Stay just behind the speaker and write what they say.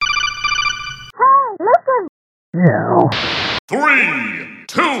Yeah. 3,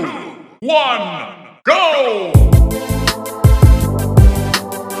 2, 1, go!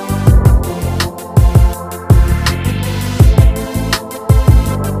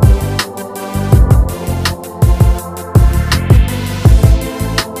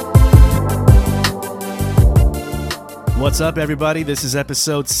 What's up, everybody? This is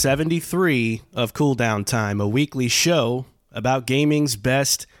episode 73 of Cool Down Time, a weekly show about gaming's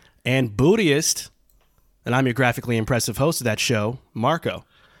best and bootiest. And I'm your graphically impressive host of that show, Marco.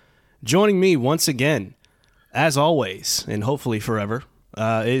 Joining me once again, as always, and hopefully forever,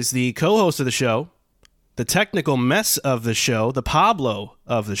 is the co-host of the show, the technical mess of the show, the Pablo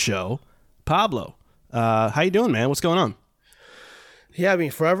of the show. Pablo, how you doing, man? What's going on? Yeah, I mean,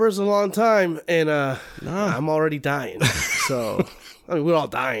 forever is a long time, and I'm already dying. So, I mean, we're all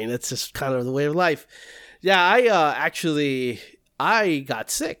dying. That's just kind of the way of life. Yeah, I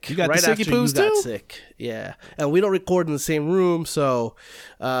got sick. You got right the sicky after poos you got too? sick. Yeah, and we don't record in the same room, so,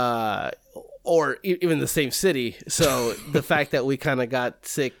 or even the same city. So the fact that we kind of got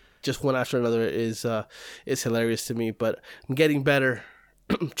sick just one after another is hilarious to me. But I'm getting better.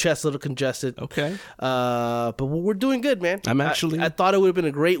 Chest a little congested. Okay. But we're doing good, man. I thought it would have been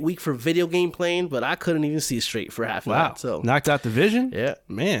a great week for video game playing, but I couldn't even see straight for half of Wow. that. So Knocked out the vision? yeah,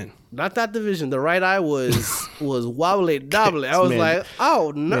 Man. not that division. The right eye was wobbly dobbly. I was Man. like,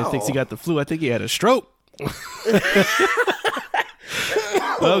 oh no. Man thinks he got the flu. I think he had a stroke.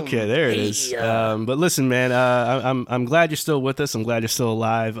 Okay, there it is. But listen, man, I'm glad you're still with us. I'm glad you're still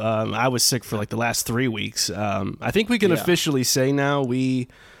alive. I was sick for like the last 3 weeks. I think we can officially say now we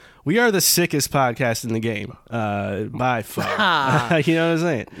are the sickest podcast in the game by far. You know what I'm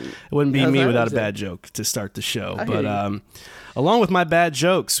saying? It wouldn't be me without a bad joke to start the show. But along with my bad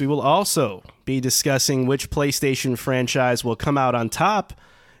jokes, we will also be discussing which PlayStation franchise will come out on top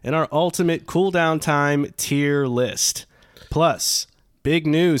in our ultimate cooldown time tier list. Plus, big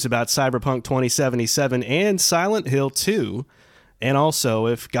news about Cyberpunk 2077 and Silent Hill 2, and also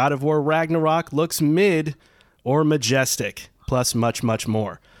if God of War Ragnarok looks mid or majestic, plus much, much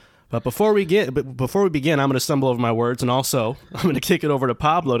more. But before we begin, I'm going to stumble over my words, and also I'm going to kick it over to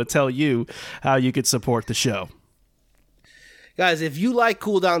Pablo to tell you how you could support the show. Guys, if you like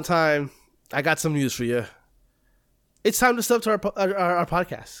cooldown time, I got some news for you. It's time to sub to our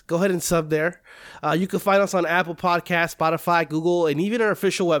podcast. Go ahead and sub there. You can find us on Apple Podcasts, Spotify, Google, and even our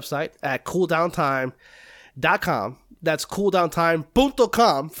official website at cooldowntime.com. That's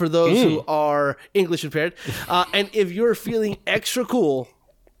cooldowntime.com for those who are English impaired. And if you're feeling extra cool,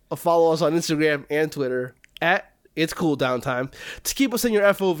 follow us on Instagram and Twitter at It's Cool Downtime to keep us in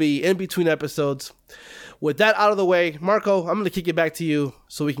your FOV in between episodes. With that out of the way, Marco, I'm going to kick it back to you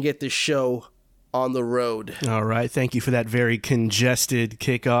so we can get this show on the road. All right. Thank you for that very congested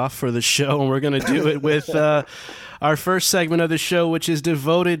kickoff for the show. And we're going to do it with our first segment of the show, which is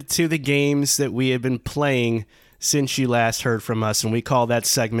devoted to the games that we have been playing since you last heard from us. And we call that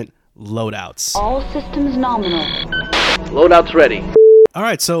segment Loadouts. All systems nominal. Loadouts ready. All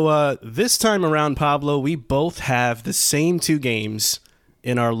right. So this time around, Pablo, we both have the same 2 games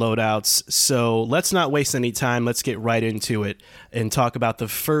in our loadouts. So let's not waste any time. Let's get right into it and talk about the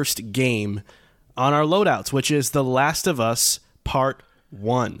first game on our loadouts, which is The Last of Us Part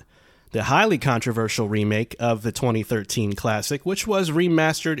 1, the highly controversial remake of the 2013 classic, which was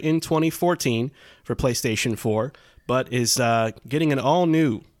remastered in 2014 for PlayStation 4, but is getting an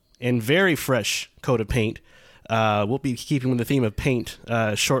all-new and very fresh coat of paint. We'll be keeping with the theme of paint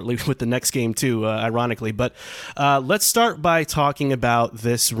shortly with the next game too, ironically. But let's start by talking about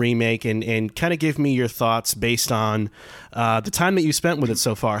this remake and kind of give me your thoughts based on the time that you spent with it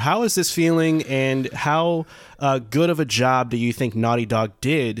so far. How is this feeling, and how good of a job do you think Naughty Dog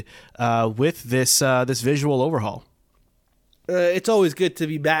did with this visual overhaul? It's always good to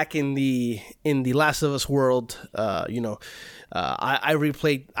be back in the Last of Us world. I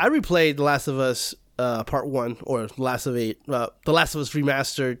replayed The Last of Us Part 1, or The Last of Us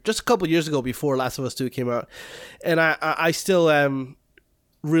Remastered, just a couple years ago before Last of Us 2 came out. And I still am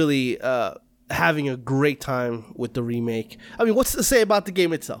really having a great time with the remake. I mean, what's to say about the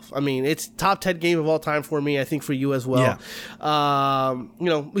game itself? I mean, it's top 10 game of all time for me, I think for you as well. Yeah.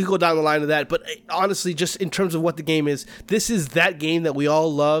 We go down the line of that. But honestly, just in terms of what the game is, this is that game that we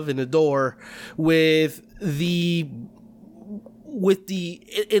all love and adore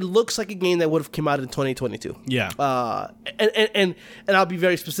it looks like a game that would have come out in 2022. Yeah. And I'll be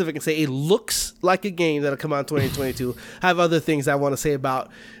very specific and say it looks like a game that'll come out in 2022. I have other things I want to say about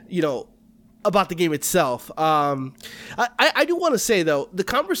the game itself. I do want to say though, the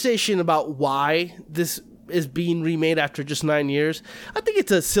conversation about why this is being remade after just 9 years. I think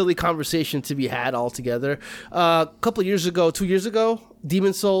it's a silly conversation to be had altogether. A couple of years ago, 2 years ago,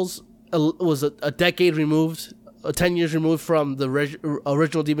 Demon Souls was a decade removed, 10 years removed from the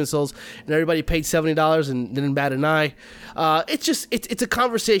original Demon Souls, and everybody paid $70 and didn't bat an eye. It's a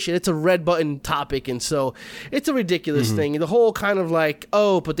conversation. It's a red button topic, and so it's a ridiculous thing. The whole kind of like,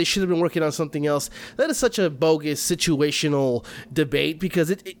 oh, but they should have been working on something else. That is such a bogus situational debate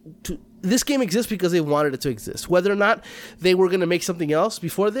because this game exists because they wanted it to exist. Whether or not they were going to make something else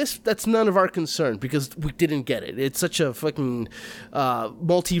before this, that's none of our concern because we didn't get it. It's such a fucking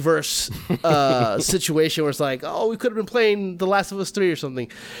multiverse situation where it's like, oh, we could have been playing The Last of Us 3 or something.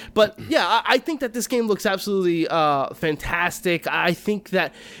 But yeah, I think that this game looks absolutely fantastic. I think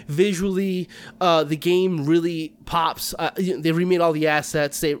that visually the game really pops. They remade all the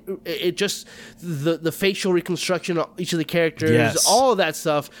assets. The facial reconstruction of each of the characters, all of that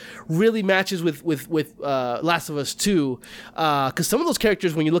stuff really matches with Last of Us 2, because some of those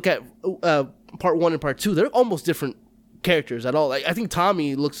characters, when you look at part 1 and part 2, they're almost different characters at all. Like, I think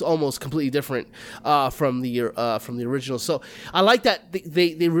Tommy looks almost completely different from the original. So I like that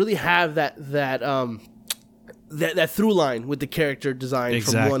they really have that through line with the character design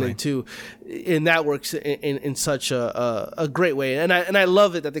from 1 and 2, and that works in such a great way. And I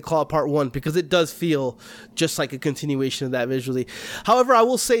love it that they call it part 1 because it does feel just like a continuation of that visually. However, I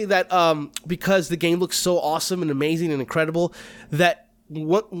will say that because the game looks so awesome and amazing and incredible, that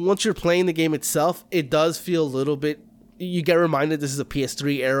once you're playing the game itself, it does feel a little bit. You get reminded this is a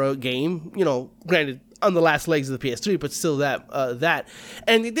PS3 era game. You know, granted, on the last legs of the PS3, but still that.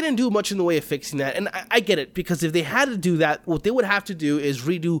 And they didn't do much in the way of fixing that. And I get it, because if they had to do that, what they would have to do is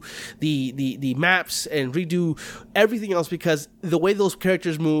redo the maps and redo everything else, because the way those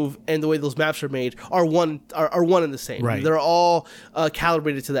characters move and the way those maps are made are one and the same. Right. They're all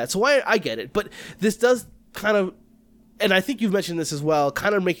calibrated to that. So I get it. But this does kind of, and I think you've mentioned this as well,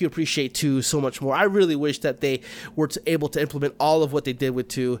 kind of make you appreciate 2 so much more. I really wish that they were able to implement all of what they did with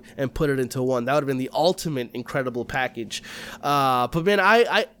 2 and put it into 1. That would have been the ultimate incredible package. But man,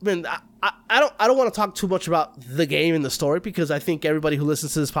 I don't want to talk too much about the game and the story, because I think everybody who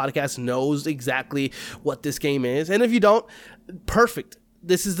listens to this podcast knows exactly what this game is. And if you don't, perfect.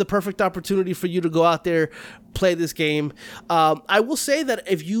 This is the perfect opportunity for you to go out there, play this game. I will say that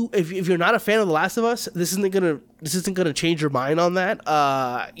if you're not a fan of The Last of Us, this isn't gonna change your mind on that.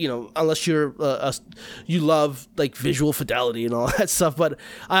 Unless you love like visual fidelity and all that stuff. But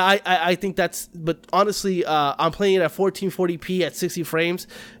I think that's. But honestly, I'm playing it at 1440p at 60 frames.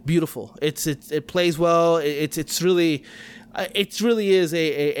 Beautiful. It plays well. It really is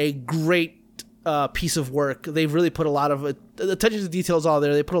a great piece of work. They've really put a lot of attention to details all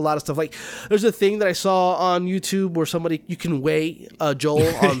there. They put a lot of stuff. Like, there's a thing that I saw on YouTube where you can weigh Joel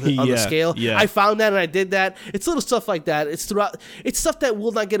on the scale. Yeah. I found that and I did that. It's little stuff like that. It's stuff that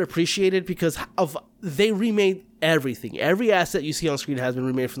will not get appreciated because they remade everything. Every asset you see on screen has been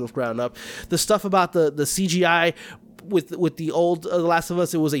remade from the ground up. The stuff about the CGI with the old The Last of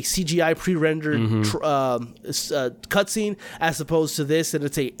Us, it was a CGI pre-rendered cutscene, as opposed to this, and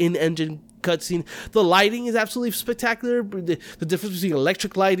it's a in-engine cutscene. The lighting is absolutely spectacular. The difference between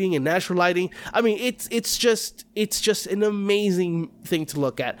electric lighting and natural lighting. I mean, it's just an amazing thing to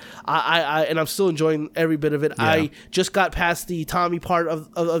look at. And I'm still enjoying every bit of it. Yeah. I just got past the Tommy part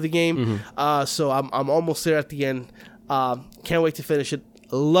of the game, so I'm almost there at the end. Can't wait to finish it.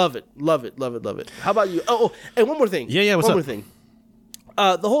 Love it. How about you? Oh, and one more thing. Yeah. What's up? One more thing.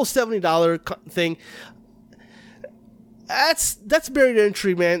 The whole $70 thing. That's barrier to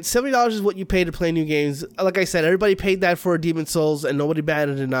entry, man. $70 is what you pay to play new games. Like I said, everybody paid that for Demon Souls, and nobody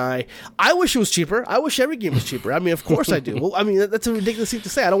batted an eye. I wish it was cheaper. I wish every game was cheaper. I mean, of course I do. Well, I mean, that's a ridiculous thing to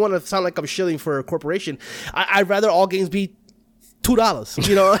say. I don't want to sound like I'm shilling for a corporation. I'd rather all games be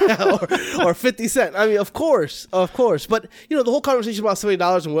 $2, or 50 cents. I mean, of course. But, the whole conversation about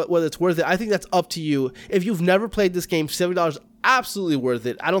 $70 and whether it's worth it, I think that's up to you. If you've never played this game, $70, absolutely worth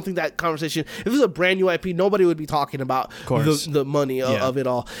it. I don't think that conversation, if it was a brand new IP, nobody would be talking about the money of it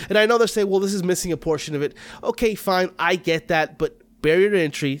all. And I know they're saying, well, this is missing a portion of it. Okay, fine. I get that. But barrier to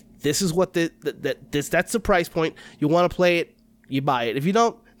entry, this is what that's the price point. You want to play it, you buy it. If you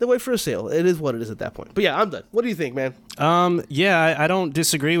don't, then wait for a sale. It is what it is at that point. But yeah, I'm done. What do you think, man? I don't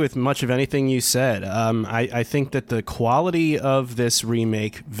disagree with much of anything you said. I think that the quality of this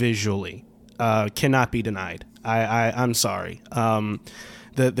remake visually cannot be denied. I'm sorry.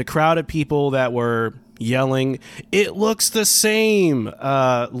 The crowd of people that were yelling, "It looks the same!"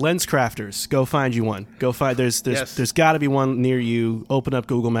 LensCrafters, go find you one. Go find. There's got to be one near you. Open up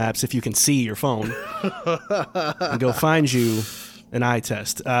Google Maps if you can see your phone, and go find you an eye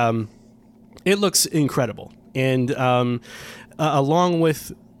test. it looks incredible. And along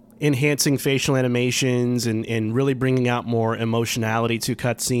with enhancing facial animations and really bringing out more emotionality to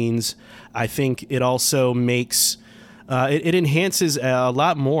cutscenes, I think it also makes it enhances a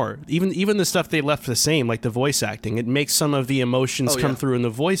lot more. Even the stuff they left the same, like the voice acting, it makes some of the emotions come through in the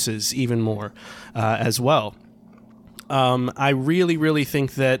voices even more as well. I really, really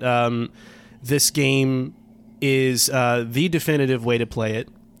think that this game is the definitive way to play it,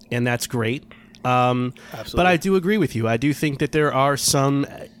 and that's great. But I do agree with you. I do think that there are some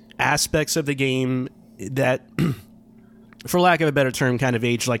aspects of the game that, for lack of a better term, kind of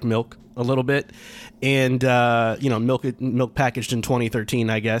age like milk a little bit. And, milk packaged in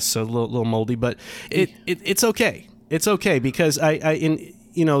 2013, I guess, so a little moldy. But it's okay. It's okay because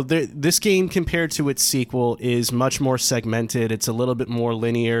this game compared to its sequel is much more segmented. It's a little bit more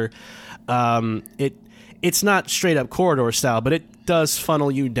linear. It's not straight up corridor style, but it does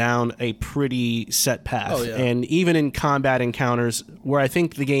funnel you down a pretty set path. Oh, yeah. And even in combat encounters, where I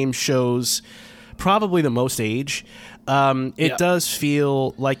think the game shows probably the most age, it does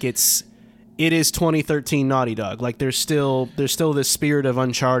feel like it is 2013 Naughty Dog. Like there's still this spirit of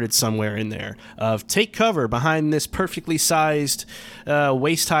Uncharted somewhere in there of take cover behind this perfectly sized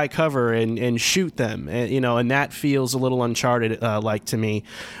waist high cover and shoot them, and that feels a little Uncharted like to me.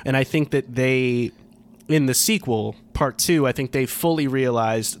 And I think that in the sequel, Part 2, I think they fully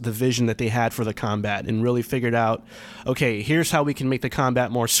realized the vision that they had for the combat and really figured out, okay, here's how we can make the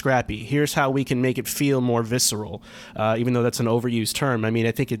combat more scrappy. Here's how we can make it feel more visceral, even though that's an overused term. I mean,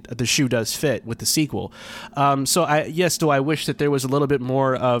 I think the shoe does fit with the sequel. Do I wish that there was a little bit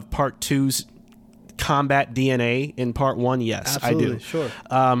more of Part 2's combat DNA in Part 1? Yes, absolutely, I do. Sure.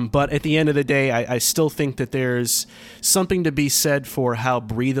 But at the end of the day, I still think that there's something to be said for how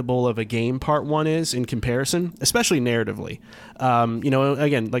breathable of a game Part 1 is in comparison, especially narratively.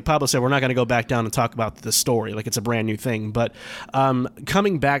 Again, like Pablo said, we're not going to go back down and talk about the story like it's a brand new thing. But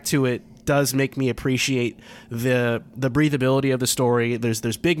coming back to it does make me appreciate the breathability of the story.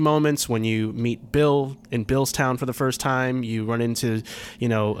 There's big moments when you meet Bill in Bill's town for the first time. You run into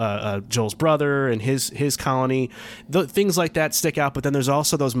Joel's brother and his colony. Things like that stick out. But then there's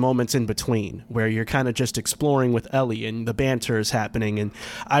also those moments in between where you're kind of just exploring with Ellie and the banter is happening. And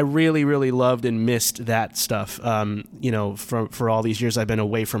I really, really loved and missed that stuff. For all these years I've been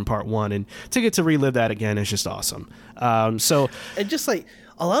away from Part 1, and to get to relive that again is just awesome. And just like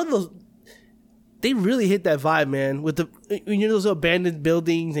a lot of those. They really hit that vibe, man. With those abandoned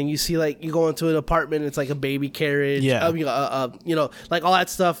buildings, and you see like you go into an apartment, it's like a baby carriage. Yeah. Like all that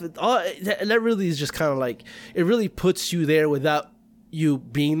stuff. That really is just kind of like it really puts you there without you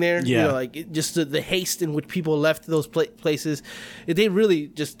being there. Yeah. Just the haste in which people left those places. They really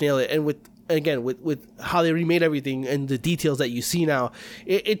just nail it. And with how they remade everything and the details that you see now,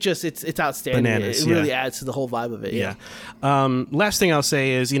 it's outstanding. Bananas, it really adds to the whole vibe of it. Yeah. Last thing I'll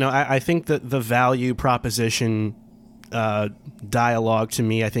say is, I think that the value proposition dialogue to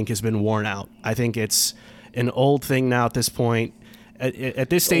me, I think has been worn out. I think it's an old thing now at this point. At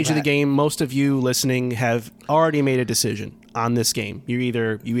this stage of the game, most of you listening have already made a decision on this game. You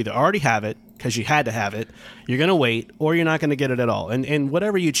either already have it because you had to have it, you're going to wait, or you're not going to get it at all. And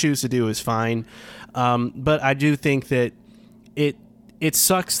whatever you choose to do is fine. But I do think that it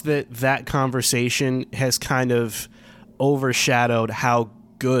sucks that conversation has kind of overshadowed how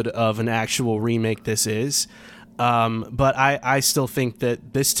good of an actual remake this is. But I still think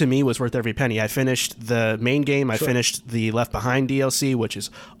that this, to me, was worth every penny. I finished the main game. I finished the Left Behind DLC, which is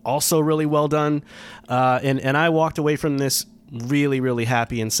also really well done. And I walked away from this really, really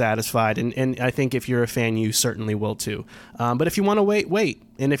happy and satisfied. And I think if you're a fan, you certainly will too. But if you want to wait.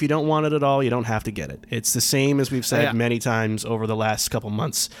 And if you don't want it at all, you don't have to get it. It's the same as we've said many times over the last couple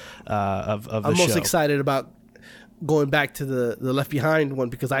months of the show. I'm most excited about going back to the Left Behind one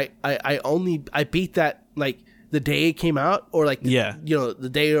because I beat that like the day it came out, or like the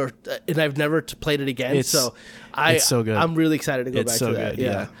day, and I've never played it again. It's so good. I'm really excited to go back to that.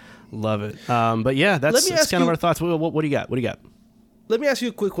 Yeah. Love it. But yeah, that's kind of our thoughts. What do you got? Let me ask you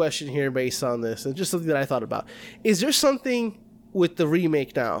a quick question here based on this, and just something that I thought about. Is there something with the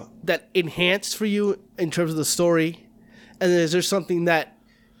remake now that enhanced for you in terms of the story, and is there something that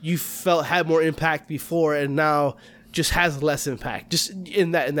you felt had more impact before and now just has less impact, just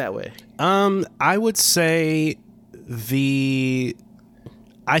in that way? I would say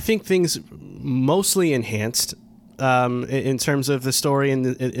I think things mostly enhanced in terms of the story and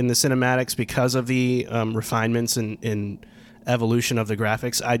in the cinematics because of the refinements and evolution of the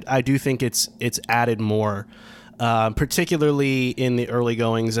graphics. I do think it's added more, particularly in the early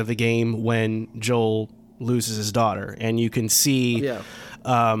goings of the game when Joel loses his daughter, and you can see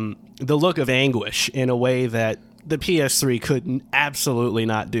the look of anguish in a way that the PS3 could absolutely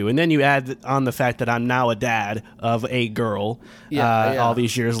not do. And then you add on the fact that I'm now a dad of a girl all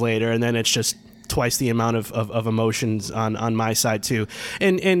these years later, and then it's just twice the amount of emotions on my side too.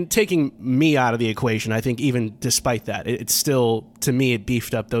 And taking me out of the equation, I think even despite that, it's still, to me, it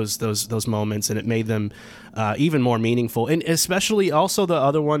beefed up those moments, and it made them even more meaningful. And especially also the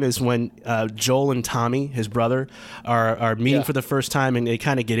other one is when Joel and Tommy, his brother, are meeting for the first time, and they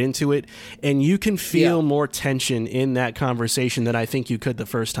kind of get into it, and you can feel more tension in that conversation than I think you could the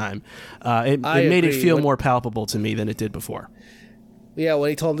first time. It made it feel more palpable to me than it did before. Yeah, when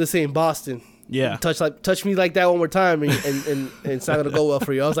he told him this ain't Boston. Yeah, touch me like that one more time, and it's not gonna go well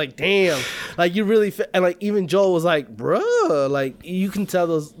for you. I was like, damn, like you really, and like even Joel was like, bruh, like you can tell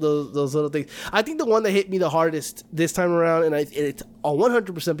those little things. I think the one that hit me the hardest this time around, and it's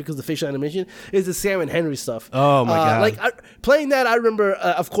 100% because of the facial animation, is the Sam and Henry stuff. Oh my god! Like playing that, I remember,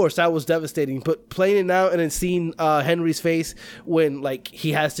 of course, that was devastating. But playing it now and then seeing Henry's face when like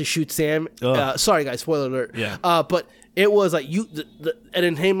he has to shoot Sam. Sorry guys, spoiler alert. Yeah. But it was like and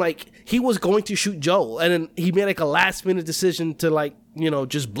then him like he was going to shoot Joel, and then he made like a last minute decision to like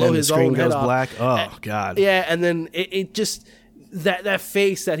just blow his own head off. Black. Oh god. Yeah, and then it just that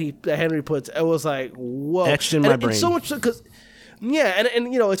face that Henry puts, it was like whoa, etched in my brain. It's so much because. Yeah, and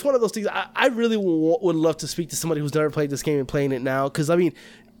it's one of those things. I really would love to speak to somebody who's never played this game and playing it now, because I mean,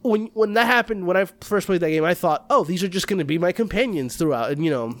 when that happened, when I first played that game, I thought, oh, these are just going to be my companions throughout, and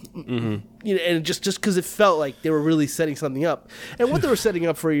and just because it felt like they were really setting something up, and what they were setting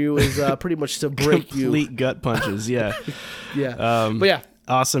up for you is pretty much to break you. Complete gut punches, yeah, yeah. But yeah,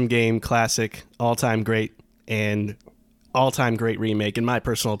 awesome game, classic, all-time great, and all-time great remake in my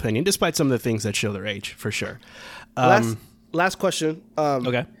personal opinion, despite some of the things that show their age, for sure. Last question.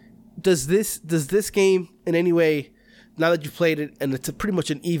 Okay. Does this game in any way, now that you've played it, and it's pretty much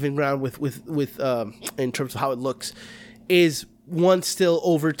an even ground with in terms of how it looks, is one still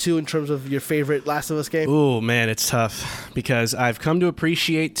over two in terms of your favorite Last of Us game? Oh man, it's tough because I've come to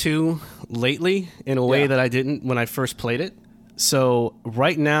appreciate 2 lately in a way that I didn't when I first played it. So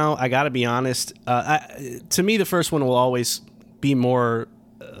right now, I got to be honest. To me, the first one will always be more.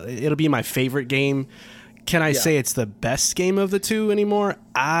 It'll be my favorite game. Can I say it's the best game of the 2 anymore?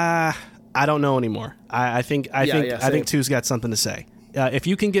 I don't know anymore. I think 2's got something to say. If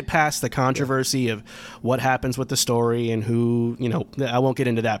you can get past the controversy of what happens with the story and who, I won't get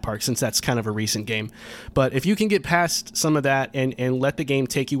into that part since that's kind of a recent game. But if you can get past some of that and let the game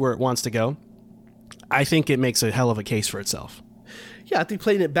take you where it wants to go, I think it makes a hell of a case for itself. Yeah, I think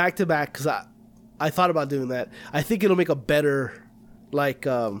playing it back to back, because I thought about doing that. I think it'll make a better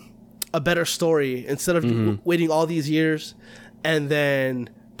a better story instead of waiting all these years and then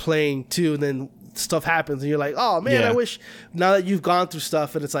playing 2 and then stuff happens and you're like, oh man, I wish now that you've gone through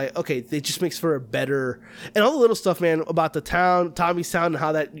stuff, and it's like, okay, it just makes for a better, and all the little stuff, man, about the town, Tommy's town, and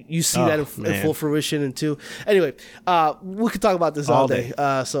how that you see that in full fruition in 2. Anyway, we could talk about this all day.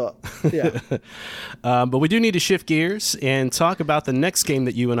 So yeah. But we do need to shift gears and talk about the next game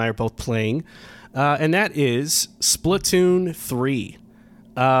that you and I are both playing, and that is Splatoon 3.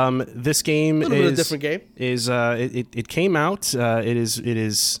 This game is a different game. It came out. It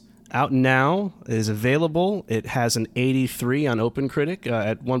is out now. It is available. It has an 83 on OpenCritic.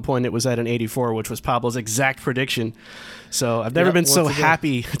 At one point, it was at an 84, which was Pablo's exact prediction. So I've never been so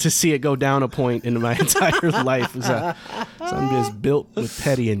happy to see it go down a point in my entire life. So I'm just built with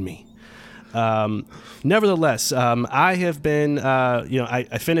petty in me. Nevertheless, I have been.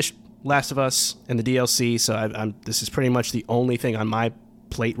 I finished Last of Us and the DLC, so this is pretty much the only thing on my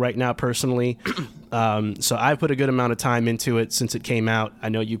plate right now personally. So I've put a good amount of time into it since it came out. I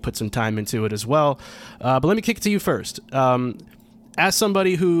know you put some time into it as well. But let me kick it to you first. As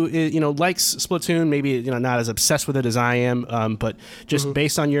somebody who likes Splatoon, maybe not as obsessed with it as I am, but just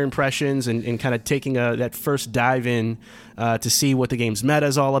based on your impressions and kind of taking that first dive in to see what the game's meta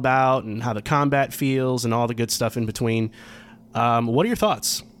is all about and how the combat feels and all the good stuff in between. What are your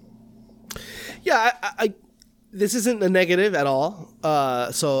thoughts? Yeah, I this isn't a negative at all.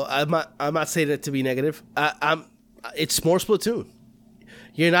 So I'm not saying it to be negative. It's more Splatoon.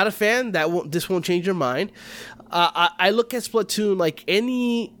 You're not a fan, this won't change your mind. I look at Splatoon like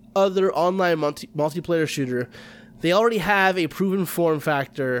any other online multiplayer shooter. They already have a proven form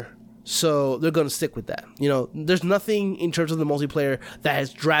factor, so they're going to stick with that. There's nothing in terms of the multiplayer that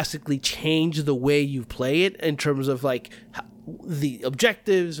has drastically changed the way you play it in terms of like the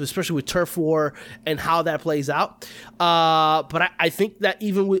objectives, especially with turf war and how that plays out. But I think that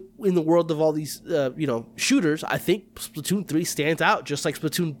even in the world of all these shooters, I think Splatoon 3 stands out just like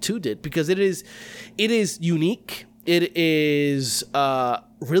Splatoon 2 did, because it is unique. It is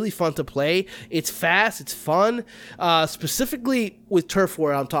really fun to play. It's fast. It's fun. Specifically with Turf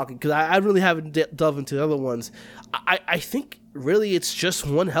War, I'm talking, because I really haven't delved into the other ones. I think really it's just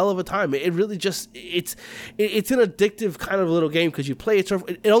one hell of a time. It really just it's an addictive kind of little game because you play it.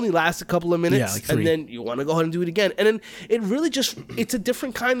 It only lasts a couple of minutes, like and then you want to go ahead and do it again. And then it really just it's a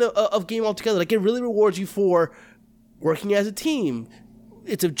different kind of game altogether. Like it really rewards you for working as a team.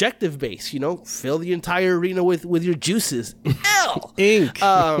 It's objective based, fill the entire arena with your juices. Ink.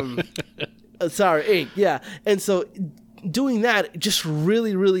 Sorry, ink. Yeah. And so doing that just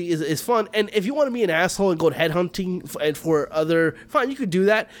really, really is fun. And if you want to be an asshole and go headhunting and for other, fine, you could do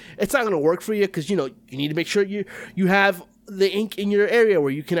that. It's not going to work for you because, you need to make sure you have the ink in your area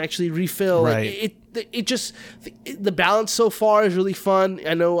where you can actually refill. Right. The balance so far is really fun.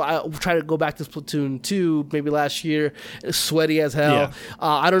 I know I tried to go back to Splatoon 2 maybe last year. It's sweaty as hell. Yeah.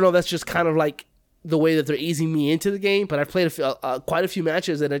 I don't know. That's just kind of like the way that they're easing me into the game. But I've played quite a few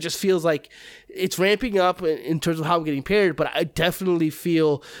matches, and it just feels like it's ramping up in terms of how I'm getting paired. But I definitely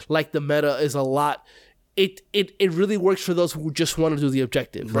feel like the meta is a lot. It really works for those who just want to do the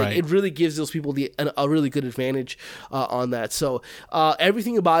objective. Right. It really gives those people a really good advantage on that. So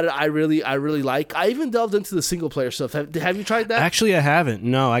everything about it, I really like. I even delved into the single player stuff. Have you tried that? Actually, I haven't.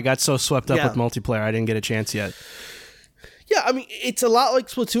 No, I got so swept up with multiplayer, I didn't get a chance yet. Yeah, I mean, it's a lot like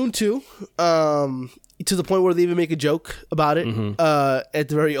Splatoon 2. To the point where they even make a joke about it at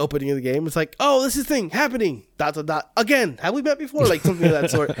the very opening of the game. It's like, oh, this is thing happening. ... Again, have we met before? Like something of that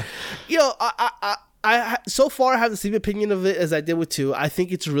sort. I so far have the same opinion of it as I did with 2. I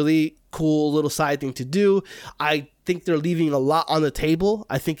think it's a really cool little side thing to do. I think they're leaving a lot on the table.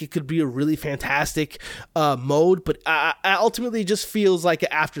 I think it could be a really fantastic mode, but I ultimately just feels like an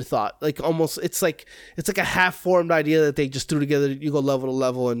afterthought. Like almost, it's like a half-formed idea that they just threw together. You go level to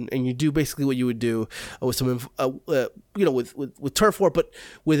level, and you do basically what you would do with some, with Turf War, but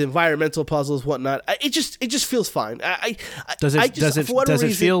with environmental puzzles, whatnot. It just feels fine. Does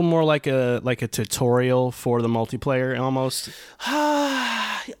it feel more like a tutorial for the multiplayer almost?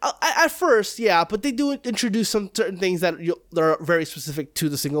 At first, yeah, but they do introduce some certain things that are very specific to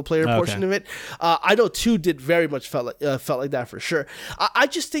the single player portion of it. I know 2 did very much felt like that for sure. I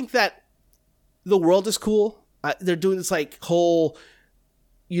just think that the world is cool. They're doing this like whole,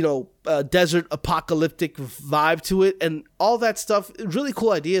 desert apocalyptic vibe to it, and all that stuff. Really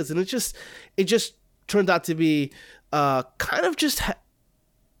cool ideas, and it just turned out to be kind of just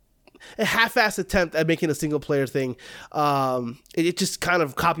a half-assed attempt at making a single-player thing. It just kind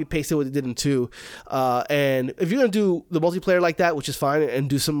of copy-pasted what they did in 2. And if you're going to do the multiplayer like that, which is fine, and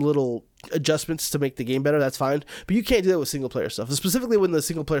do some little adjustments to make the game better, that's fine. But you can't do that with single-player stuff, specifically when the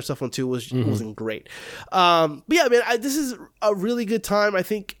single-player stuff on 2 wasn't great. But yeah, man, this is a really good time. I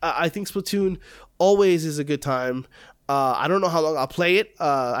think Splatoon always is a good time. I don't know how long I'll play it.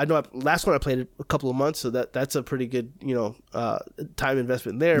 I know last one I played it a couple of months, so that's a pretty good time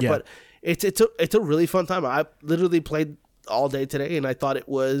investment there. Yeah. But it's a really fun time. I literally played all day today, and I thought it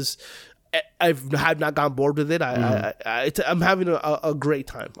was. I have not gone bored with it. I'm having a great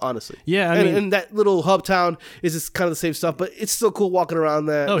time, honestly. Yeah, and that little hub town is just kind of the same stuff, but it's still cool walking around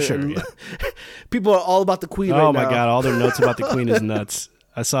there. Oh, sure. Yeah. People are all about the Queen right now. Oh my God, all their notes about the Queen is nuts.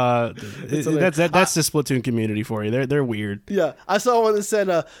 I saw that's the Splatoon community for you. They're weird. Yeah, I saw one that said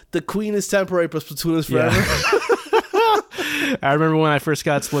the Queen is temporary, but Splatoon is forever. Yeah. I remember when I first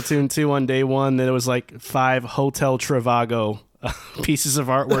got Splatoon 2 on day one, that it was like 5 Hotel Trivago pieces of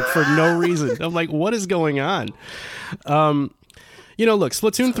artwork for no reason. I'm like, what is going on? Look,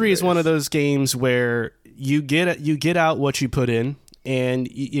 Splatoon 3 is one of those games where you get out what you put in, and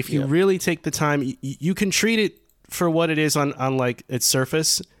if you really take the time, you can treat it for what it is on like its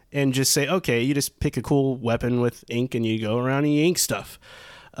surface, and just say, okay, you just pick a cool weapon with ink and you go around and you ink stuff.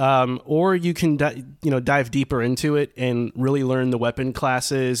 Or you can dive deeper into it and really learn the weapon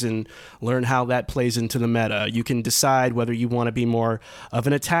classes and learn how that plays into the meta. You can decide whether you want to be more of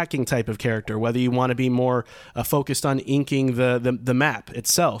an attacking type of character, whether you want to be more focused on inking the map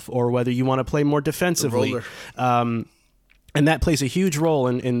itself, or whether you want to play more defensively. And that plays a huge role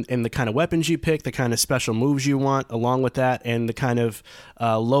in the kind of weapons you pick, the kind of special moves you want along with that, and the kind of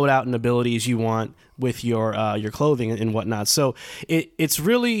loadout and abilities you want with your clothing and whatnot. So it's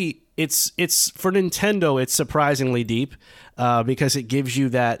for Nintendo, it's surprisingly deep because it gives you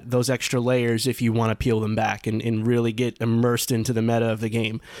those extra layers if you want to peel them back and really get immersed into the meta of the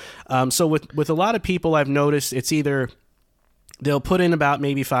game. So with a lot of people, I've noticed it's either they'll put in about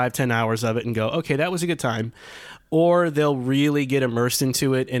maybe 5-10 hours of it and go, okay, that was a good time. Or they'll really get immersed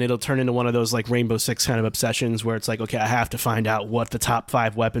into it, and it'll turn into one of those like Rainbow Six kind of obsessions where it's like, okay, I have to find out what the top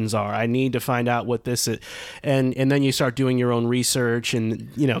 5 weapons are. I need to find out what this is. And then you start doing your own research and,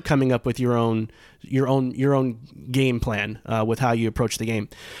 you know, coming up with your own game plan with how you approach the game.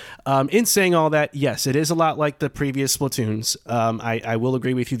 In saying all that, yes, it is a lot like the previous Splatoons. I will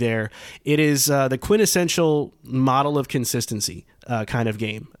agree with you there. It is the quintessential model of consistency kind of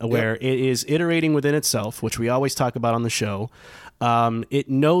game where it is iterating within itself, which we always talk about on the show. It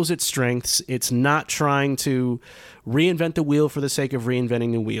knows its strengths. It's not trying to reinvent the wheel for the sake of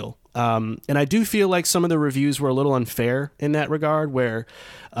reinventing the wheel. And I do feel like some of the reviews were a little unfair in that regard where,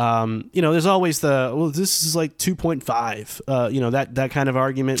 you know, there's always this is like 2.5, you know, that kind of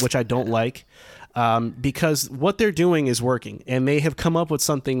argument, which I don't like, because what they're doing is working, and they have come up with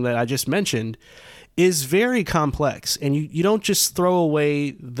something that I just mentioned is very complex, and you don't just throw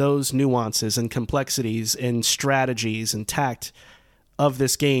away those nuances and complexities and strategies and tact of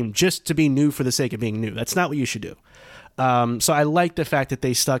this game just to be new for the sake of being new. That's not what you should do. So I like the fact that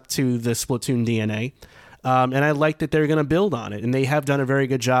they stuck to the Splatoon DNA, and I like that they're going to build on it, and they have done a very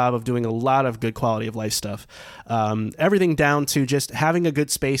good job of doing a lot of good quality of life stuff. Everything down to just having a good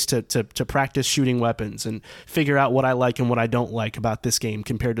space to practice shooting weapons and figure out what I like and what I don't like about this game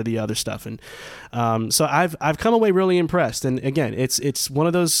compared to the other stuff. And so I've come away really impressed. And again, it's one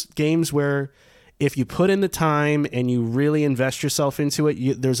of those games where if you put in the time and you really invest yourself into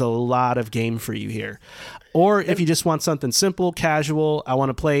it, there's a lot of game for you here. Or if you just want something simple, casual, I want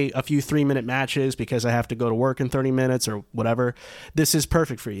to play a few 3-minute matches because I have to go to work in 30 minutes or whatever, this is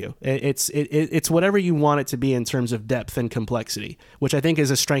perfect for you. It's whatever you want it to be in terms of depth and complexity, which I think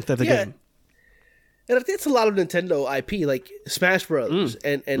is a strength of the game. And I think it's a lot of Nintendo IP, like Smash Bros.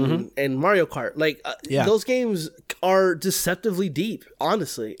 And Mario Kart. Like those games are deceptively deep,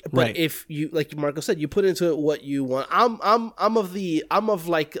 honestly. But if you, like Marco said, you put into it what you want. I'm of the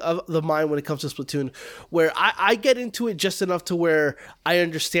mind when it comes to Splatoon, where I get into it just enough to where I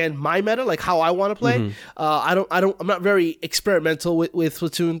understand my meta, like how I want to play. I'm not very experimental with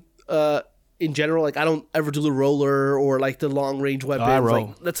Splatoon. In general, like I don't ever do the roller or like the long range weapons. I roll.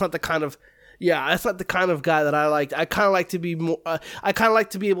 Like that's not the kind of that's not the kind of guy that I like. I kind of like to be more. I kind of like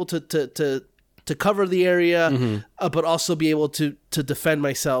to be able to cover the area, but also be able to defend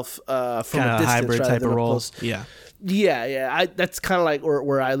myself from a distance. Hybrid type of role. Close. Yeah. That's kind of like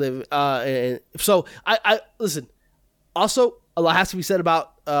where I live. And so I listen. Also, a lot has to be said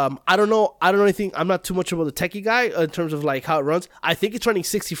about. I don't know anything. I'm not too much of a techie guy in terms of like how it runs. I think it's running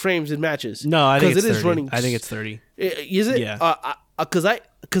 60 frames in matches. No, I think it's 30. Is running. I think it's 30. Is it? Yeah. Because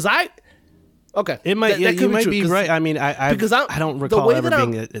I. Okay, it might. You might be right. I mean, I don't recall ever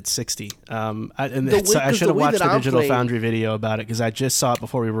being at 60. I should have watched the Digital Foundry video about it because I just saw it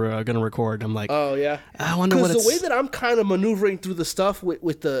before we were going to record. I'm like, oh yeah, I wonder what it's. The way that I'm kind of maneuvering through the stuff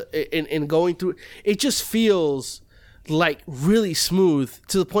with the and going through it just feels like really smooth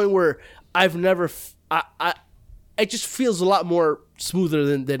to the point where I've never. It just feels a lot more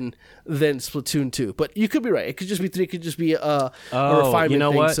smoother than Splatoon 2. But you could be right. It could just be 3. It could just be a refinement. You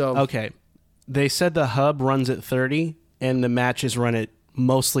know thing, what? So. Okay. They said the hub runs at 30 and the matches run at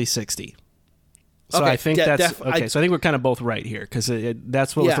mostly 60. So I think that's okay. So I think we're kind of both right here because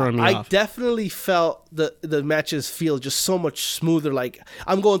that's what was throwing me off. I definitely felt the matches feel just so much smoother. Like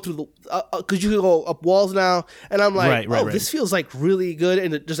I'm going through the because you can go up walls now, and I'm like, this feels like really good.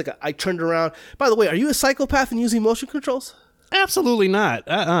 And it just like I turned around. By the way, are you a psychopath and using motion controls? Absolutely not.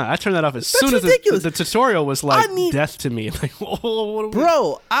 I turned that off as soon as the tutorial was like death to me. Like,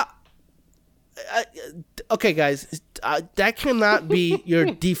 bro, okay, guys, that cannot be your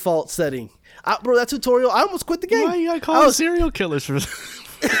default setting. Bro, that tutorial, I almost quit the game. Why you gotta call them serial killers for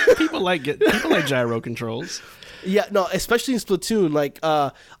people like gyro controls? Yeah, no, especially in Splatoon. Like,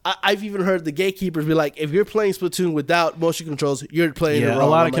 I've even heard the gatekeepers be like, if you're playing Splatoon without motion controls, you're playing it wrong. A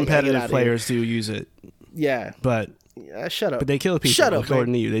lot of competitive players do use it. Yeah, but shut up. But they kill people. Shut up,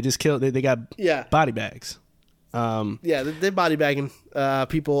 according to you. They just kill. They got body bags. They're body bagging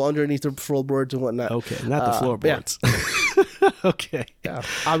people underneath the floorboards and whatnot. Okay, not the floorboards. Yeah. Okay. Yeah.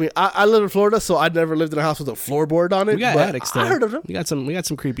 I mean, I live in Florida, so I'd never lived in a house with a floorboard on it. We got attics, though. I heard of them. We got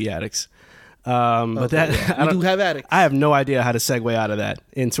some creepy attics. But we do have attics. I have no idea how to segue out of that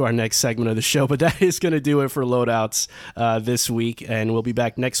into our next segment of the show, but that is going to do it for Loadouts this week, and we'll be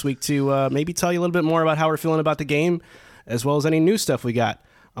back next week to maybe tell you a little bit more about how we're feeling about the game, as well as any new stuff we got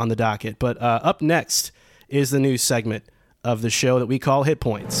on the docket. But up next is the news segment of the show that we call Hit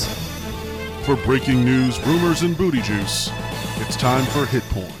Points. For breaking news, rumors, and booty juice, it's time for Hit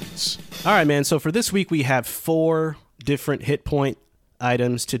Points. All right, man. So for this week, we have 4 different hit point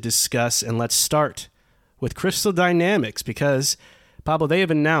items to discuss, and let's start with Crystal Dynamics because, Pablo, they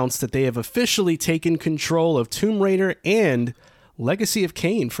have announced that they have officially taken control of Tomb Raider and Legacy of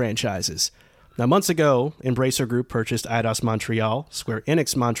Kain franchises. Now, months ago, Embracer Group purchased Eidos Montreal, Square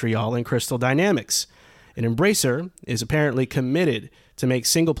Enix Montreal, and Crystal Dynamics. And Embracer is apparently committed to make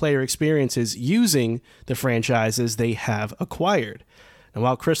single-player experiences using the franchises they have acquired. And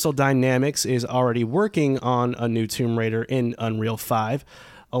while Crystal Dynamics is already working on a new Tomb Raider in Unreal 5,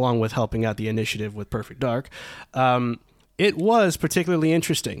 along with helping out the initiative with Perfect Dark, it was particularly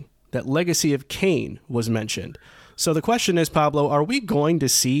interesting that Legacy of Kain was mentioned. So the question is, Pablo, are we going to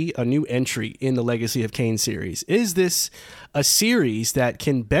see a new entry in the Legacy of Kain series? Is this a series that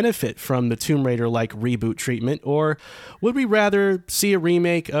can benefit from the Tomb Raider-like reboot treatment, or would we rather see a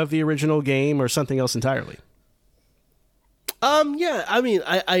remake of the original game or something else entirely? Yeah, I mean,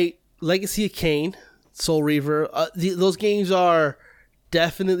 I Legacy of Kain, Soul Reaver, those games are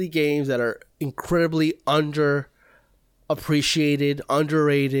definitely games that are incredibly underappreciated,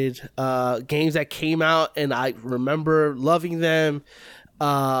 underrated, games that came out and I remember loving them,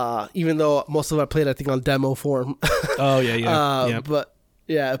 even though most of them I played, I think, on demo form. Oh, yeah.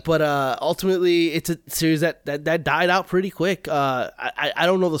 But ultimately, it's a series that died out pretty quick. I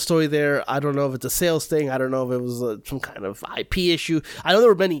don't know the story there. I don't know if it's a sales thing. I don't know if it was some kind of IP issue. I know there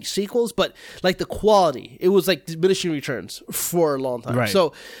were many sequels, but like the quality, it was like diminishing returns for a long time. Right.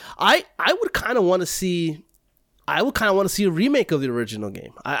 So I would kind of want to see. I would kind of want to see a remake of the original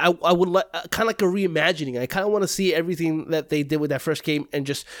game. I would kind of like a reimagining. I kind of want to see everything that they did with that first game and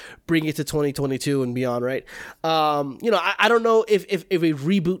just bring it to 2022 and beyond, right? I don't know if a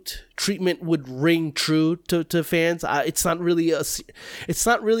reboot treatment would ring true to fans. It's not really a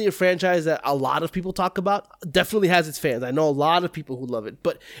franchise that a lot of people talk about. Definitely has its fans. I know a lot of people who love it,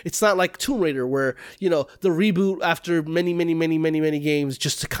 but it's not like Tomb Raider where, the reboot after many games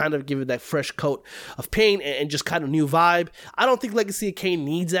just to kind of give it that fresh coat of paint and just kind of new vibe. I don't think Legacy of Kain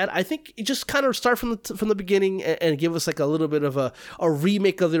needs that. I think it just kind of start from the beginning and give us like a little bit of a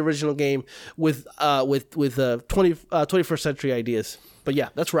remake of the original game with 21st century ideas. But yeah,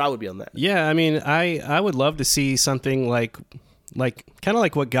 that's where I would be on that. Yeah, I mean, I would love to see something like kind of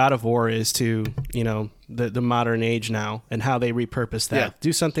like what God of War is to, the modern age now and how they repurpose that. Yeah.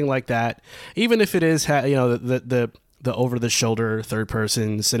 Do something like that, even if it is, the over-the-shoulder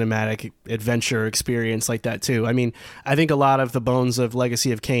third-person cinematic adventure experience like that too. I mean, I think a lot of the bones of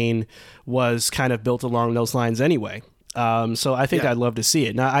Legacy of Kain was kind of built along those lines anyway. So I think I'd love to see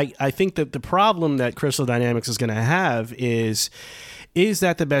it. Now, I think that the problem that Crystal Dynamics is going to have is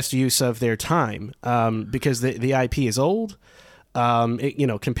that the best use of their time? Because the IP is old.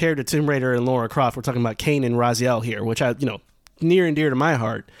 Compared to Tomb Raider and Lara Croft, we're talking about Kain and Raziel here, which I, near and dear to my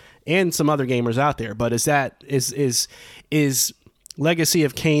heart, and some other gamers out there. But is Legacy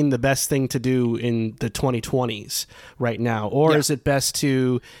of Kain the best thing to do in the 2020s right now? Or is it best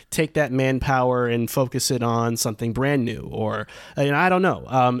to take that manpower and focus it on something brand new? Or, I don't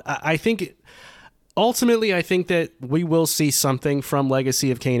know. I think ultimately, I think that we will see something from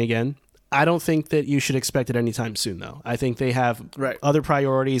Legacy of Kain again. I don't think that you should expect it anytime soon, though. I think they have other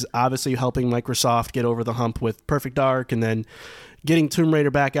priorities, obviously helping Microsoft get over the hump with Perfect Dark and then getting Tomb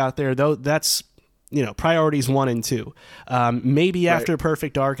Raider back out there, though. That's priorities 1 and 2. Maybe after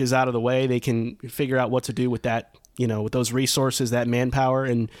Perfect Dark is out of the way, they can figure out what to do with that, with those resources, that manpower,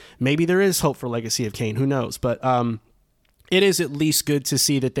 and maybe there is hope for Legacy of Kain. Who knows? But it is at least good to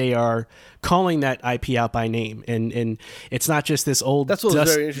see that they are calling that IP out by name, and it's not just this old. That's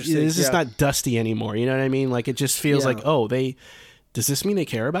what's very interesting. It's just not dusty anymore. You know what I mean? Like it just feels like, does this mean they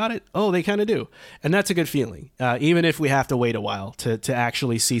care about it? Oh, they kind of do. And that's a good feeling, even if we have to wait a while to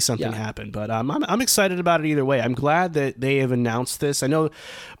actually see something happen. But I'm excited about it either way. I'm glad that they have announced this. I know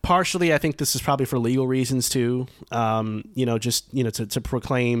partially I think this is probably for legal reasons too, to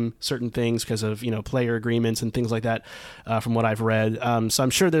proclaim certain things because of, player agreements and things like that from what I've read. So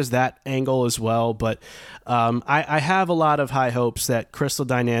I'm sure there's that angle as well. But I have a lot of high hopes that Crystal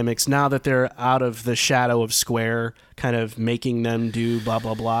Dynamics, now that they're out of the shadow of Square, kind of making them do blah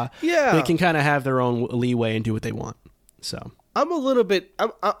blah blah. Yeah, they can kind of have their own leeway and do what they want. So I'm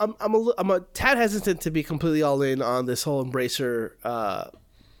a tad hesitant to be completely all in on this whole Embracer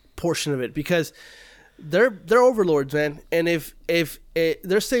portion of it because they're overlords, man. And if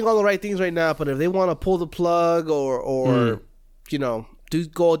they're saying all the right things right now, but if they want to pull the plug or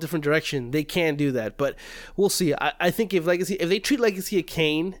go a different direction, they can do that. But we'll see. I think if they treat Legacy of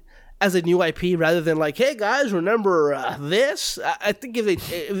Kain as a new IP rather than like, hey guys, remember this? I think if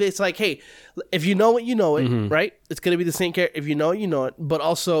it's like, hey, if you know it, you know it, right? It's gonna be the same character. If you know it, you know it. But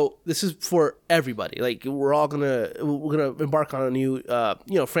also, this is for everybody. Like we're gonna embark on a new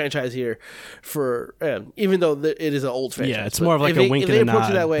franchise here for even though it is an old franchise. Yeah, it's more of like a wink and a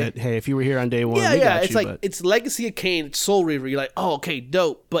nod. That way, hey, if you were here on day one, we got it's you, like it's Legacy of Kain, it's Soul Reaver. You're like, oh, okay,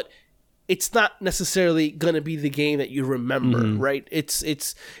 dope, but it's not necessarily going to be the game that you remember, right? It's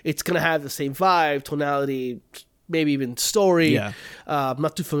going to have the same vibe, tonality, maybe even story. Yeah. I'm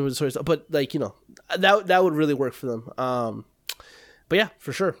not too familiar with the story, but like, that would really work for them. But yeah,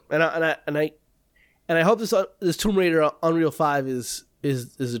 for sure. And I hope this Tomb Raider Unreal 5 is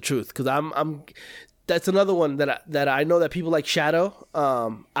the truth, because I'm that's another one that I know that people like Shadow.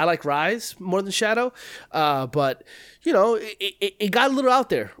 I like Rise more than Shadow, but it got a little out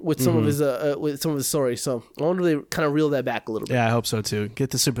there with some of his stories. So I wonder if they kind of reel that back a little bit. Yeah, I hope so too.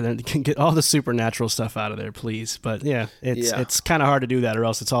 Get all the supernatural stuff out of there, please. But yeah, it's kind of hard to do that, or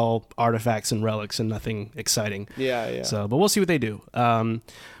else it's all artifacts and relics and nothing exciting. Yeah. So, but we'll see what they do.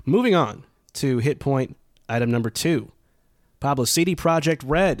 Moving on to hit point item number 2. Pablo, CD Projekt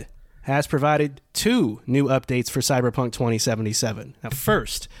Red has provided 2 new updates for Cyberpunk 2077. Now,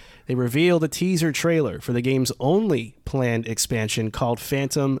 first, they revealed a teaser trailer for the game's only planned expansion called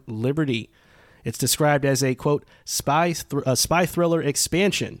Phantom Liberty. It's described as a, quote, spy thriller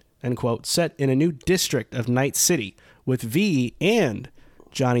expansion, end quote, set in a new district of Night City, with V and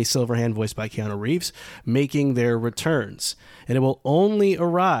Johnny Silverhand, voiced by Keanu Reeves, making their returns. And it will only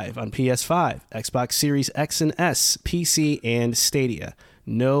arrive on PS5, Xbox Series X and S, PC, and Stadia.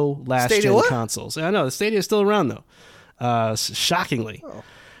 No last-gen consoles. I know, the Stadia is still around, though. Shockingly. Oh.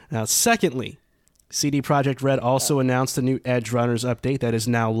 Now, secondly, CD Projekt Red also announced a new Edge Runners update that is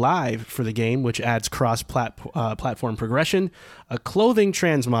now live for the game, which adds cross-platform progression, a clothing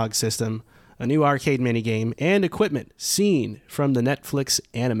transmog system, a new arcade minigame, and equipment seen from the Netflix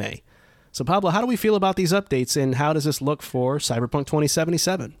anime. So, Pablo, how do we feel about these updates, and how does this look for Cyberpunk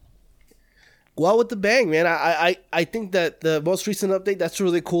 2077? Well, with the bang, man. I think that the most recent update, that's a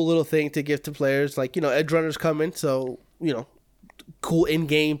really cool little thing to give to players. Like, Edge Runner's coming, so, cool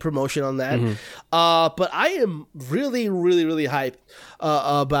in-game promotion on that. But I am really, really, really hyped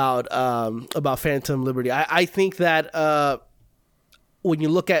about Phantom Liberty. I think that when you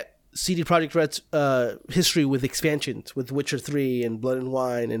look at CD Projekt Red's history with expansions, with Witcher 3 and Blood and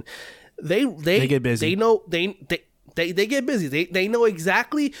Wine, and they get busy. They get busy. They know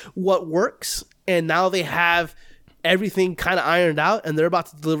exactly what works, and now they have everything kind of ironed out, and they're about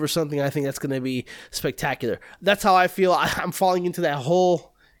to deliver something I think that's going to be spectacular. That's how I feel. I'm falling into that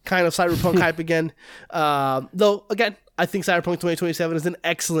whole kind of Cyberpunk hype again. Though, again, I think Cyberpunk 2027 is an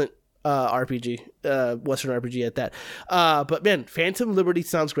excellent RPG, Western RPG at that. But man, Phantom Liberty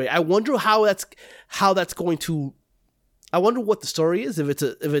sounds great. I wonder how that's going to. I wonder what the story is. If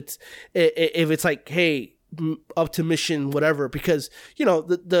it's like, hey, up to mission whatever, because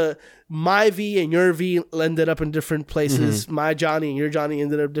the my V and your V ended up in different places. My Johnny and your Johnny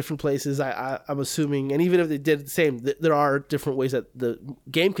ended up different places. I'm assuming, and even if they did the same, there are different ways that the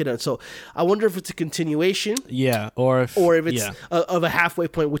game could end. So I wonder if it's a continuation, or if it's of a halfway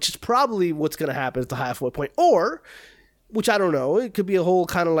point, which is probably what's going to happen at the halfway point, or which I don't know, it could be a whole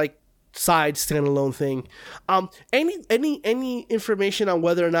kind of like side standalone thing. Any information on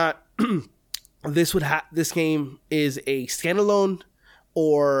whether or not this game is a standalone,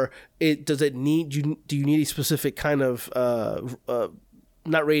 or do you need a specific kind of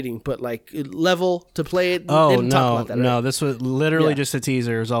not rating, but like level to play it? Oh, no, this was literally just a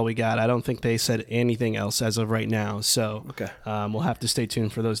teaser is all we got. I don't think they said anything else as of right now, so okay. We'll have to stay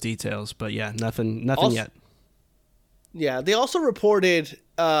tuned for those details, but yeah, nothing yet. Yeah, they also reported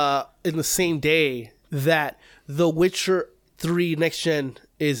in the same day that The Witcher 3 Next Gen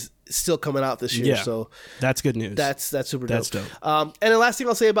is still coming out this year. Yeah, so that's good news. That's super dope. That's dope. And the last thing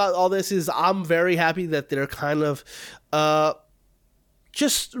I'll say about all this is I'm very happy that they're kind of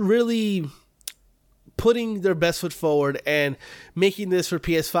just really putting their best foot forward and making this for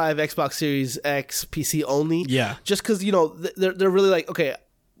PS5, Xbox Series X, PC only. Yeah. Just because, they're really like, okay,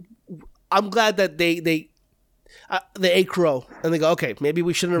 I'm glad that they ate crow and they go, okay, maybe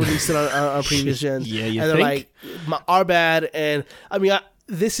we shouldn't have released it on previous gen. Yeah, and they're like, our bad. And I mean,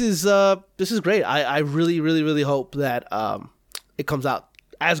 this is great. I really, really, really hope that it comes out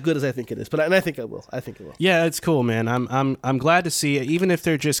as good as I think it is. And I think it will. Yeah, it's cool, man. I'm glad to see it. Even if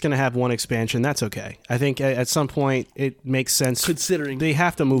they're just going to have one expansion, that's okay. I think at some point it makes sense, considering they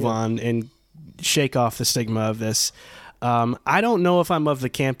have to move on and shake off the stigma of this. I don't know if I'm of the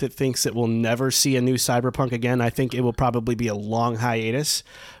camp that thinks that we'll never see a new Cyberpunk again. I think it will probably be a long hiatus,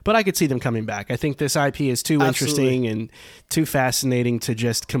 but I could see them coming back. I think this IP is too interesting and too fascinating to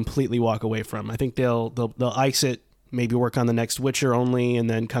just completely walk away from. I think they'll ice it, maybe work on the next Witcher only, and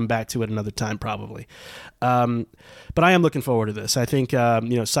then come back to it another time probably. But I am looking forward to this. I think,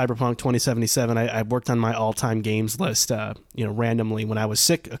 Cyberpunk 2077, I worked on my all-time games list, randomly when I was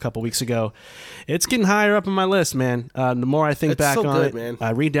sick a couple weeks ago. It's getting higher up on my list, man. The more I think back on it, man. I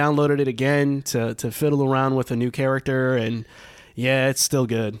re-downloaded it again to fiddle around with a new character, and yeah, it's still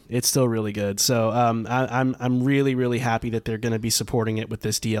good. It's still really good. So I'm really, really happy that they're going to be supporting it with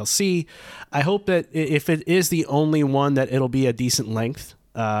this DLC. I hope that if it is the only one, that it'll be a decent length.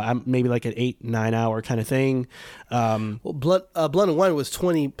 Maybe like an 8-9 hour kind of thing. Blood and Wine was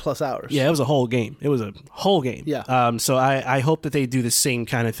 20 plus hours. Yeah, it was a whole game. Yeah. So I hope that they do the same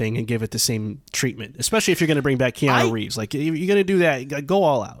kind of thing and give it the same treatment, especially if you're going to bring back Keanu Reeves. Like, if you're going to do that, go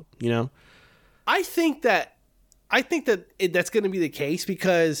all out. I think that that's going to be the case,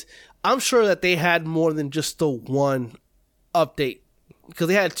 because I'm sure that they had more than just the one update, because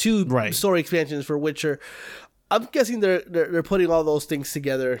they had two story expansions for Witcher. I'm guessing they're putting all those things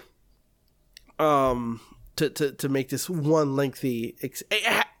together to make this one lengthy.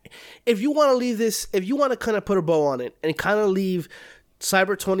 If you want to leave this, if you want to kind of put a bow on it and kind of leave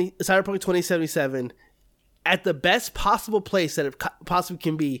Cyberpunk 2077 at the best possible place that it possibly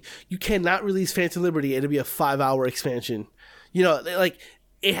can be, you cannot release Phantom Liberty and it'll be a 5-hour expansion. Like,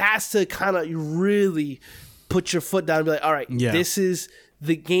 it has to kind of really put your foot down and be like, all right, this is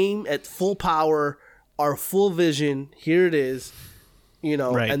the game at full power, our full vision, here it is,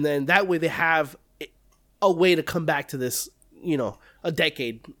 and then that way they have a way to come back to this, a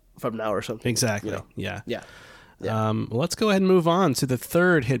decade from now or something. Exactly. Yeah. Let's go ahead and move on to the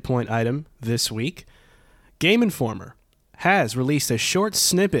third hit point item this week. Game Informer has released a short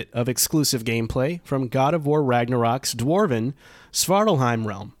snippet of exclusive gameplay from God of War Ragnarok's dwarven Svartalfheim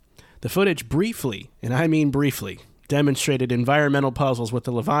realm. The footage briefly, and I mean briefly, demonstrated environmental puzzles with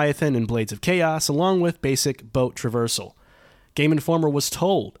the Leviathan and Blades of Chaos, along with basic boat traversal. Game Informer was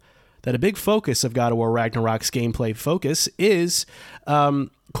told that a big focus of God of War Ragnarok's gameplay focus is,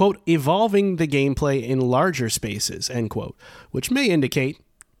 quote, evolving the gameplay in larger spaces, end quote, which may indicate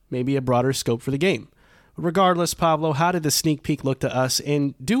maybe a broader scope for the game. Regardless, Pablo, how did the sneak peek look to us,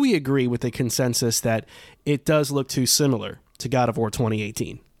 and do we agree with the consensus that it does look too similar to God of War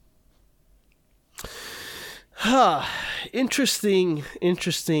 2018?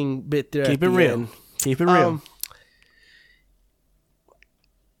 Interesting bit there. Keep it real.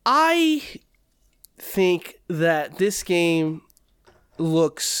 I think that this game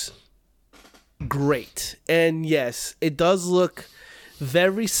looks great. And yes, it does look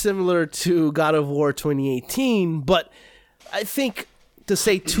very similar to God of War 2018, but I think to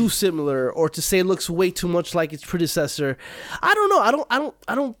say too similar or to say it looks way too much like its predecessor, I don't know.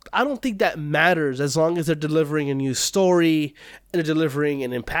 I don't think that matters, as long as they're delivering a new story and they're delivering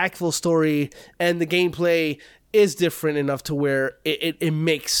an impactful story, and the gameplay is different enough to where it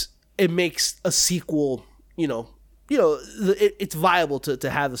makes a sequel. It's viable to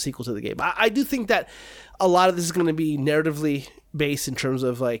have a sequel to the game. I do think that a lot of this is going to be narratively based in terms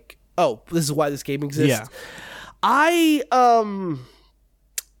of like, oh, this is why this game exists. Yeah. I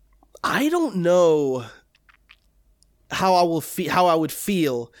don't know how I would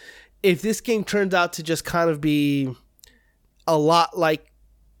feel if this game turns out to just kind of be a lot like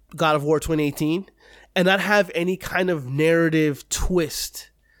God of War 2018 and not have any kind of narrative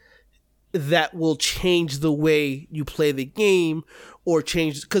twist that will change the way you play the game or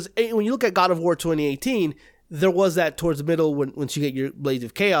change, because when you look at God of War 2018, there was that towards the middle once you get your Blades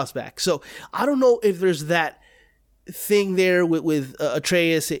of Chaos back. So I don't know if there's that thing there with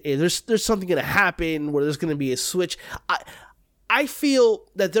Atreus. There's something going to happen where there's going to be a switch. I feel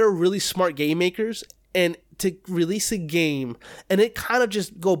that they're really smart game makers, and to release a game and it kind of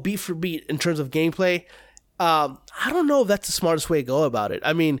just go beat for beat in terms of gameplay, I don't know if that's the smartest way to go about it.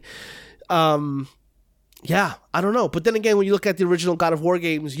 I mean, yeah, I don't know. But then again, when you look at the original God of War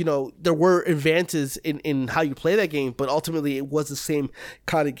games, there were advances in how you play that game, but ultimately it was the same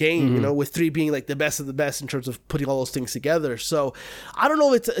kind of game, with 3 being like the best of the best in terms of putting all those things together. So I don't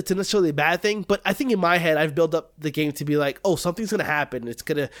know if it's necessarily a bad thing, but I think in my head, I've built up the game to be like, oh, something's going to happen. It's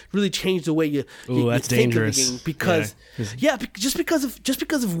going to really change the way you think dangerous. of the game, because just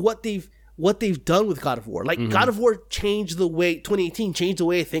because of what they've what they've done with God of War. Like, God of War changed the way, 2018 changed the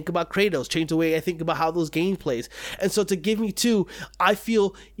way I think about Kratos, changed the way I think about how those games plays. And so to give me two, I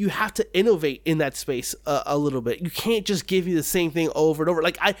feel you have to innovate in that space a little bit. You can't just give me the same thing over and over.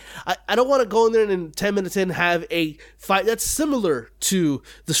 Like, I don't want to go in there and in 10 minutes in have a fight that's similar to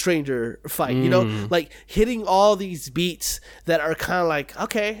the Stranger fight, you know? Like, hitting all these beats that are kind of like,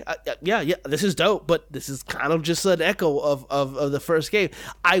 okay, yeah, this is dope, but this is kind of just an echo of the first game.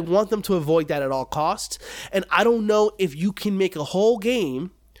 I want them to avoid that at all costs, and I don't know if you can make a whole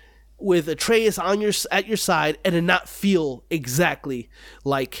game with Atreus at your side and it not feel exactly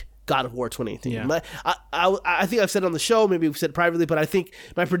like God of War 2018. Yeah. I think I've said it on the show, maybe we've said it privately, but I think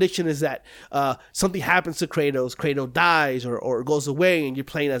my prediction is that something happens to Kratos dies or goes away, and you're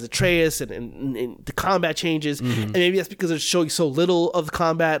playing as Atreus, and the combat changes, and maybe that's because they're showing so little of the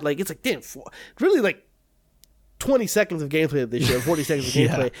combat. Like, it's like, damn, really, like 20 seconds of gameplay this year, 40 seconds of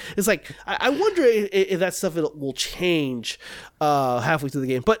gameplay. Yeah. It's like, I wonder if that stuff will change halfway through the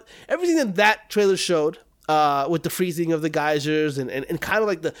game. But everything that trailer showed, with the freezing of the geysers and kind of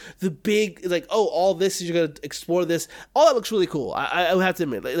like the big, like, oh, all this, you're going to explore this, all that looks really cool. I would have to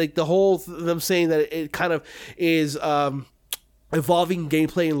admit, like the whole, them saying that it kind of is evolving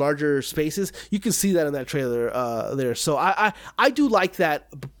gameplay in larger spaces. You can see that in that trailer there. So I do like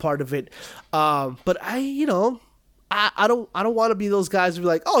that part of it. But I don't want to be those guys who be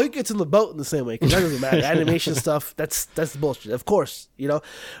like, oh, he gets in the boat in the same way, because that doesn't matter. Animation stuff, that's bullshit, of course,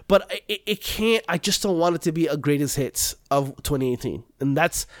 But it can't. I just don't want it to be a greatest hits of 2018, and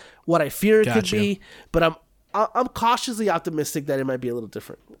that's what I fear it could be. But I'm cautiously optimistic that it might be a little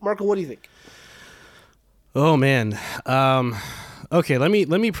different. Marco, what do you think? Oh man. Okay, let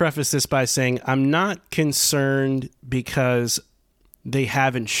me preface this by saying I'm not concerned because they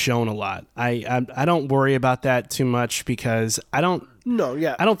haven't shown a lot. I don't worry about that too much because I don't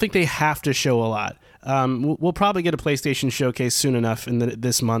think they have to show a lot. We'll probably get a PlayStation showcase soon enough in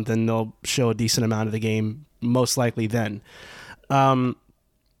this month, and they'll show a decent amount of the game, most likely then. But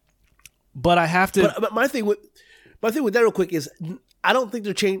I have to. But my thing with that real quick is I don't think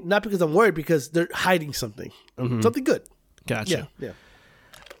they're changing. Not because I'm worried, because they're hiding something, something good. Gotcha. Yeah.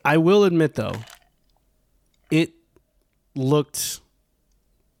 I will admit though, it looked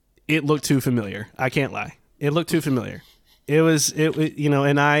too familiar. I can't lie. It looked too familiar. It was,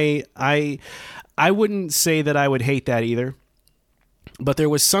 and I wouldn't say that I would hate that either, but there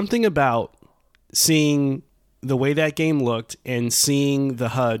was something about seeing the way that game looked and seeing the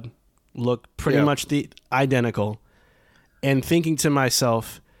HUD look pretty much identical, and thinking to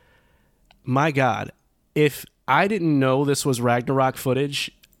myself, my God, if I didn't know this was Ragnarok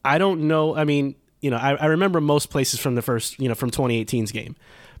footage, I don't know. I mean, I remember most places from the first, from 2018's game.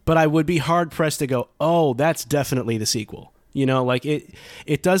 But I would be hard pressed to go, oh, that's definitely the sequel. Like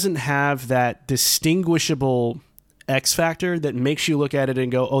it doesn't have that distinguishable X factor that makes you look at it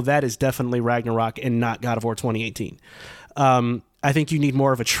and go, oh, that is definitely Ragnarok and not God of War 2018. I think you need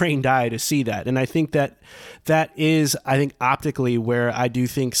more of a trained eye to see that. And I think that is, optically where I do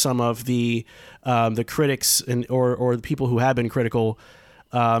think some of the critics or the people who have been critical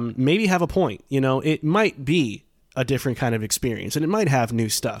maybe have a point. It might be a different kind of experience, and it might have new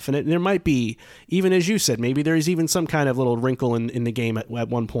stuff, and there might be, even as you said, maybe there's even some kind of little wrinkle in the game at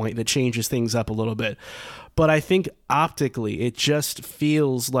one point that changes things up a little bit. But I think optically it just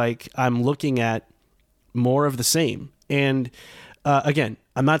feels like I'm looking at more of the same. And again,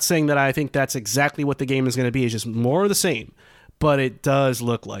 I'm not saying that I think that's exactly what the game is going to be. It's just more of the same. But it does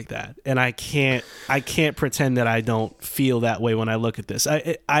look like that, and I can't pretend that I don't feel that way when I look at this.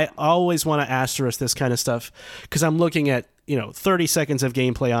 I always want to asterisk this kind of stuff because I'm looking at 30 seconds of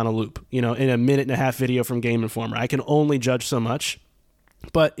gameplay on a loop, in a minute and a half video from Game Informer. I can only judge so much,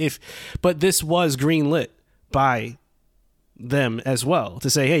 but this was greenlit by them as well to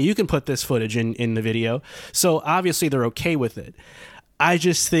say, hey, you can put this footage in the video. So obviously they're okay with it. I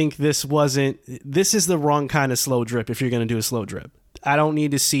just think this is the wrong kind of slow drip if you're going to do a slow drip. I don't need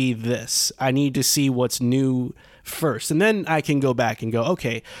to see this. I need to see what's new first. And then I can go back and go,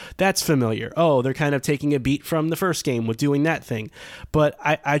 okay, that's familiar. Oh, they're kind of taking a beat from the first game with doing that thing. But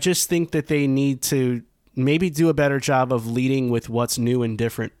I just think that they need to maybe do a better job of leading with what's new and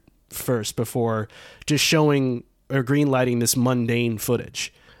different first before just showing or greenlighting this mundane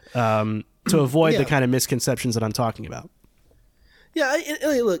footage to avoid the kind of misconceptions that I'm talking about. Yeah,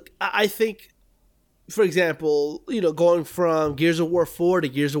 look, I think, for example, going from Gears of War 4 to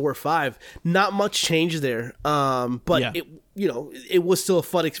Gears of War 5, not much change there. But it was still a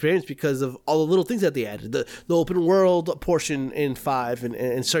fun experience because of all the little things that they added. The open world portion in 5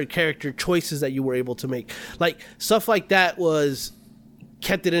 and certain character choices that you were able to make. Like, stuff like that was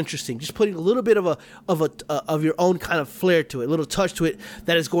kept it interesting. Just putting a little bit of your own kind of flair to it, a little touch to it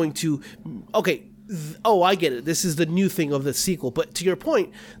that is going to, okay, I get it. This is the new thing of the sequel. But to your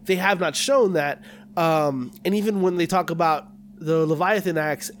point, they have not shown that. And even when they talk about the Leviathan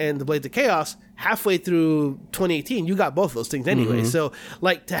Axe and the Blades of Chaos, halfway through 2018, you got both those things anyway. So,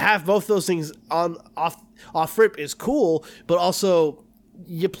 like, to have both those things off rip is cool, but also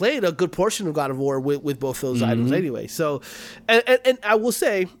you played a good portion of God of War with both those items anyway. So, and I will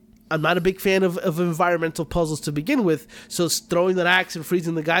say, I'm not a big fan of environmental puzzles to begin with, so throwing that axe and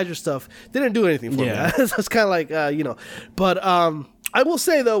freezing the geyser stuff didn't do anything for me. So it's kind of like, But I will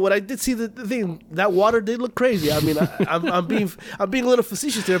say, though, when I did see the thing, that water did look crazy. I mean, I'm being a little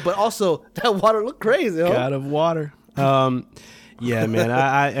facetious there, but also that water looked crazy. God of Water. Yeah,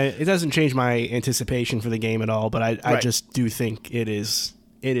 man. It doesn't change my anticipation for the game at all, but I just do think it is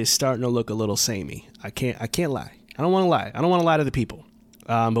starting to look a little samey. I can't lie. I don't want to lie. I don't want to lie to the people.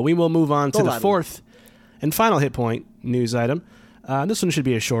 But we will move on to the fourth and final hit point news item. This one should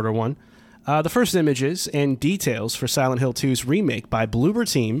be a shorter one. The first images and details for Silent Hill 2's remake by Bloober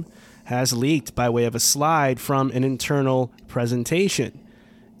Team has leaked by way of a slide from an internal presentation.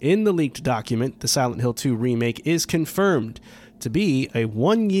 In the leaked document, the Silent Hill 2 remake is confirmed to be a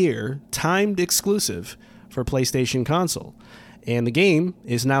 1-year timed exclusive for PlayStation console. And the game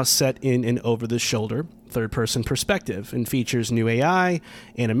is now set in an over-the-shoulder third-person perspective and features new AI,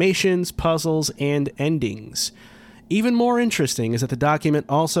 animations, puzzles, and endings. Even more interesting is that the document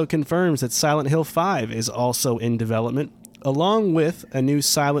also confirms that Silent Hill 5 is also in development, along with a new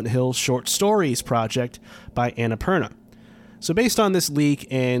Silent Hill short stories project by Annapurna. So based on this leak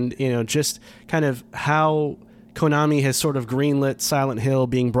and, just kind of how Konami has sort of greenlit Silent Hill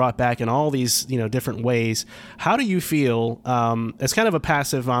being brought back in all these, different ways, how do you feel, as kind of a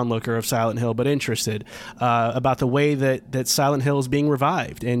passive onlooker of Silent Hill, but interested, about the way that Silent Hill is being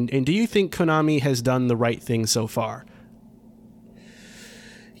revived? And do you think Konami has done the right thing so far?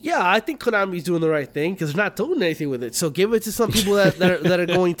 Yeah, I think Konami's doing the right thing because they're not doing anything with it. So give it to some people that are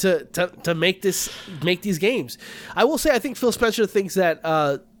going to make these games. I will say I think Phil Spencer thinks that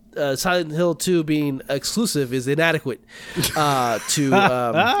Silent Hill 2 being exclusive is inadequate to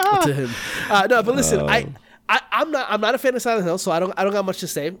him. No, but listen, I'm not a fan of Silent Hill, so I don't got much to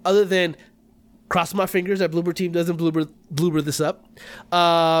say other than cross my fingers that Bloober Team doesn't bloober this up.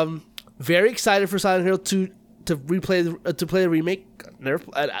 Very excited for Silent Hill 2 to play the remake.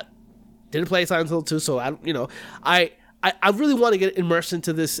 I didn't play Silent Hill 2, so I really want to get immersed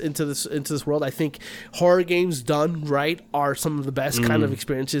into this world. I think horror games done right are some of the best kind of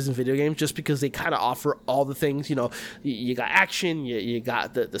experiences in video games, just because they kind of offer all the things. You got action, you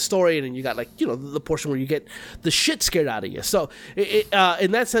got the story, and then you got the portion where you get the shit scared out of you. So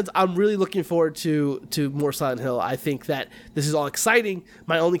in that sense, I'm really looking forward to more Silent Hill. I think that this is all exciting.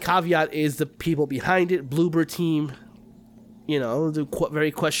 My only caveat is the people behind it, Bloober Team.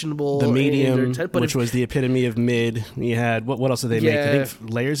 Very questionable. The Medium, which was the epitome of mid. You had, what else did they make? I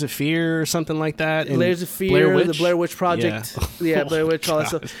think Layers of Fear or something like that. And Layers of Fear, the Blair Witch Project. Yeah, Blair Witch, all that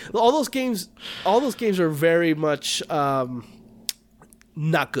stuff. All those games are very much not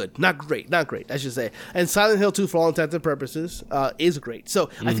good. Not great, I should say. And Silent Hill 2, for all intents and purposes, is great. So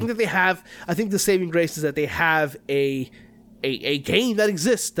I think that I think the saving grace is that they have a game that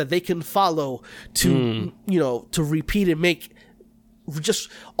exists that they can follow to repeat and make. Just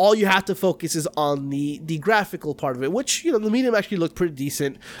all you have to focus is on the graphical part of it, which the Medium actually looked pretty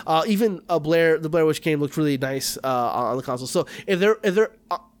decent. Even the Blair Witch game looked really nice on the console. So if they're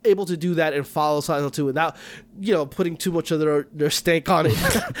able to do that and follow Silent Hill 2 without putting too much of their stank on it,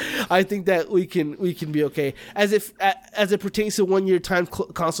 I think that we can be okay. As it pertains to 1 year time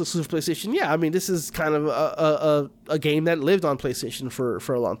console exclusive PlayStation, yeah, I mean this is kind of a game that lived on PlayStation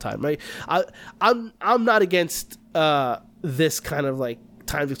for a long time, right? I'm not against this kind of like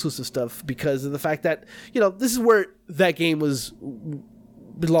timed exclusive stuff because of the fact that this is where that game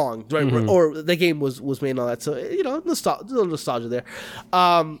belonged, right? Or the game was made and all that. So nostalgia there.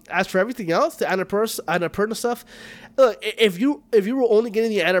 As for everything else, the Annapurna stuff. Look, if you were only getting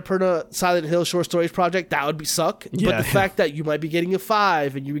the Annapurna Silent Hill short stories project, that would suck. But the fact that you might be getting a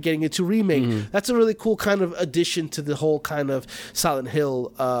 5 and you were getting a 2 remake, that's a really cool kind of addition to the whole kind of Silent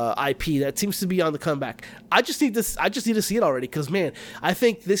Hill IP that seems to be on the comeback. I just need to see it already because, man, I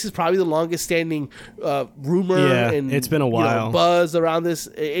think this is probably the longest standing rumor and it's been a while buzz around this.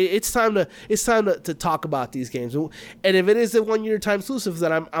 It's time to talk about these games, and if it is a 1 year time exclusive,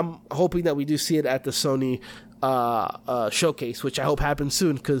 then I'm hoping that we do see it at the Sony showcase, which I hope happens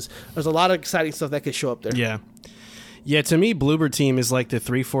soon because there's a lot of exciting stuff that could show up there. Yeah. To me, Bloober Team is like the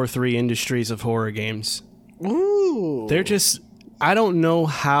 343 Industries of horror games. Ooh, they're just I don't know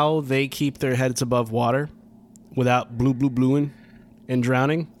how they keep their heads above water without bluing and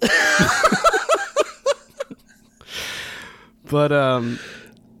drowning. But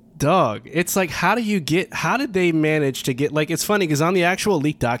dog, it's like, how did they manage to get, like, it's funny because on the actual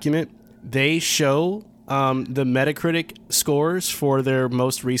leaked document, they show the Metacritic scores for their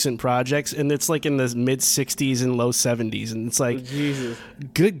most recent projects, and it's like in the mid 60s and low 70s, and it's like, Jesus.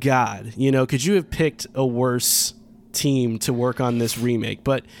 Good God, could you have picked a worse team to work on this remake?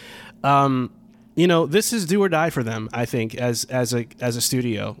 But this is do or die for them, I think, as a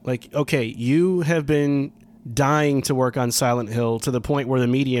studio. Like, okay, you have been dying to work on Silent Hill to the point where the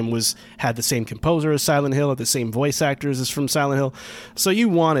medium had the same composer as Silent Hill, had the same voice actors as from Silent Hill. So you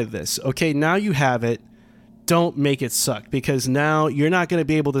wanted this. Okay, now you have it. Don't make it suck, because now you're not going to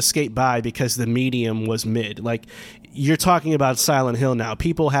be able to skate by because the medium was mid. Like, you're talking about Silent Hill now.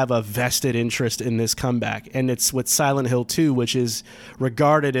 People have a vested interest in this comeback, and it's with Silent Hill 2, which is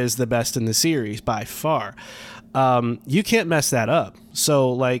regarded as the best in the series by far. You can't mess that up.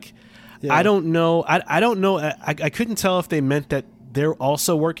 So, like, yeah. I don't know. I don't know. I couldn't tell if they meant that they're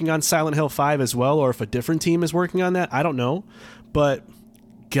also working on Silent Hill 5 as well, or if a different team is working on that. I don't know. But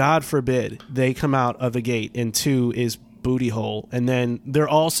God forbid they come out of the gate and 2 is booty hole, and then they're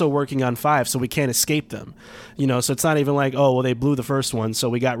also working on 5, so we can't escape them. So it's not even like, oh, well, they blew the first one, so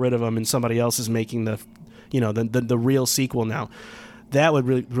we got rid of them, and somebody else is making the real sequel now. That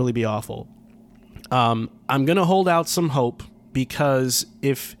would really be awful. I'm gonna hold out some hope, because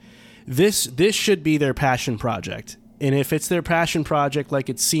if this should be their passion project, and if it's their passion project like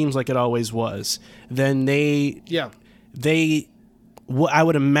it seems like it always was, then I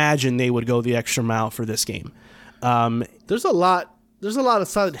would imagine they would go the extra mile for this game. There's a lot of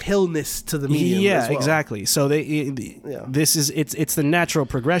Silent Hill-ness to the medium. Yeah, as well. Exactly. So it's the natural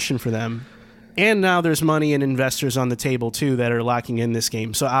progression for them. And now there's money and investors on the table too that are locking in this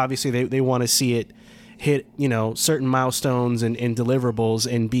game. So obviously they want to see it hit, certain milestones and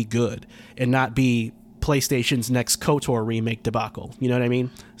deliverables and be good, and not be PlayStation's next KOTOR remake debacle. You know what I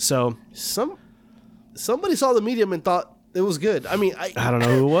mean? So somebody saw the medium and thought it was good. I mean, I don't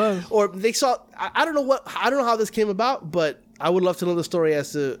know who it was. Or they saw. I don't know how this came about, but I would love to know the story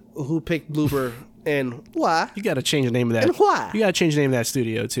as to who picked Bloober and why. You got to change the name of that. And why? You got to change the name of that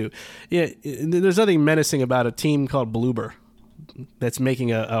studio too. Yeah, there's nothing menacing about a team called Bloober that's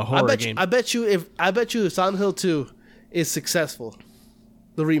making a horror game. I bet you if Silent Hill 2 is successful,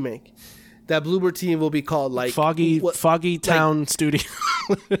 the remake, that Bloober team will be called like Foggy Town Studio.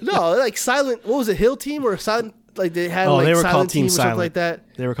 No, like Silent. What was it? Hill Team or Silent? Like they had they were Silent called Team Team or something Silent. like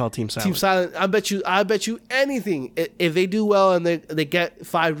that. They were called Team Silent. Team Silent. I bet you anything. If they do well and they get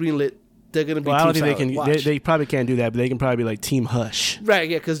 5 greenlit, they're gonna be. Well, I don't think they probably can't do that, but they can probably be like Team Hush. Right?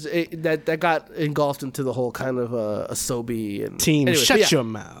 Yeah, because that got engulfed into the whole kind of Asobi and Team. Anyways, shut your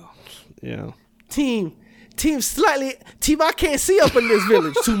mouth. Yeah. Team. I can't see up in this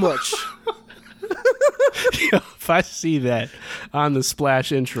village too much. If I see that on the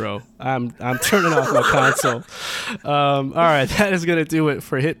Splash intro, I'm turning off my console. All right, that is going to do it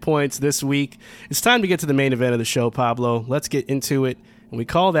for Hit Points this week. It's time to get to the main event of the show, Pablo. Let's get into it. And we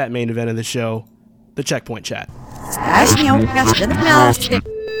call that main event of the show the Checkpoint Chat.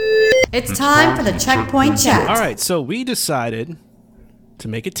 It's time for the Checkpoint Chat. All right, so we decided to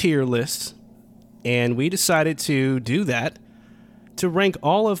make a tier list, and we decided to do that to rank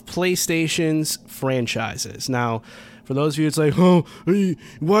all of PlayStation's franchises. Now, for those of you, it's like, oh,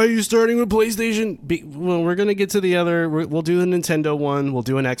 why are you starting with PlayStation? Well, we're going to get to the other. We'll do a Nintendo one. We'll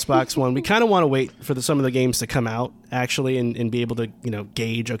do an Xbox one. We kind of want to wait for some of the games to come out, actually, and be able to,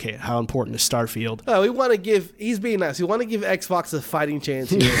 gauge, okay, how important is Starfield. We want to give, he's being nice. We want to give Xbox a fighting chance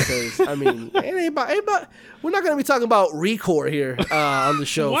here because, I mean, we're not going to be talking about Recore here on the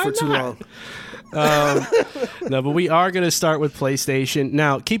show for too long. No, but we are going to start with PlayStation.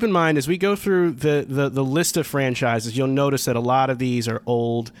 Now, keep in mind, as we go through the list of franchises, you'll notice that a lot of these are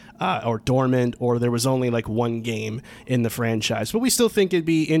old or dormant, or there was only like one game in the franchise. But we still think it'd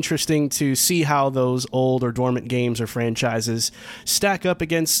be interesting to see how those old or dormant games or franchises stack up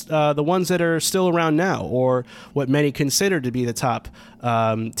against the ones that are still around now, or what many consider to be the top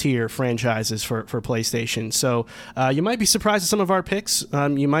tier franchises for PlayStation. So you might be surprised at some of our picks.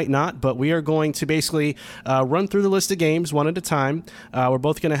 You might not, but we are going to basically run through the list of games one at a time. We're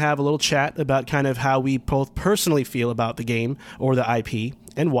both going to have a little chat about kind of how we both personally feel about the game or the IP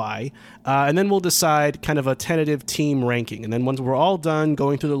and why. And then we'll decide kind of a tentative team ranking. And then once we're all done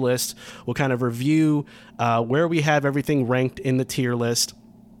going through the list, we'll kind of review where we have everything ranked in the tier list,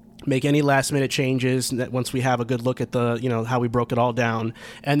 make any last minute changes once we have a good look at the, how we broke it all down.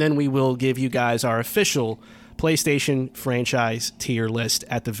 And then we will give you guys our official PlayStation franchise tier list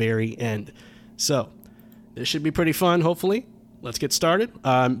at the very end. So this should be pretty fun, hopefully. Let's get started.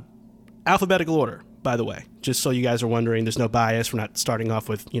 Alphabetical order, by the way, just so you guys are wondering. There's no bias. We're not starting off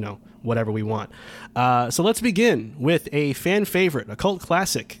with, whatever we want. So let's begin with a fan favorite, a cult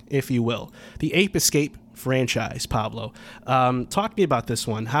classic, if you will, the Ape Escape franchise. Pablo, talk to me about this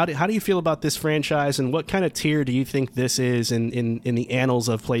one. How do you feel about this franchise, and what kind of tier do you think this is in the annals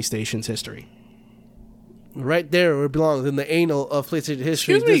of PlayStation's history? Right there where it belongs, in the anal of PlayStation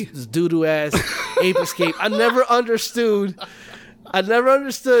history. Excuse me? This doo-doo ass Ape Escape. I never understood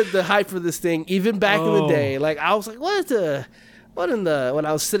the hype for this thing, even back in the day. Like, I was like, when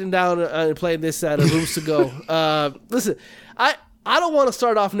I was sitting down and playing this at a Rooms to Go. Listen, I don't want to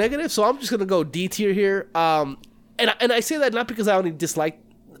start off negative, so I'm just gonna go D tier here. And I say that not because I only dislike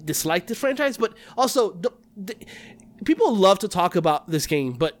this franchise, but also people love to talk about this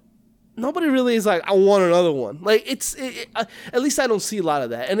game, but nobody really is like, I want another one. Like, at least I don't see a lot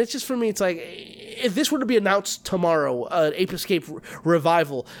of that. And it's just, for me, it's like, if this were to be announced tomorrow, an Ape Escape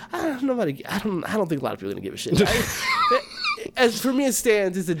revival, I don't think a lot of people are gonna give a shit. As for me, it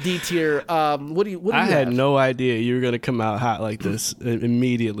stands, it's a D tier. What do you I had have? no idea you were going to come out hot like this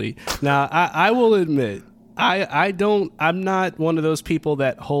immediately. Now, I will admit, I'm not one of those people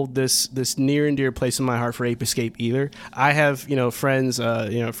that hold this near and dear place in my heart for Ape Escape either. I have, friends,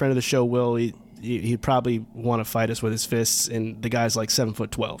 a friend of the show, Will, he'd probably want to fight us with his fists, and the guy's like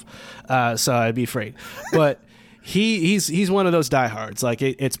 7'12", so I'd be afraid. But he's one of those diehards. Like,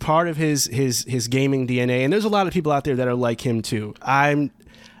 it's part of his gaming DNA, and there's a lot of people out there that are like him too. I'm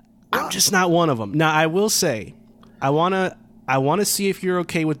just not one of them. Now, I will say, I wanna see if you're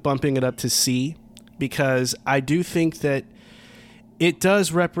okay with bumping it up to C, because I do think that it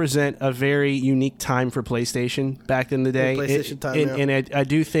does represent a very unique time for PlayStation back in the day. And I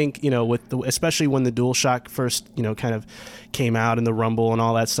do think, especially when the DualShock first, kind of came out, and the Rumble and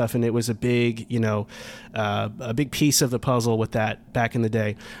all that stuff, and it was a big, a big piece of the puzzle with that back in the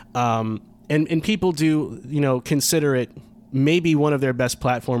day. And people do, consider it maybe one of their best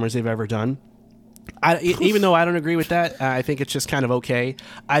platformers they've ever done. Even though I don't agree with that, I think it's just kind of okay.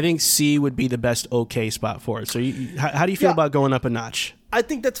 I think C would be the best okay spot for it. So how do you feel about going up a notch? I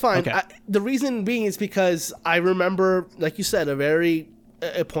think that's fine. Okay. The reason being is because I remember, like you said,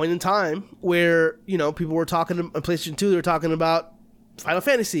 a point in time where, people were talking on PlayStation 2, they were talking about Final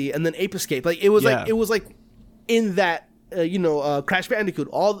Fantasy and then Ape Escape. Like, it was like in that, Crash Bandicoot,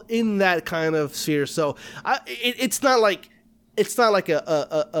 all in that kind of sphere. So it's not like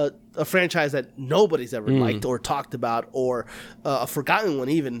a franchise that nobody's ever liked or talked about, or a forgotten one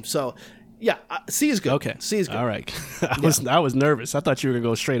even. So, yeah, C is good. Okay, C is good. All right. I was nervous. I thought you were gonna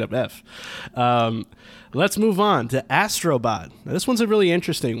go straight up F. Let's move on to Astrobot. Now, this one's a really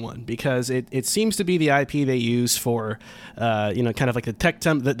interesting one because it seems to be the IP they use for, kind of like the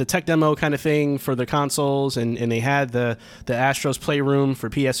tech demo kind of thing for the consoles, and they had the Astro's Playroom for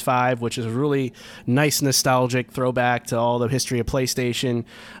PS5, which is a really nice nostalgic throwback to all the history of PlayStation,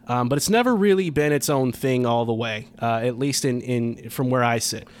 but it's never really been its own thing all the way, at least in from where I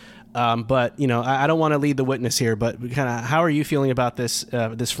sit. But I don't want to lead the witness here, but kind of how are you feeling about this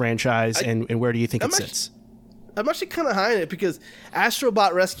franchise, and where do you think it sits? I'm actually kind of high in it because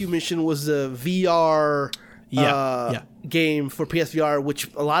Astrobot Rescue Mission was a VR game for PSVR,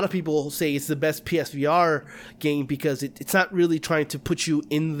 which a lot of people say is the best PSVR game because it's not really trying to put you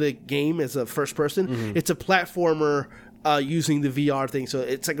in the game as a first person. Mm-hmm. It's a platformer using the VR thing, so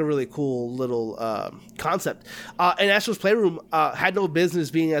it's like a really cool little concept. And Astro's Playroom had no business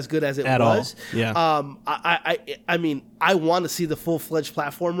being as good as it was. All. Yeah. I mean, I want to see the full-fledged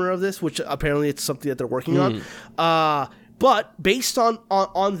platformer of this, which apparently it's something that they're working on. But based on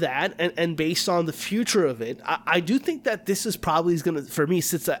that and based on the future of it, I do think that this is probably going to, for me,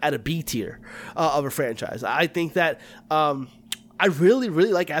 sits at a B tier of a franchise. I think that I really,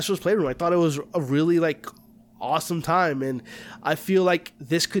 really like Astro's Playroom. I thought it was a really awesome time, and I feel like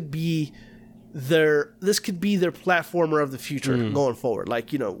this could be their platformer of the future going forward. Like,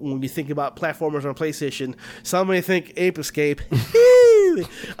 when you think about platformers on PlayStation, some may think Ape Escape,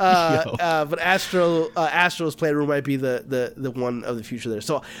 but Astro's Playroom might be the one of the future there.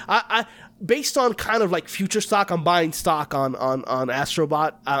 So I based on kind of like future stock, I'm buying stock on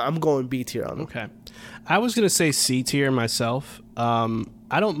Astrobot. I'm going B tier on it. Okay, I was gonna say C tier myself.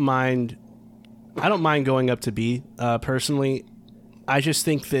 I don't mind going up to B, personally. I just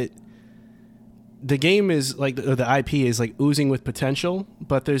think that the game is the IP is oozing with potential,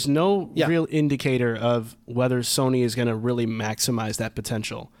 but there's no real indicator of whether Sony is going to really maximize that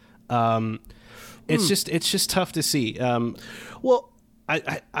potential. It's just tough to see. Well,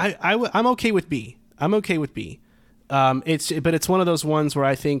 I'm okay with B. I'm okay with B. It's one of those ones where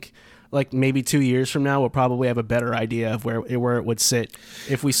I think like maybe 2 years from now we'll probably have a better idea of where it would sit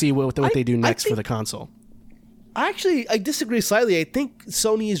if we see what they do next for the console. I disagree slightly. I think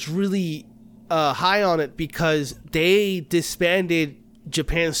Sony is really high on it because they disbanded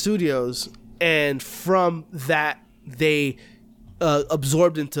Japan Studios, and from that they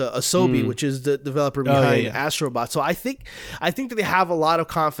absorbed into Asobi, which is the developer behind Astrobot. So I think that they have a lot of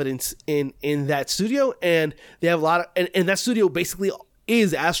confidence in that studio, and they have a lot of and that studio basically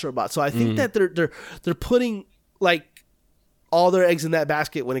is Astrobot. So I think that they're putting like all their eggs in that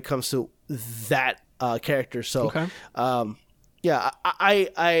basket when it comes to that character. So okay. I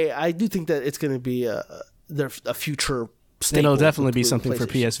do think that it's going to be a future staple. It'll definitely be something for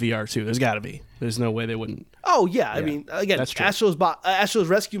PSVR too. There's got to be. There's no way they wouldn't. Oh yeah, I mean, again, Astrobot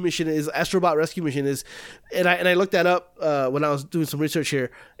Rescue Mission is, and I looked that up when I was doing some research here.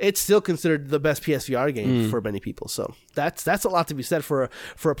 It's still considered the best PSVR game for many people. So that's a lot to be said for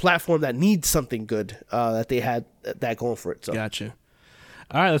a platform that needs something good that they had that going for it. So gotcha.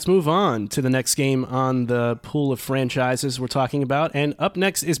 All right, let's move on to the next game on the pool of franchises we're talking about. And up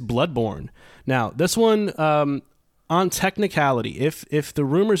next is Bloodborne. Now, this one, on technicality, if the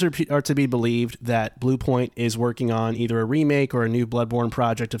rumors are to be believed that Bluepoint is working on either a remake or a new Bloodborne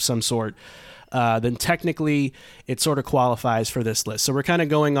project of some sort, then technically it sort of qualifies for this list. So we're kind of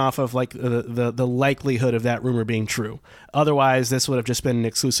going off of like the likelihood of that rumor being true. Otherwise, this would have just been an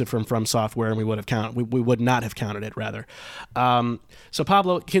exclusive from Software, and we would not have counted it rather. So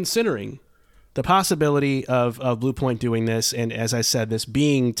Pablo, considering the possibility of Bluepoint doing this, and as I said, this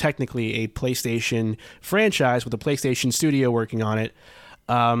being technically a PlayStation franchise with a PlayStation studio working on it,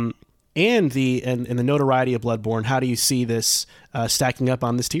 and the notoriety of Bloodborne, how do you see this stacking up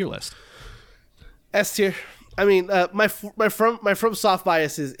on this tier list? S tier. I mean, my from soft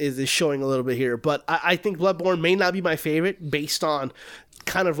bias is showing a little bit here, but I think Bloodborne may not be my favorite based on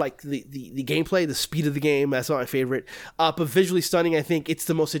kind of like the gameplay, the speed of the game. That's not my favorite. But visually stunning, I think it's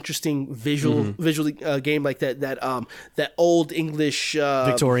the most interesting visually game like that old English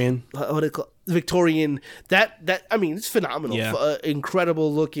Victorian. What do you call Victorian? That I mean, it's phenomenal. Yeah.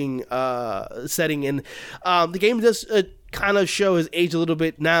 Incredible looking setting, and the game does. Kind of show his age a little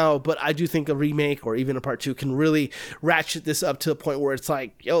bit now, but I do think a remake or even a part 2 can really ratchet this up to a point where it's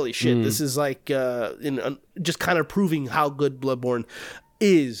like, holy shit, this is like just kind of proving how good Bloodborne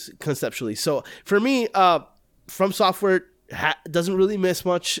is conceptually. So for me, From Software doesn't really miss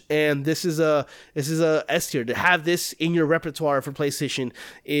much, and this is a S tier. To have this in your repertoire for PlayStation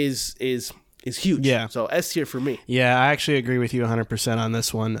is huge. Yeah. So S tier for me. Yeah, I actually agree with you 100% on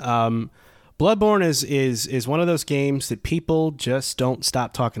this one. Bloodborne is one of those games that people just don't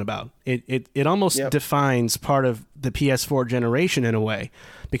stop talking about. It almost defines part of the PS4 generation in a way,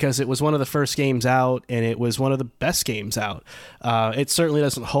 because it was one of the first games out, and it was one of the best games out. It certainly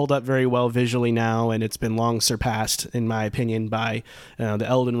doesn't hold up very well visually now, and it's been long surpassed, in my opinion, by the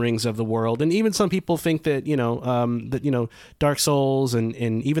Elden Rings of the world. And even some people think that Dark Souls and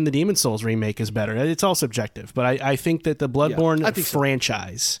even the Demon Souls remake is better. It's all subjective, but I think that the Bloodborne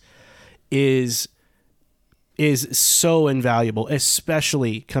franchise is so invaluable,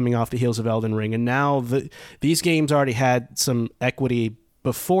 especially coming off the heels of Elden Ring. And now these games already had some equity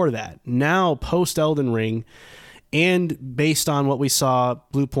before that. Now, post Elden Ring, and based on what we saw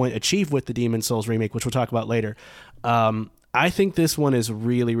Bluepoint achieve with the Demon Souls remake, which we'll talk about later, I think this one is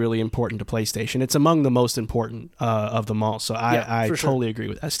really, really important to PlayStation. It's among the most important of them all. So I totally agree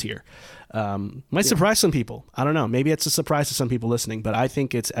with S tier. Might surprise some people. I don't know. Maybe it's a surprise to some people listening, but I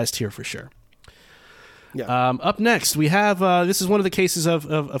think it's S tier for sure. Yeah. Up next, we have this is one of the cases of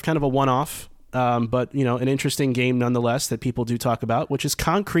kind of a one-off, but an interesting game nonetheless that people do talk about, which is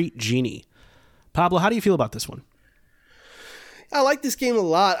Concrete Genie. Pablo, how do you feel about this one? I like this game a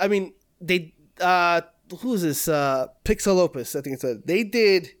lot. I mean, they who's this? Pixelopus, I think it's they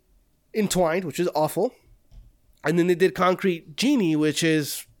did Entwined, which is awful, and then they did Concrete Genie, which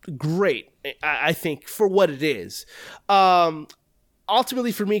is great, I think, for what it is.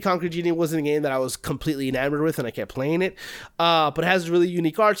 Ultimately, for me, Concrete Genie wasn't a game that I was completely enamored with, and I kept playing it. But it has a really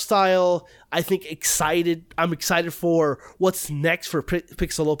unique art style. I think I'm excited for what's next for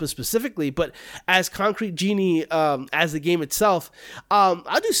Pixelopus specifically. But as Concrete Genie, as the game itself,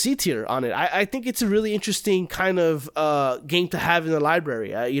 I'll do C tier on it. I think it's a really interesting kind of game to have in the library.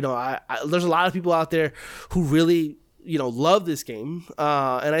 There's a lot of people out there who really love this game,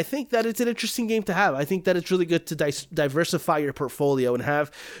 and I think that it's an interesting game to have. I think that it's really good to diversify your portfolio and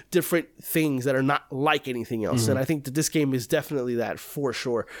have different things that are not like anything else. And I think that this game is definitely that for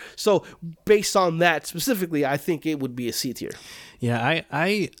sure. So based on that specifically, I think it would be a C tier. Yeah,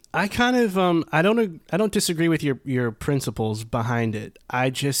 I kind of I don't disagree with your principles behind it.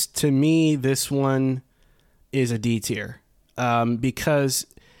 To me, this one is a D tier, because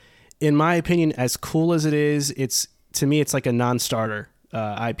in my opinion, as cool as it is, to me, it's like a non-starter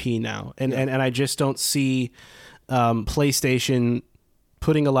IP now, and I just don't see PlayStation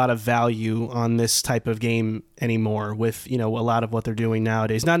putting a lot of value on this type of game anymore. With a lot of what they're doing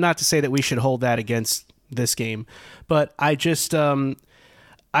nowadays. Not to say that we should hold that against this game, but I just I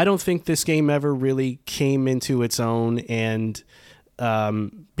don't think this game ever really came into its own and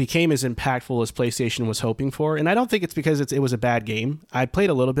became as impactful as PlayStation was hoping for. And I don't think it's because it was a bad game. I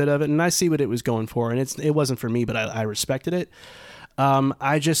played a little bit of it and I see what it was going for, and it wasn't for me, but I respected it.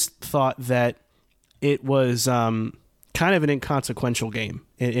 I just thought that it was kind of an inconsequential game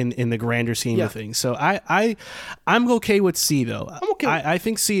in the grander scheme of things. So I'm okay with C though. I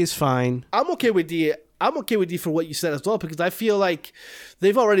think C is fine. I'm okay with D. I'm okay with D for what you said as well, because I feel like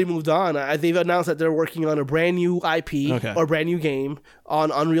they've already moved on. They've announced that they're working on a brand new IP or brand new game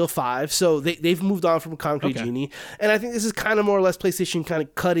on Unreal 5. So they've moved on from Concrete Genie. And I think this is kind of more or less PlayStation kind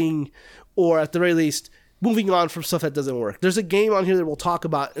of cutting, or at the very least, moving on from stuff that doesn't work. There's a game on here that we'll talk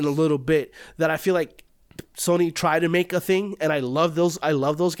about in a little bit that I feel like Sony tried to make a thing, and I love those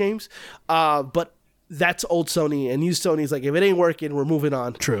games. But that's old Sony, and new Sony's like, if it ain't working, we're moving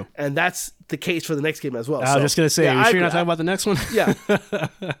on. True. And that's the case for the next game as well. I was just going to say, are you sure you're not talking about the next one? Yeah.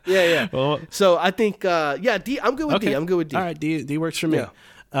 Yeah. Well, so I think, D, I'm good with D. I'm good with D. All right, D works for me.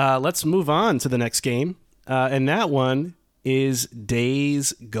 Yeah. Let's move on to the next game. And that one is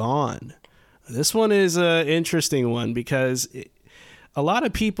Days Gone. This one is an interesting one because a lot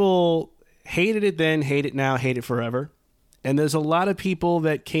of people hated it then, hate it now, hate it forever. And there's a lot of people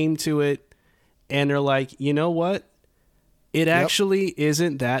that came to it and they're like, you know what? It actually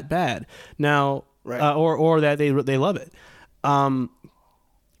isn't that bad. Now, or that they love it.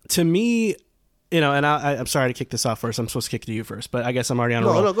 To me, and I'm sorry to kick this off first. I'm supposed to kick it to you first, but I guess I'm already on a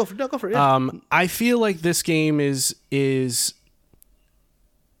roll. No, go for it. Yeah. I feel like this game is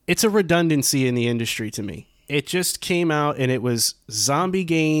it's a redundancy in the industry to me. It just came out and it was zombie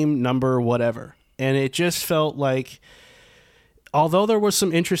game number whatever. And it just felt like, although there were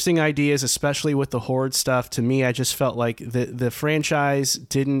some interesting ideas, especially with the Horde stuff, to me, I just felt like the franchise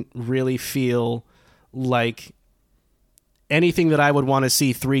didn't really feel like anything that I would want to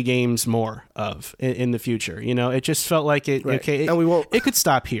see 3 games more of in the future. It just felt like it could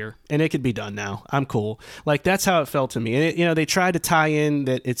stop here and it could be done now. I'm cool. Like, that's how it felt to me. And they tried to tie in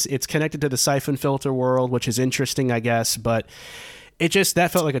that it's connected to the Siphon Filter world, which is interesting, I guess, but that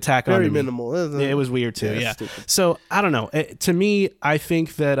felt like attack on me. Very minimal. It was weird too. Yeah. So I don't know. To me, I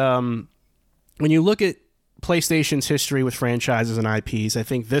think that when you look at PlayStation's history with franchises and IPs, I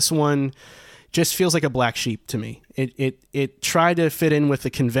think this one just feels like a black sheep to me. It tried to fit in with the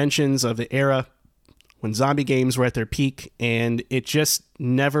conventions of the era when zombie games were at their peak, and it just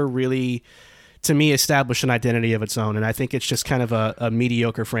never really, to me, established an identity of its own. And I think it's just kind of a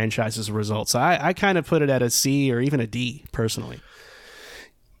mediocre franchise as a result. So I kind of put it at a C or even a D personally.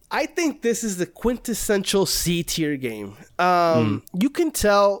 I think this is the quintessential C tier game. You can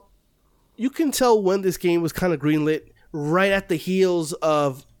tell when this game was kind of greenlit right at the heels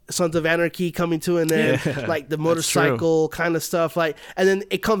of Sons of Anarchy coming to an end, like the motorcycle kind of stuff, and then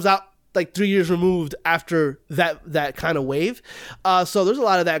it comes out like 3 years removed after that kind of wave. So there's a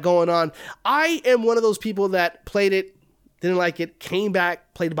lot of that going on. I am one of those people that played it, didn't like it, came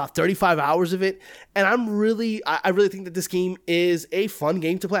back, played about 35 hours of it, and I really think that this game is a fun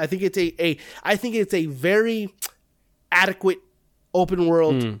game to play. I think it's a very adequate open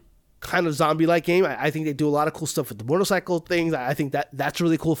world kind of zombie-like game. I think they do a lot of cool stuff with the motorcycle things. I think that's a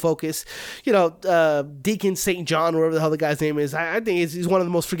really cool focus. Deacon St. John, whatever the hell the guy's name is, I think he's one of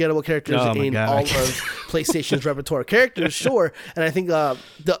the most forgettable characters in all of PlayStation's repertoire characters, sure. And I think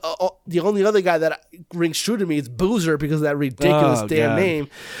the only other guy that rings true to me is Boozer because of that ridiculous name.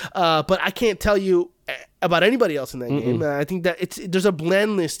 But I can't tell you about anybody else in that game. I think that there's a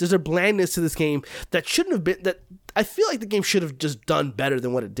blandness to this game that shouldn't have been, that I feel like the game should have just done better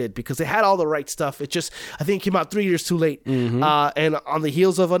than what it did, because they had all the right stuff. It just, I think it came out 3 years too late. And on the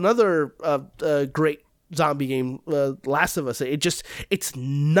heels of another great zombie game, Last of Us. It's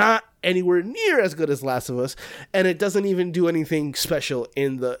not anywhere near as good as Last of Us, and it doesn't even do anything special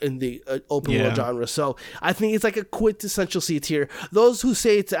in the open world genre. So I think it's like a quintessential C tier. Those who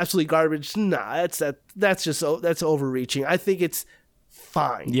say it's absolutely garbage, nah, that's overreaching. I think it's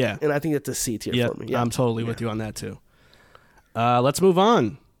fine. Yeah, and I think it's a C tier for me. Yeah, I'm totally with you on that too. Let's move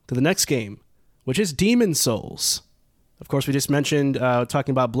on to the next game, which is Demon's Souls. Of course, we just mentioned,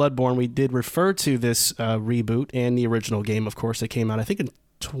 talking about Bloodborne, we did refer to this reboot and the original game, of course, that came out, I think, in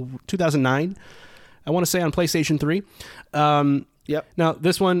 2009, I want to say, on PlayStation 3. Yep. Now,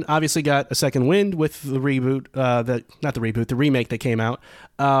 this one obviously got a second wind with the reboot, the remake that came out.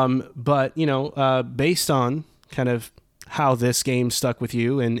 But, based on kind of how this game stuck with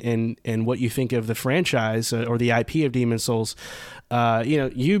you and what you think of the franchise or the IP of Demon's Souls,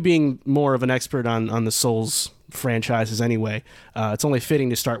 you being more of an expert on the Souls franchises anyway, it's only fitting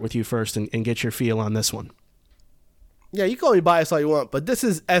to start with you first and get your feel on this one. Yeah, you can call me biased all you want, but this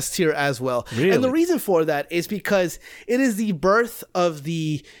is S tier as well. Really? And the reason for that is because it is the birth of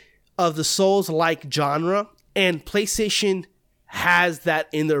the Souls-like genre, and PlayStation has that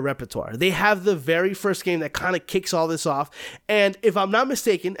in their repertoire. They have the very first game that kind of kicks all this off. And if I'm not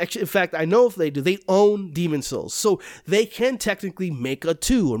mistaken, actually, in fact, I know if they do, they own Demon's Souls. So they can technically make a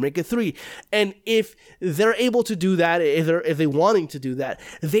 2 or make a 3. And if they're able to do that, if they're wanting to do that,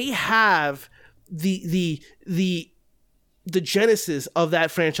 they have the genesis of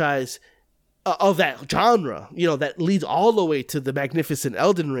that franchise, of that genre, that leads all the way to the magnificent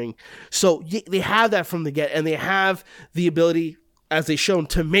Elden Ring. So they have that from the get, and they have the ability, as they've shown,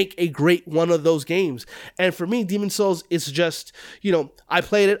 to make a great one of those games. And for me, Demon's Souls is just, I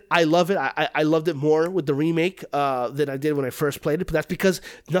played it, I love it. I loved it more with the remake than I did when I first played it, but that's because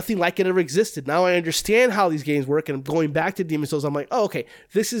nothing like it ever existed. Now I understand how these games work, and I'm going back to Demon's Souls. I'm like, oh, okay,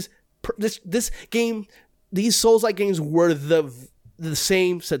 this game, these Souls-like games were the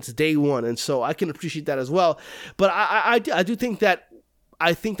same since day one, and so I can appreciate that as well. But I do think that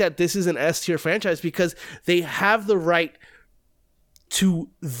this is an S tier franchise because they have the right to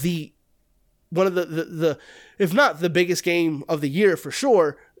one of the if not the biggest game of the year for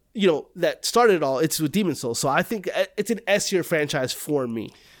sure, that started it all. It's with Demon's Souls, so I think it's an S tier franchise for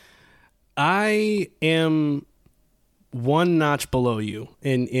me. I am one notch below you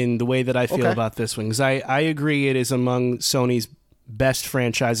in the way that I feel about this one, because I agree it is among Sony's best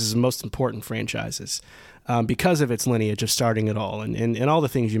franchises and most important franchises because of its lineage of starting it all and all the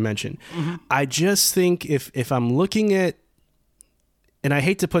things you mentioned. Mm-hmm. I just think if I'm looking at, and I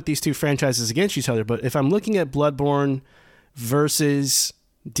hate to put these two franchises against each other, but if I'm looking at Bloodborne versus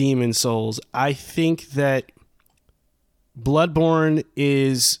Demon's Souls, I think that Bloodborne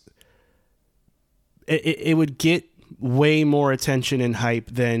is it would get way more attention and hype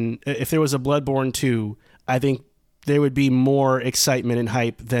than if there was a Bloodborne 2. I think there would be more excitement and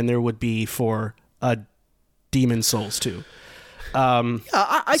hype than there would be for a Demon's Souls 2. I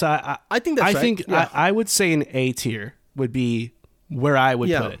think that's right. I would say an A tier would be where I would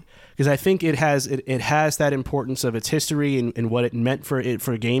put it, because I think it has that importance of its history and what it meant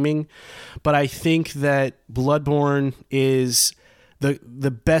for gaming. But I think that Bloodborne is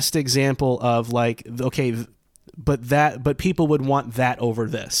the best example of like, okay, but people would want that over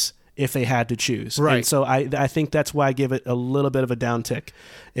this if they had to choose. Right. And so I think that's why I give it a little bit of a down tick,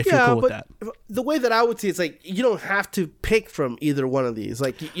 if you're cool with that. The way that I would see it's like, you don't have to pick from either one of these.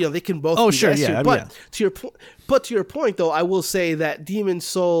 Like, they can both be sure, yeah. But to your point, though, I will say that Demon's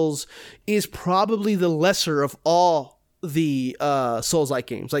Souls is probably the lesser of all the Souls-like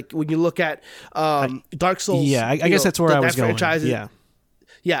games. Like, when you look at Dark Souls. Yeah, I guess that's where I was going.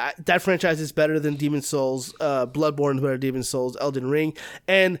 Yeah, that franchise is better than Demon's Souls. Bloodborne is better than Demon's Souls. Elden Ring,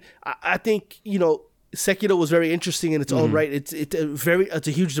 and I think Sekiro was very interesting in its own right. It's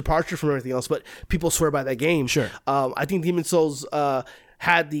a huge departure from everything else, but people swear by that game. Sure. I think Demon's Souls had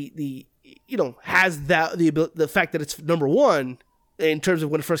has the fact that it's number one in terms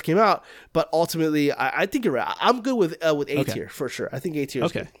of when it first came out, but ultimately I think you're right. I'm good with A tier for sure. I think A tier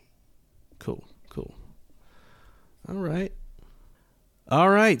is good. Cool. All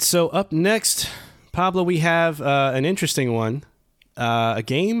right, so up next, Pablo, we have an interesting one, a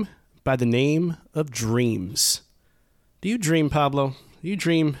game by the name of Dreams. Do you dream, Pablo? Do you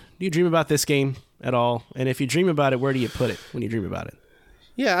dream about this game at all? And if you dream about it, where do you put it when you dream about it?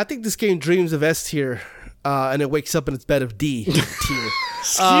 Yeah, I think this game dreams of S tier, and it wakes up in its bed of D tier.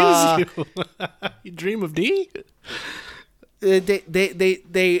 Excuse you? You dream of D?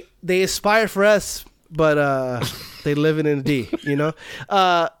 They aspire for S, but they live in a D.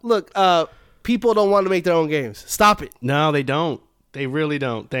 Look, people don't want to make their own games. Stop it. No, they don't. They really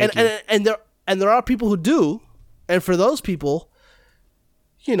don't. Thank you. And And there are people who do, and for those people,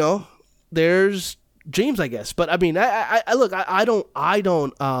 you know, there's dreams, I guess. But I mean, I look, I don't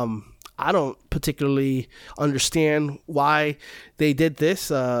particularly understand why they did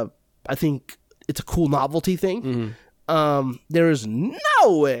this. I think it's a cool novelty thing. There is no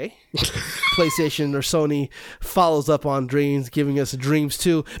way PlayStation or Sony follows up on Dreams, giving us Dreams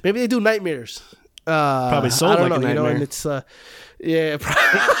 2. Maybe they do Nightmares. Probably sold like a nightmare. You know, and it's yeah,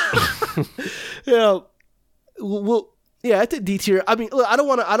 you know, yeah, it's a D tier. I mean, look, I don't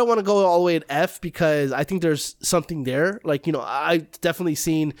want to go all the way at F because I think there's something there. Like, you know, I've definitely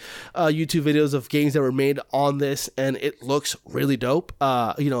seen YouTube videos of games that were made on this, and it looks really dope.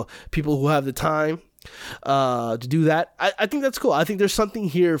 You know, people who have the time to do that, I think that's cool. I think there's something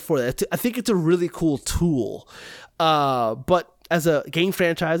here for that. I think it's a really cool tool. But as a game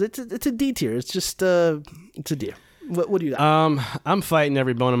franchise, it's a D tier. It's just it's a D. What do you got? I'm fighting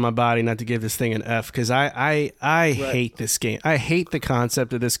every bone in my body not to give this thing an F because I hate this game. I hate the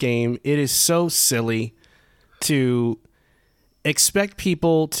concept of this game. It is so silly to expect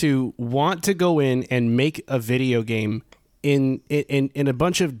people to want to go in and make a video game in a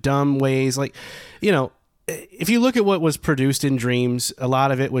bunch of dumb ways. Like, you know, if you look at what was produced in Dreams, a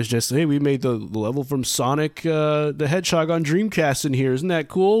lot of it was just, hey, we made the level from Sonic the Hedgehog on Dreamcast in here. Isn't that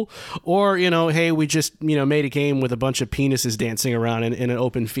cool? Or, you know, hey, we just, you know, made a game with a bunch of penises dancing around in an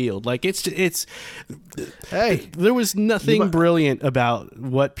open field. Like, it's hey, there was nothing brilliant about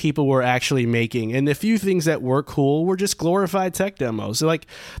what people were actually making. And the few things that were cool were just glorified tech demos. So, like,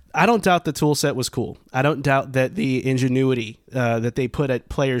 I don't doubt the tool set was cool. I don't doubt that the ingenuity that they put at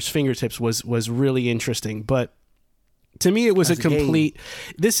players' fingertips was really interesting. But to me, it was a complete...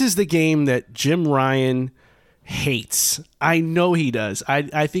 This is the game that Jim Ryan hates. I know he does.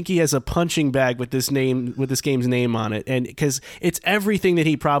 I think he has a punching bag with this game's name on it, and because it's everything that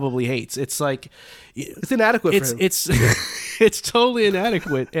he probably hates. It's like it's inadequate. For him. It's it's totally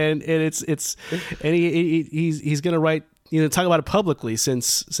inadequate, and he's gonna write, you know, talk about it publicly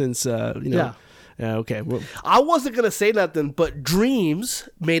since you know. Yeah. Okay. Well, I wasn't gonna say nothing, but Dreams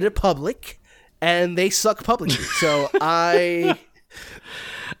made it public. And they suck publicly. So I'll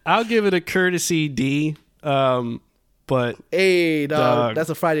give it a courtesy D. But hey, dog, that's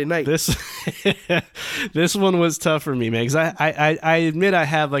a Friday night. This one was tough for me, man, because I admit I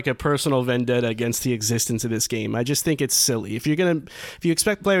have like a personal vendetta against the existence of this game. I just think it's silly. If you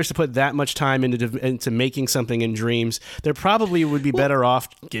expect players to put that much time into making something in Dreams, they probably would be better off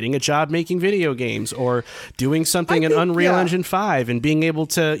getting a job making video games or doing something in Unreal Engine 5 and being able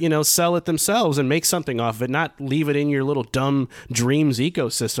to, you know, sell it themselves and make something off of it, not leave it in your little dumb Dreams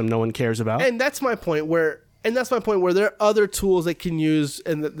ecosystem no one cares about. And that's my point where there are other tools they can use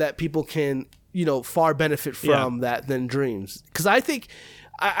and that people can, you know, far benefit from that than Dreams. Because I think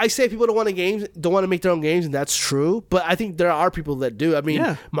I say people don't want to make their own games, and that's true. But I think there are people that do. I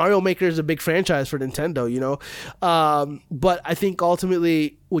mean, Mario Maker is a big franchise for Nintendo, you know. But I think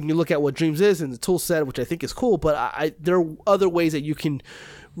ultimately, when you look at what Dreams is and the tool set, which I think is cool, but there are other ways that you can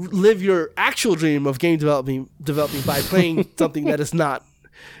live your actual dream of game developing by playing something that is not,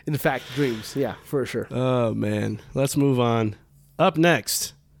 in fact, Dreams. Yeah, for sure. Oh, man. Let's move on. Up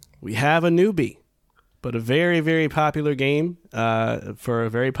next, we have a newbie, but a very, very popular game for a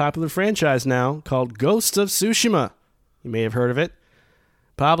very popular franchise now called Ghost of Tsushima. You may have heard of it.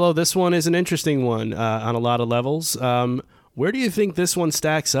 Pablo, this one is an interesting one on a lot of levels. Where do you think this one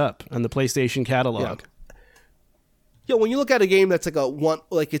stacks up on the PlayStation catalog? Yeah, when you look at a game that's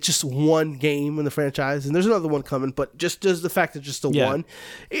it's just one game in the franchise, and there's another one coming, but just the fact that it's just one,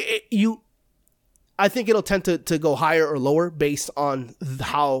 I think it'll tend to go higher or lower based on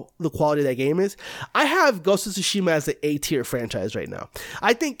how the quality of that game is. I have Ghost of Tsushima as an A-tier franchise right now.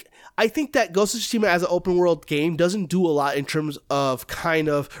 I think that Ghost of Tsushima as an open world game doesn't do a lot in terms of kind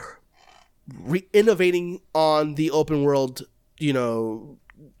of innovating on the open world, you know,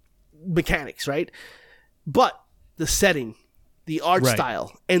 mechanics, right? But the setting, the art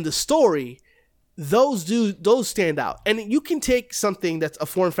style, and the story, those stand out. And you can take something that's a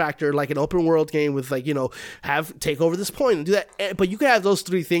form factor like an open world game with, like, you know, take over this point and do that, but you can have those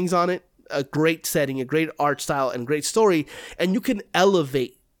three things on it: a great setting, a great art style, and great story, and you can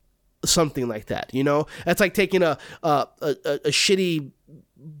elevate something like that. You know, that's like taking a shitty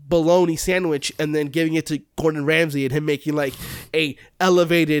bologna sandwich and then giving it to Gordon Ramsay and him making like a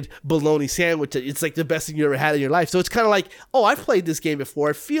elevated bologna sandwich. It's like the best thing you ever had in your life. So it's kind of like, oh, I've played this game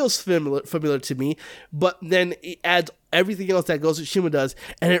before. It feels familiar to me, but then it adds everything else that Ghost of Tsushima does,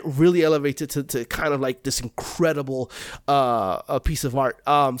 and it really elevates it to kind of like this incredible a piece of art.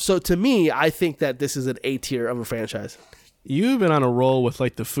 So to me, I think that this is an A tier of a franchise. you've been on a roll with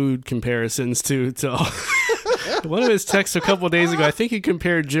like the food comparisons to one of his texts a couple of days ago. I think he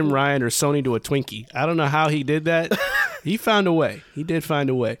compared Jim Ryan or Sony to a Twinkie. I don't know how he did that. He found a way. He did find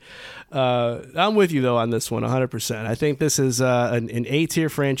a way. I'm with you though on this one 100%. I think this is an A-tier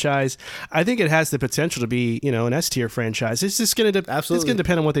franchise. I think it has the potential to be, an S-tier franchise. It's just going to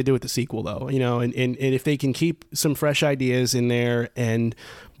depend on what they do with the sequel though, and if they can keep some fresh ideas in there and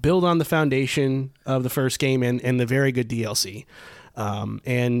build on the foundation of the first game and the very good DLC.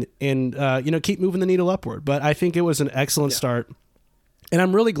 Keep moving the needle upward. But I think it was an excellent start. And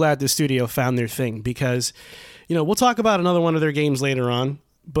I'm really glad the studio found their thing because, we'll talk about another one of their games later on,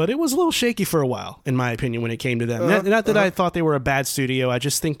 but it was a little shaky for a while, in my opinion, when it came to them. Not that I thought they were a bad studio. I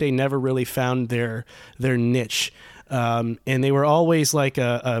just think they never really found their niche. And they were always like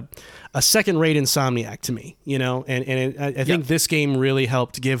a second-rate Insomniac to me, I think this game really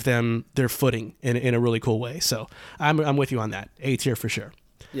helped give them their footing in a really cool way. So I'm with you on that. A tier for sure.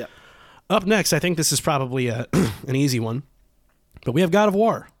 Yeah. Up next, I think this is probably an easy one, but we have God of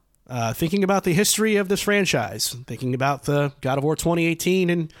War. Thinking about the history of this franchise, thinking about the God of War 2018,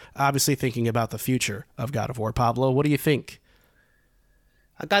 and obviously thinking about the future of God of War. Pablo, what do you think?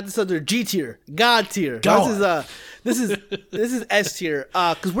 I got this under G tier, God tier. This is S tier.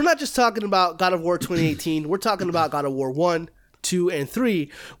 Because we're not just talking about God of War 2018. We're talking about God of War 1, 2, and 3,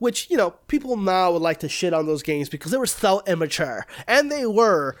 which people now would like to shit on those games because they were so immature, and they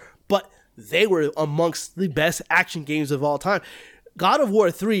were, but they were amongst the best action games of all time. God of War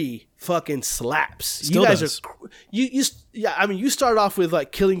 3 fucking slaps. Still you guys does. are you start off with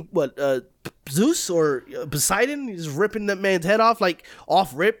like killing Zeus or Poseidon, just ripping that man's head off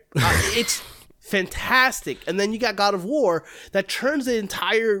off rip. It's fantastic. And then you got God of War that turns the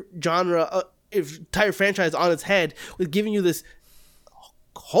entire genre, entire franchise on its head with giving you this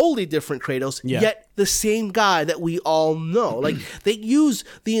wholly different Kratos, yet the same guy that we all know. Like they use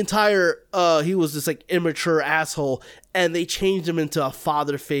the entire he was this like immature asshole, and they changed him into a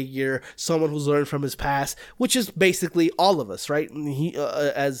father figure, someone who's learned from his past, which is basically all of us, right? He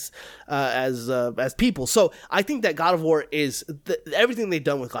as people. So I think that God of War is everything they've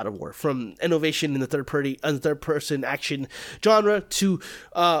done with God of War, from innovation in the third person action genre to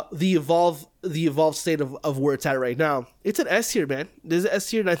the evolved state of where it's at right now. It's an S tier, man. There's an S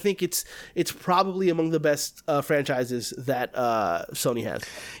tier, and I think it's probably among the best franchises that Sony has.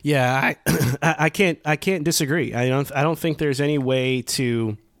 Yeah, I can't disagree. I don't think there's any way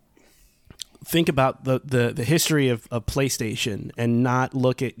to think about the history of PlayStation and not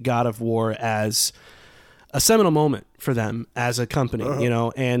look at God of War as a seminal moment for them as a company,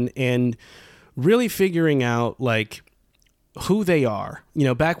 and really figuring out like who they are.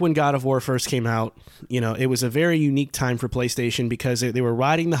 Back when God of War first came out, it was a very unique time for PlayStation because they were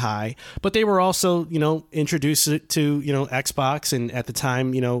riding the high, but they were also, introduced to, Xbox. And at the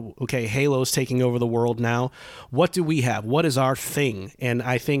time, okay, Halo's taking over the world now. What do we have? What is our thing? And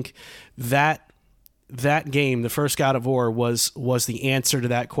I think that game, the first God of War, was the answer to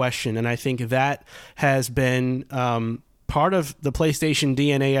that question. And I think that has been part of the PlayStation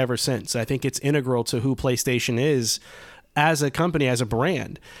DNA ever since. I think it's integral to who PlayStation is as a company, as a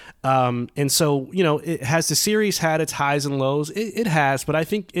brand. And so, has the series had its highs and lows? It has, but I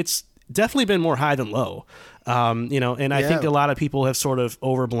think it's definitely been more high than low. And I think a lot of people have sort of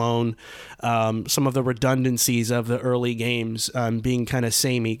overblown some of the redundancies of the early games being kind of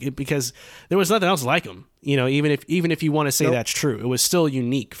samey because there was nothing else like them. Even if you want to say that's true, it was still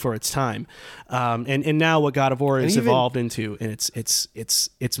unique for its time. And now what God of War has evolved into, and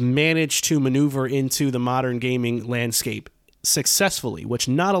it's managed to maneuver into the modern gaming landscape successfully, which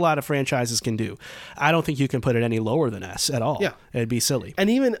not a lot of franchises can do. I don't think you can put it any lower than S at all. Yeah, it'd be silly. And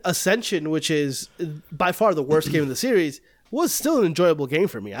even Ascension, which is by far the worst game in the series, was still an enjoyable game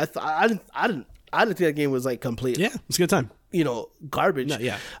for me. I didn't think that game was like complete. Yeah, it's a good time. Garbage. No,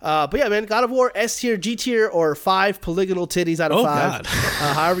 yeah. But yeah, man, God of War, S tier, G tier, or 5 polygonal titties out of 5. God.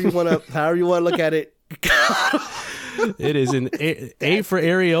 However you want to look at it. It is an A for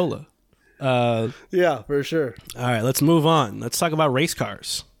areola. Yeah, for sure. All right, let's move on. Let's talk about race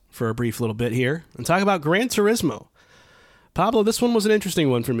cars for a brief little bit here and talk about Gran Turismo. Pablo, this one was an interesting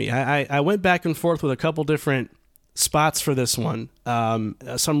one for me. I went back and forth with a couple different spots for this one.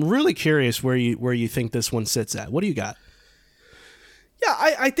 So I'm really curious where you think this one sits at. What do you got? Yeah,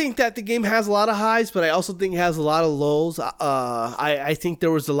 I think that the game has a lot of highs, but I also think it has a lot of lows. I think there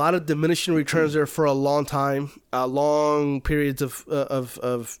was a lot of diminishing returns there for a long time, long periods of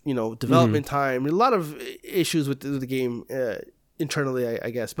development time, a lot of issues with the game internally, I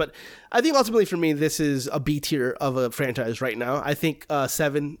guess. But I think ultimately for me, this is a B tier of a franchise right now. I think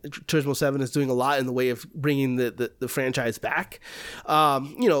Turismo 7 is doing a lot in the way of bringing the franchise back.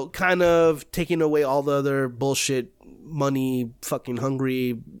 Kind of taking away all the other bullshit, money, fucking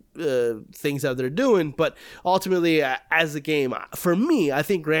hungry things that they're doing. But ultimately, as a game, for me, I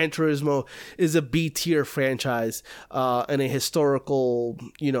think Gran Turismo is a B tier franchise and a historical,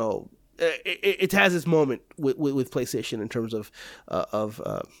 it has its moment with PlayStation in terms of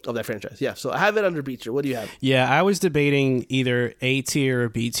that franchise. Yeah, so I have it under B tier. What do you have? Yeah, I was debating either A tier or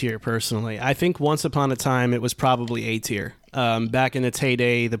B tier personally. I think once upon a time it was probably A tier. Back in its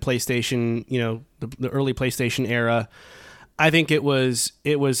heyday, the PlayStation, the early PlayStation era, I think it was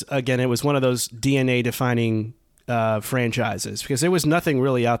one of those DNA defining franchises, because there was nothing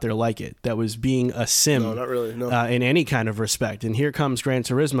really out there like it that was being a sim. No, not really. No. In any kind of respect. And here comes Gran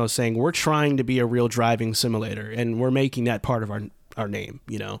Turismo saying we're trying to be a real driving simulator, and we're making that part of our name,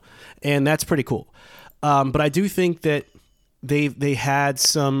 and that's pretty cool. But I do think that they had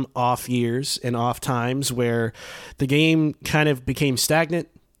some off years and off times where the game kind of became stagnant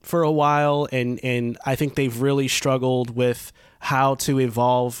for a while, and I think they've really struggled with how to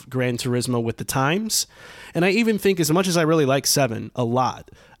evolve Gran Turismo with the times. And I even think, as much as I really like 7 a lot,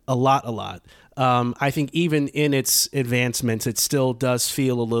 I think even in its advancements, it still does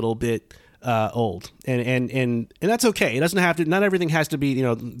feel a little bit old, and that's okay. It doesn't have to. Not everything has to be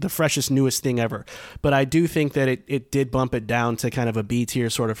the freshest, newest thing ever. But I do think that it did bump it down to kind of a B tier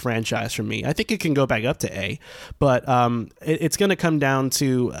sort of franchise for me. I think it can go back up to A, but it's going to come down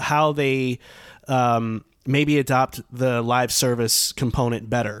to how they maybe adopt the live service component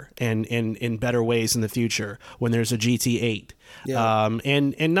better and in better ways in the future when there's a GT8. Yeah.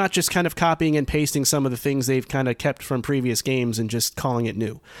 And not just kind of copying and pasting some of the things they've kind of kept from previous games and just calling it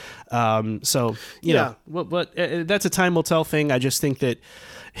new. So, you know, but that's a time will tell thing. I just think that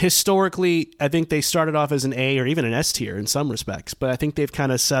historically, I think they started off as an A or even an S tier in some respects, but I think they've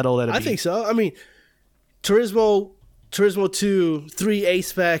kind of settled at a B. I think so. I mean, Turismo 2, 3 A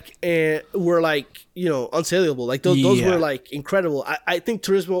spec, and were like, unsaleable. Like those were like incredible. I think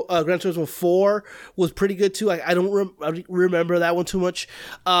Gran Turismo 4 was pretty good too. I don't remember that one too much.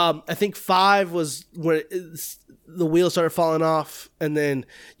 I think 5 was where the wheels started falling off, and then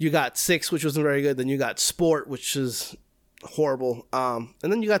you got 6, which wasn't very good. Then you got Sport, which is horrible. And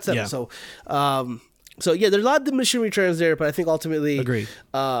then you got 7. Yeah. So yeah, there's a lot of diminishing returns there, but I think ultimately, agreed.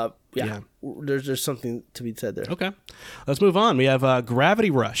 There's something to be said there. Okay, let's move on. We have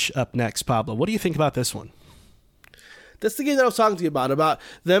Gravity Rush up next. Pablo, what do you think about this one? That's the game that I was talking to you about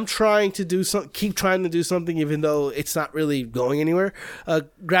them trying to do keep trying to do something, even though it's not really going anywhere.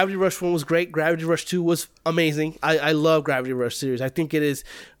 Gravity Rush 1 was great. Gravity Rush 2 was amazing. I love Gravity Rush series. I think it is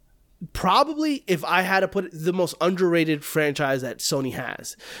probably, if I had to put it, the most underrated franchise that Sony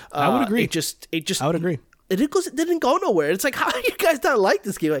has. I would agree. I would agree. It didn't go nowhere. It's like, how do you guys not like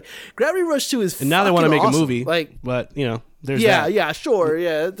this game? Like, Gravity Rush 2 is, and now they want to make awesome. a movie. Like, but there's that. Yeah, sure.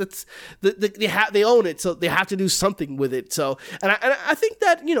 Yeah, that's they own it, so they have to do something with it. So, and I think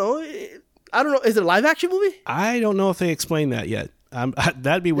that I don't know. Is it a live action movie? I don't know if they explain that yet.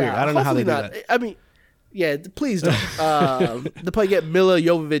 That'd be weird. I don't know how they do that. I mean, yeah, please don't. They'll probably get Mila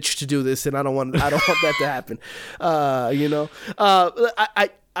Jovovich to do this, and I don't want that to happen.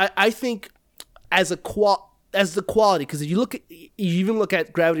 I think as the quality, because if you even look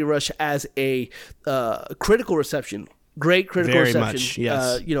at Gravity Rush as a critical reception, great critical very reception. Much,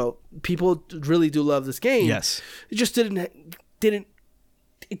 yes. People really do love this game. Yes, it just didn't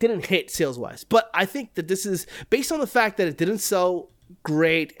hit sales wise. But I think that this is based on the fact that it didn't sell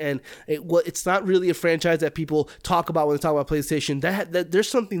great, and it's not really a franchise that people talk about when they talk about PlayStation. That there's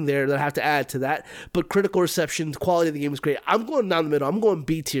something there that I have to add to that. But critical reception, quality of the game is great. I'm going down the middle. I'm going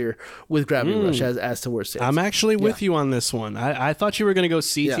B tier with Gravity Rush as to worst sales. I'm actually with you on this one. I thought you were going to go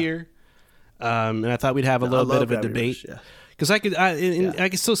C tier, and I thought we'd have a little bit of a debate because I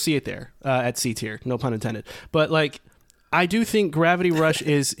could still see it there at C tier, no pun intended. But like, I do think Gravity Rush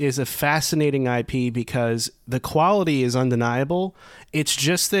is a fascinating IP because the quality is undeniable. It's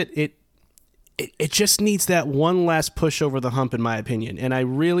just that it just needs that one last push over the hump, in my opinion. And I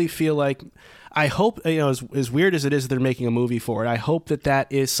really feel like, I hope, as weird as it is that they're making a movie for it, I hope that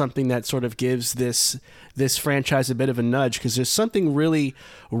is something that sort of gives this franchise a bit of a nudge, because there's something really,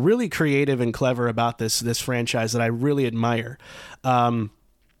 really creative and clever about this franchise that I really admire.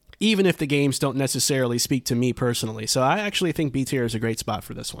 Even if the games don't necessarily speak to me personally. So I actually think B tier is a great spot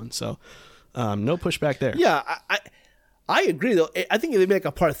for this one. So no pushback there. Yeah, I agree, though. I think if they make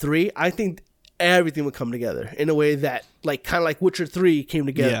a part 3, I think everything would come together in a way that, like, kind of like Witcher 3 came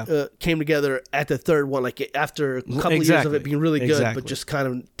together at the third one, like after a couple of years of it being really good, but just kind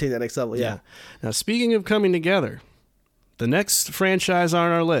of take that next level. Yeah. Now, speaking of coming together, the next franchise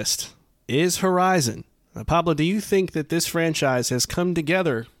on our list is Horizon. Now, Pablo, do you think that this franchise has come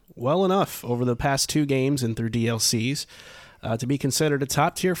together well enough over the past 2 games and through DLCs to be considered a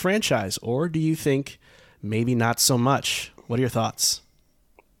top-tier franchise, or do you think maybe not so much? What are your thoughts?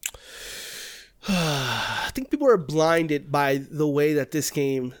 I think people are blinded by the way that this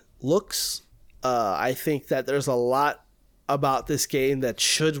game looks. I think that there's a lot about this game that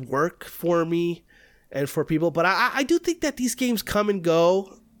should work for me and for people, but I do think that these games come and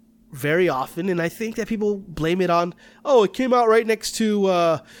go very often, and I think that people blame it on, it came out right next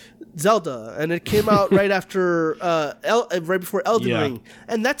to Zelda, and it came out right after right before Elden Ring,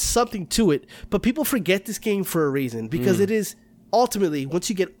 and that's something to it. But people forget this game for a reason, because it is ultimately, once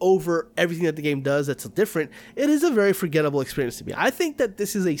you get over everything that the game does that's different, it is a very forgettable experience to me. I think that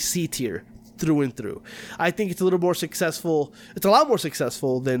this is a C tier through and through. I think it's a little more successful. It's a lot more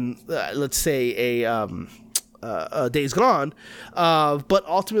successful than let's say a Days Gone, but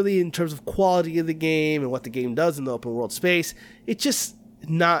ultimately in terms of quality of the game and what the game does in the open world space, it's just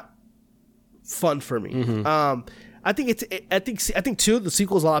not fun for me. I think too, the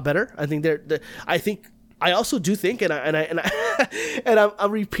sequel is a lot better. I think I also do think, and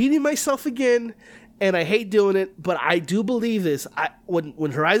I'm repeating myself again, and I hate doing it, but I do believe this.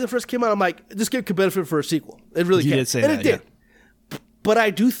 When Horizon first came out, I'm like, this game could benefit for a sequel. It really can. Did say and that, it did. But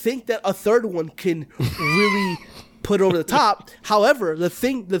I do think that a third one can really put it over the top. However, the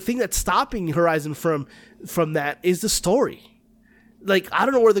thing that's stopping Horizon from that is the story. Like, I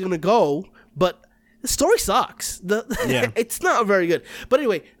don't know where they're gonna go, but the story sucks. It's not very good. But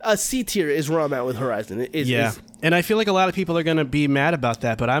anyway, C tier is where I'm at with Horizon. And I feel like a lot of people are going to be mad about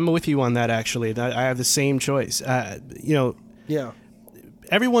that, but I'm with you on that, actually. I have the same choice.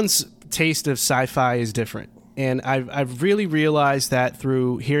 Everyone's taste of sci-fi is different. And I've really realized that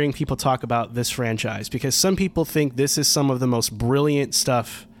through hearing people talk about this franchise, because some people think this is some of the most brilliant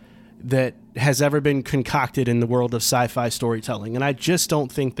stuff that has ever been concocted in the world of sci-fi storytelling, and I just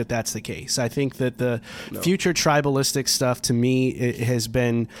don't think that that's the case. I think that the future tribalistic stuff, to me, it has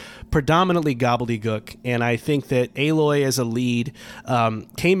been predominantly gobbledygook, and I think that Aloy as a lead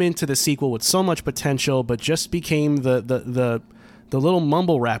came into the sequel with so much potential, but just became the little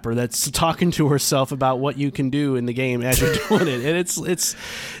mumble rapper that's talking to herself about what you can do in the game as you're doing it, and it's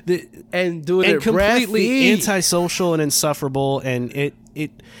completely antisocial and insufferable, and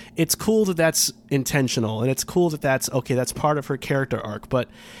it's cool that that's intentional, and it's cool that that's part of her character arc, but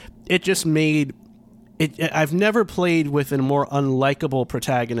it just made it. I've never played with a more unlikable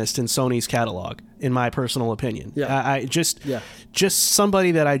protagonist in Sony's catalog, in my personal opinion. Just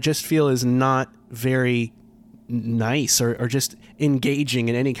somebody that I just feel is not very nice or just engaging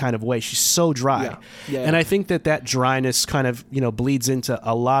in any kind of way. She's so dry. And I think that dryness kind of, bleeds into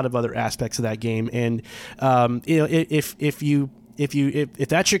a lot of other aspects of that game. And, if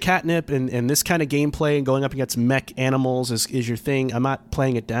that's your catnip and this kind of gameplay and going up against mech animals is your thing, I'm not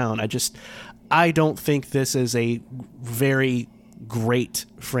playing it down. I don't think this is a very great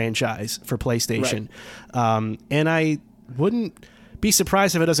franchise for PlayStation. Right. And I wouldn't be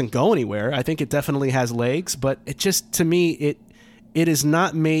surprised if it doesn't go anywhere. I think it definitely has legs, but it just, to me, it is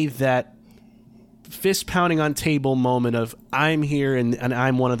not made that fist pounding on table moment of I'm here and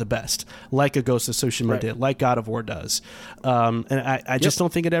I'm one of the best, like a Ghost of Tsushima did, like God of War does. And I just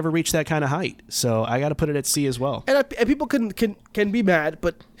don't think it ever reached that kind of height. So I got to put it at C as well. And people can be mad,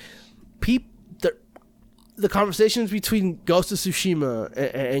 but the conversations between Ghost of Tsushima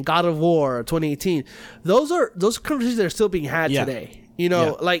and God of War 2018, those conversations that are still being had today.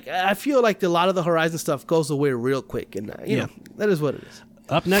 Like, I feel like a lot of the Horizon stuff goes away real quick, and that is what it is.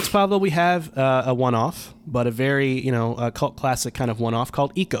 Up next, Pablo, we have a one-off, but a very a cult classic kind of one-off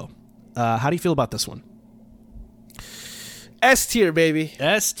called Ico. How do you feel about this one? S tier, baby.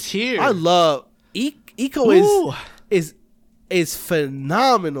 S tier. I love Ico. Is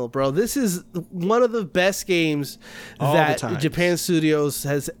phenomenal, bro. This is one of the best games that Japan Studios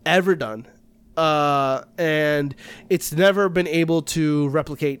has ever done. And it's never been able to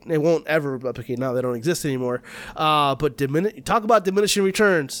replicate. It won't ever replicate now. They don't exist anymore. But talk about diminishing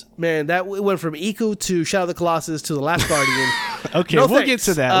returns, man. That went from Ico to Shadow of the Colossus to The Last Guardian. Okay, we'll get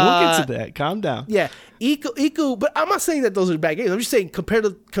to that. Calm down. Yeah, Ico. But I'm not saying that those are bad games. I'm just saying compared to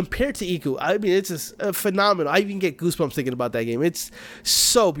Ico, I mean, it's just phenomenal. I even get goosebumps thinking about that game. It's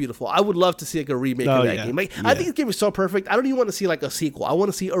so beautiful. I would love to see like a remake of that game. I think this game is so perfect. I don't even want to see like a sequel. I want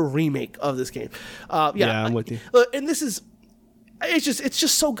to see a remake of this game. I'm with you. And this is, it's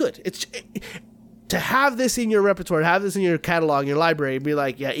just so good. to have this in your repertoire, have this in your catalog, your library, and be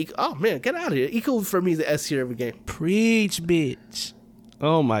like, yeah, oh man, get out of here. Ico for me is the S tier of a game. Preach, bitch.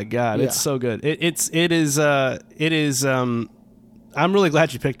 Oh my God, Yeah. it's so good. It is. I'm really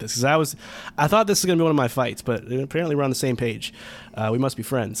glad you picked this because I thought this was gonna be one of my fights, but apparently we're on the same page. We must be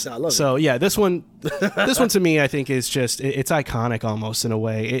friends. I love so yeah, this one to me, I think is just it's iconic almost in a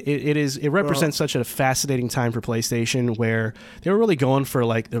way. It represents such a fascinating time for PlayStation where they were really going for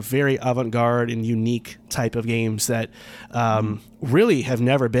like the very avant-garde and unique type of games that really have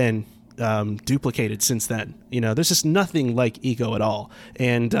never been duplicated since then. There's just nothing like Ico at all,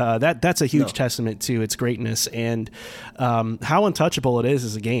 and that's a huge testament to its greatness and how untouchable it is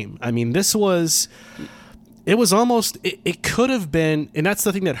as a game. I mean, it was almost it could have been, and that's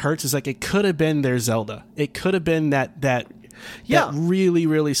the thing that hurts, is like it could have been their Zelda. It could have been that really,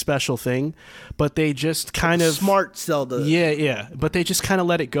 really special thing, but they just kind of smart Zelda. Yeah. But they just kind of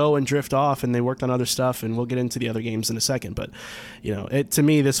let it go and drift off, and they worked on other stuff. And we'll get into the other games in a second. But to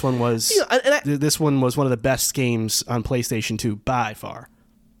me, this one was this one was one of the best games on PlayStation 2 by far.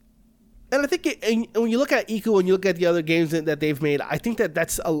 And I think and when you look at Ico and you look at the other games that they've made, I think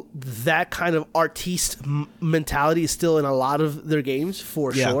that kind of artiste mentality is still in a lot of their games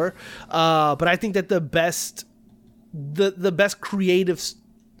for sure. But I think that the best creative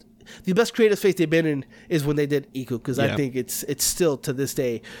space they've been in is when they did Ico, because I think it's still to this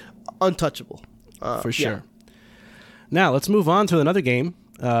day untouchable. For sure. Now let's move on to another game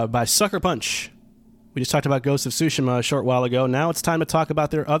by Sucker Punch. We just talked about Ghost of Tsushima a short while ago. Now it's time to talk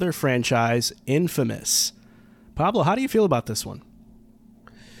about their other franchise, Infamous. Pablo, how do you feel about this one?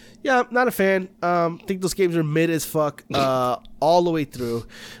 Yeah, not a fan. Think those games are mid as fuck all the way through.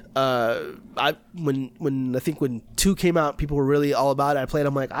 When 2 came out, people were really all about it. I played.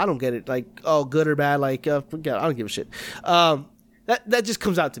 I'm like, I don't get it. Like, oh, good or bad? Like, forget it. I don't give a shit. That just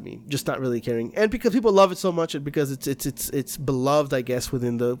comes out to me, just not really caring. And because people love it so much, and because it's beloved, I guess,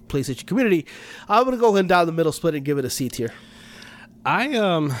 within the PlayStation community, I'm gonna go ahead and down the middle, split it, and give it a C tier.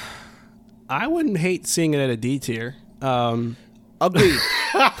 I wouldn't hate seeing it at a D tier. Agreed.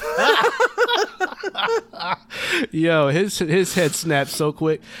 Yo, his head snapped so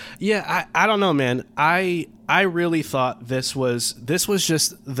quick. Yeah, I don't know, man. I really thought this was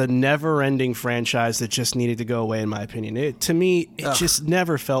just the never-ending franchise that just needed to go away, in my opinion. To me, it just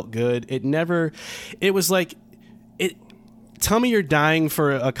never felt good. It was like, tell me you're dying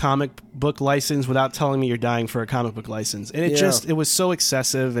for a comic book license without telling me you're dying for a comic book license. And it was so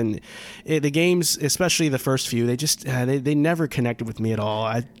excessive. And the games, especially the first few, they just, they never connected with me at all.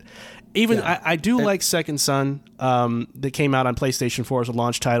 I do like Second Son that came out on PlayStation 4 as a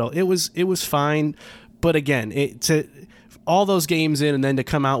launch title. It was fine. But again, to all those games in and then to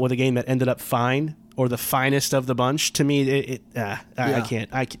come out with a game that ended up fine or the finest of the bunch, to me, I can't.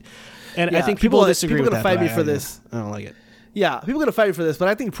 And I think people disagree with that. People are going to fight me for this. I don't like it. Yeah, people are going to fight me for this, but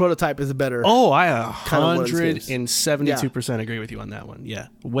I think Prototype is a better. Oh, I 172% agree with you on that one. Yeah,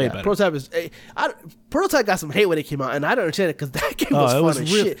 way better. Prototype is. Prototype got some hate when it came out, and I don't understand it because that game was fun as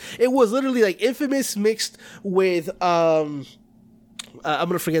shit. It was literally like Infamous mixed with. I'm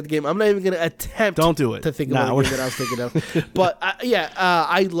gonna forget the game. I'm not even gonna attempt. Don't do it. To think about the game that I was thinking of. But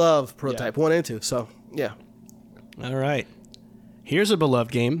I love Prototype 1 and 2. So yeah. All right. Here's a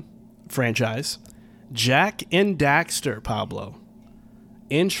beloved game franchise, Jak and Daxter. Pablo.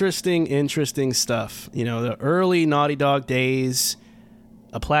 Interesting stuff. The early Naughty Dog days,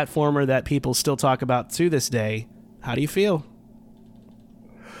 a platformer that people still talk about to this day. How do you feel?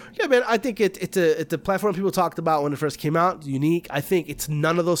 Yeah, man, I think it's a platform people talked about when it first came out. It's unique. I think it's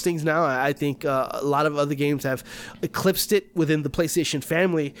none of those things now. I think a lot of other games have eclipsed it within the PlayStation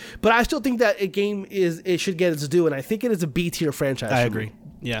family. But I still think that it should get its due, and I think it is a B tier franchise. I agree.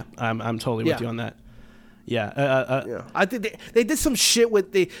 Yeah, I'm totally with you on that. Yeah. I think they did some shit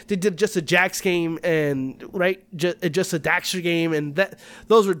with they did just a Jax game and just a Daxter game, and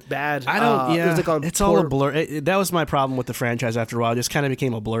those were bad. I don't. It's all a blur. That was my problem with the franchise. After a while, it just kind of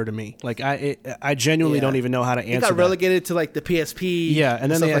became a blur to me. Like I genuinely don't even know how to answer. It got relegated to like the PSP. Yeah,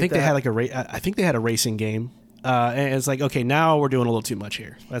 and then I think they had a racing game. And it's like, okay, now we're doing a little too much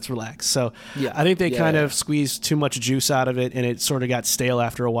here. Let's relax. So I think they kind of squeezed too much juice out of it, and it sort of got stale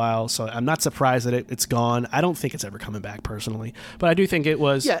after a while. So I'm not surprised that it's gone. I don't think it's ever coming back personally, but I do think it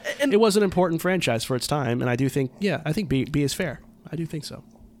was it was an important franchise for its time, and I do think I think B is fair. I do think so.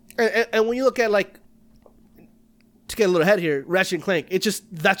 And when you look at like, to get a little ahead here, Ratchet and Clank,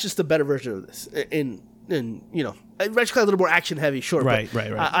 that's just a better version of this. And Ratchet and Clank a little more action heavy, sure. Right.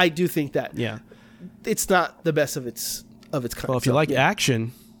 I do think that. Yeah. It's not the best of its kind. Well, if you like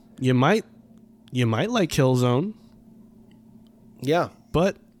action, you might like Killzone. Yeah.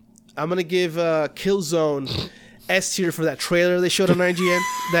 But I'm gonna give Killzone S tier for that trailer they showed on IGN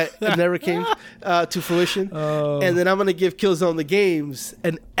that never came to fruition, and then I'm gonna give Killzone the games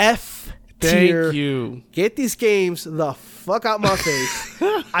an F tier. Thank you. Get these games the fuck out my face.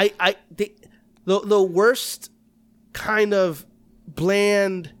 The worst kind of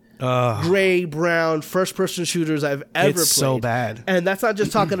bland, gray brown first person shooters I've ever played. It's so bad. And that's not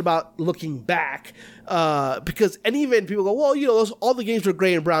just talking about looking back, because and even people go, well, all the games were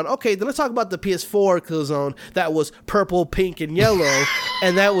gray and brown. Okay, then let's talk about the PS4 Killzone that was purple, pink, and yellow,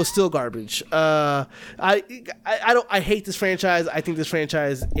 and that was still garbage. I hate this franchise. I think this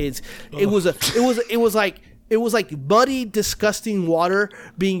franchise it was like muddy, disgusting water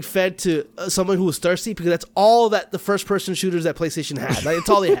being fed to someone who was thirsty, because that's all that the first-person shooters that PlayStation had. Like, it's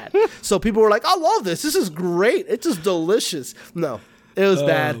all they had. So people were like, I love this. This is great. It's just delicious. No, it was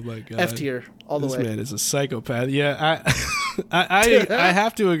bad. My God. F tier all the way. This man is a psychopath. Yeah, I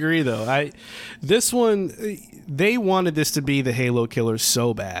have to agree, though. This one, they wanted this to be the Halo killer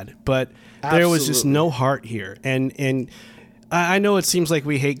so bad, but there was just no heart here. And I know it seems like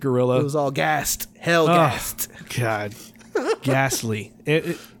we hate Guerrilla. It was all gassed. Hell gassed. God. Ghastly.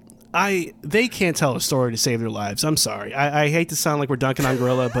 They can't tell a story to save their lives. I'm sorry. I hate to sound like we're dunking on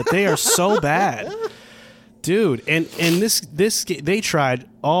Guerrilla, but they are so bad. Dude, and this they tried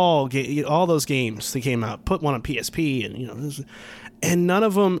all those games that came out, put one on PSP, and none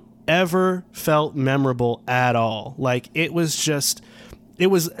of them ever felt memorable at all. Like, it was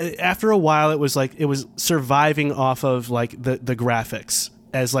after a while, it was surviving off of like the graphics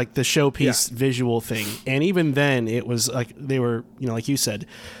as like the showpiece visual thing. And even then it was like they were, like you said,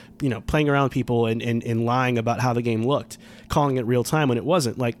 playing around with people and lying about how the game looked, calling it real time when it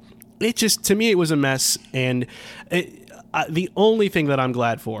wasn't. Like, it just, to me, it was a mess. And the only thing that I'm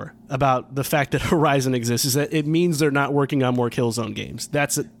glad for about the fact that Horizon exists is that it means they're not working on more Killzone games.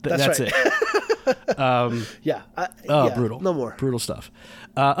 That's it. That's right. it. Brutal. No more. Brutal stuff.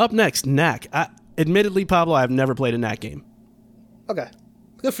 Up next, Knack. Admittedly, Pablo, I've never played a Knack game. Okay.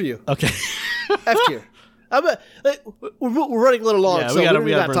 Good for you. Okay. F tier. We're running a little long, so we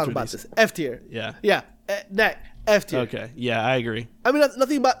gotta talk about this. F tier. Yeah. Yeah. Knack. F tier. Okay. Yeah, I agree. I mean,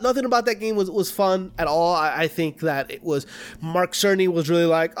 nothing about that game was fun at all. I think that it was, Mark Cerny was really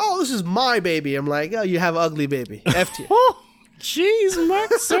like, oh, this is my baby. I'm like, oh, you have an ugly baby. F tier. Jeez,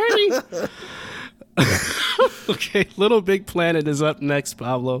 Mark Cerny. Okay, Little Big Planet is up next,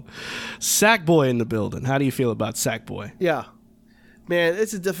 Pablo. Sackboy in the building. How do you feel about Sackboy? Yeah. Man,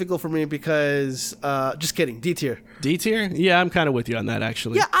 this is difficult for me because, just kidding, D tier. D tier? Yeah, I'm kind of with you on that,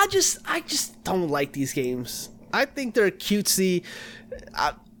 actually. Yeah, I just don't like these games. I think they're cutesy.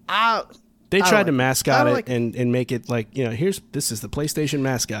 They tried to mascot it and make it like, this is the PlayStation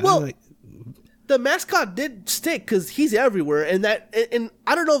mascot. Well, the mascot did stick because he's everywhere, and I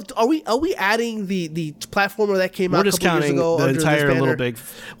don't know. Are we adding the platformer that came out a couple years ago? We're just counting the entire Little Big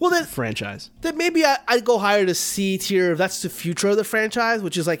franchise. Then maybe I'd go higher to C tier if that's the future of the franchise,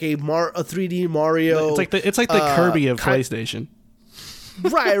 which is like a 3D Mario. It's like the Kirby of PlayStation.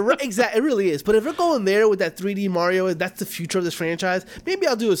 Right, exactly. It really is. But if they're going there with that 3D Mario, that's the future of this franchise, maybe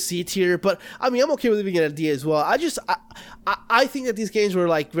I'll do a C tier. But I mean, I'm okay with leaving it at D as well. I think that these games were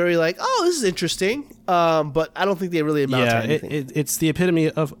like very like, oh, this is interesting. But I don't think they really amount to anything. It's the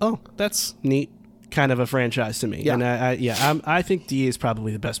epitome of, oh, that's neat, kind of a franchise to me. Yeah. And I think D is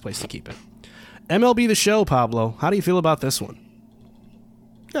probably the best place to keep it. MLB The Show, Pablo. How do you feel about this one?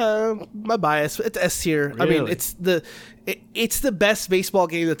 My bias. It's S tier. Really? I mean, it's the best baseball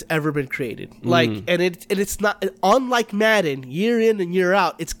game that's ever been created. Like, and it's not, unlike Madden, year in and year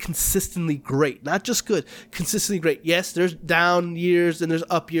out, it's consistently great. Not just good, consistently great. Yes, there's down years and there's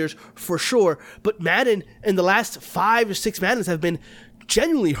up years for sure. But Madden, in the last 5 or 6 Maddens, have been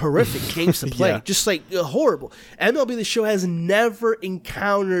genuinely horrific games to play. Just like horrible. MLB The Show has never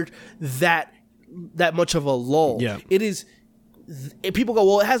encountered that much of a lull. Yeah. It is. People go,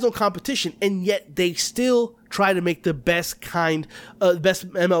 well, it has no competition, and yet they still try to make the best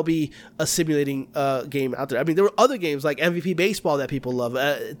MLB simulating game out there. I mean, there were other games like MVP Baseball that people love.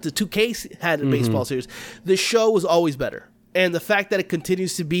 The 2K had a baseball series. The show was always better. And the fact that it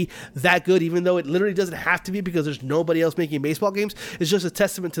continues to be that good, even though it literally doesn't have to be because there's nobody else making baseball games, is just a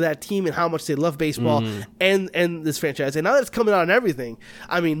testament to that team and how much they love baseball and this franchise. And now that it's coming out on everything,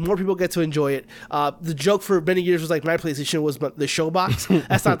 I mean, more people get to enjoy it. The joke for many years was like my PlayStation was the show box.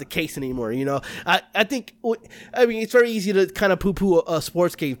 That's not the case anymore, I think, it's very easy to kind of poo-poo a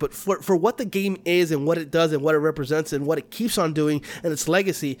sports game, but for what the game is and what it does and what it represents and what it keeps on doing and its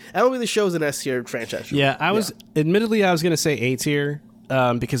legacy, MLB The Show is an S-tier franchise. Yeah, I was going to say A tier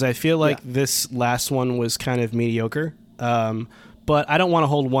because I feel like this last one was kind of mediocre. but I don't want to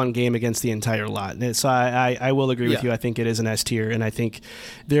hold one game against the entire lot. And so I will agree with you. I think it is an S tier, and I think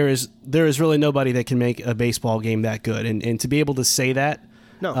there is really nobody that can make a baseball game that good. And to be able to say that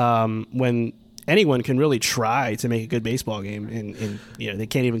when anyone can really try to make a good baseball game, and they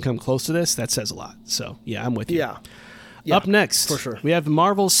can't even come close to this, that says a lot. So, yeah, I'm with you. Yeah, Up next, for sure, we have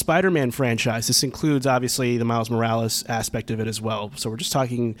Marvel's Spider-Man franchise. This includes, obviously, the Miles Morales aspect of it as well. So we're just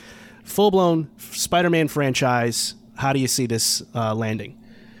talking full-blown Spider-Man franchise. How do you see this landing?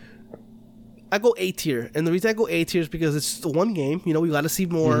 I go A tier, and the reason I go A tier is because it's the one game. We got to see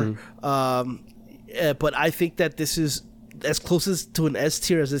more. But I think that this is as closest to an S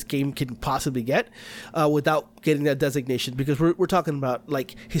tier as this game can possibly get, without getting that designation. Because we're talking about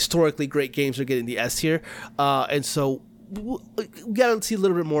like historically great games are getting the S tier, and so we gotta see a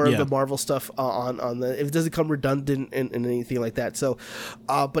little bit more of the Marvel stuff on the, if it doesn't come redundant and anything like that. So,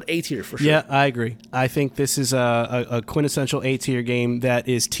 but A tier for sure. Yeah, I agree. I think this is a quintessential A tier game that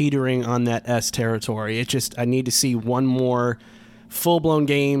is teetering on that S territory. I need to see one more full blown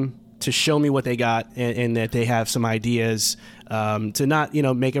game to show me what they got, and that they have some ideas to not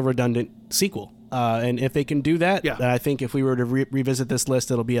make a redundant sequel. And if they can do that, then I think if we were to revisit this list,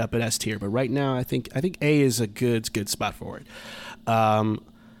 it'll be up at S tier. But right now, I think A is a good spot for it.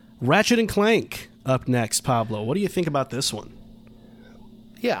 Ratchet and Clank up next, Pablo. What do you think about this one?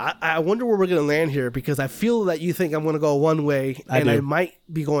 Yeah, I wonder where we're going to land here, because I feel that you think I'm going to go one way, and I might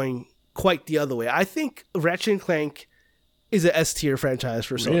be going quite the other way. I think Ratchet and Clank is an S tier franchise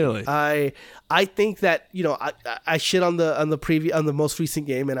for Sony. Really? I think that I shit on the most recent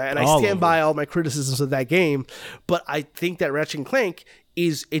game, and I stand by all my criticisms of that game, but I think that Ratchet and Clank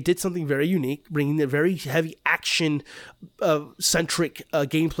it did something very unique, bringing a very heavy action centric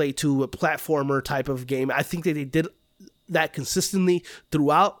gameplay to a platformer type of game. I think that they did that consistently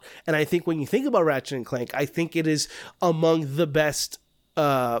throughout, and I think when you think about Ratchet and Clank, I think it is among the best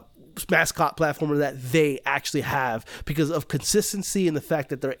mascot platformer that they actually have, because of consistency and the fact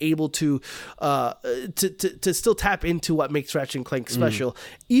that they're able to still tap into what makes Ratchet and Clank special,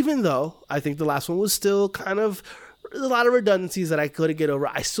 even though I think the last one was still kind of a lot of redundancies that I couldn't get over.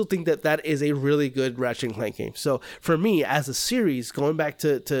 I still think that is a really good Ratchet and Clank game. So for me, as a series, going back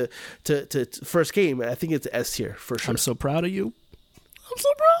to first game, I think it's S tier for sure. I'm so proud of you. I'm so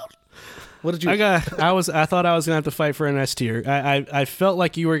proud. What did you? I thought I was gonna have to fight for an S tier. I felt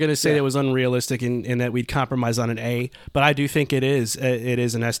like you were gonna say that it was unrealistic and that we'd compromise on an A, but I do think it is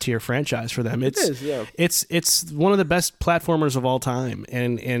an S tier franchise for them. It's one of the best platformers of all time,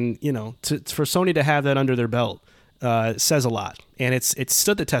 and for Sony to have that under their belt says a lot, and it's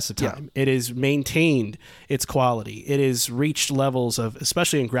stood the test of time. It has maintained its quality. It has reached levels of,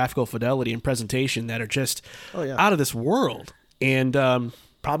 especially in graphical fidelity and presentation, that are just out of this world, and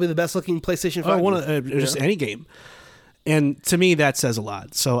probably the best looking PlayStation 5 just any game. And to me, that says a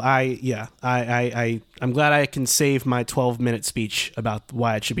lot. So I'm glad I can save my 12-minute speech about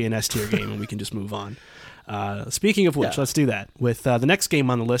why it should be an S tier game, and we can just move on. Speaking of which, let's do that with the next game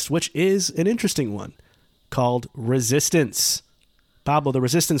on the list, which is an interesting one called Resistance. Pablo, the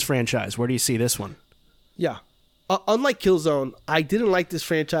Resistance franchise. Where do you see this one? Yeah. Unlike Killzone, I didn't like this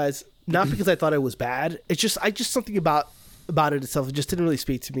franchise, not because I thought it was bad. It's just something about it itself, it just didn't really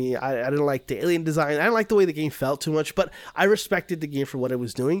speak to me. I didn't like the alien design. I didn't like the way the game felt too much, but I respected the game for what it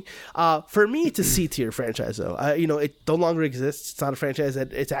was doing. For me, it's a C tier franchise, though. It no longer exists. It's not a franchise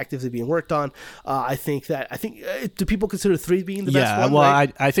that it's actively being worked on. I think do people consider 3 being the best one? Well,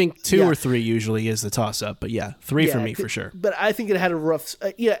 right? I think 2 or 3 usually is the toss up, but 3 for me for sure. But I think it had a rough.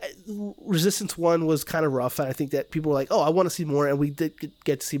 Resistance 1 was kind of rough, and I think that people were like, "Oh, I want to see more," and we did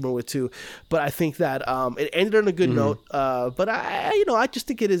get to see more with 2. But I think that it ended on a good note. But I just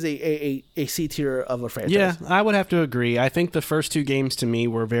think it is a C tier of a franchise. Yeah, I would have to agree. I think the first 2 games to me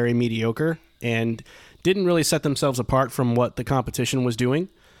were very mediocre and didn't really set themselves apart from what the competition was doing.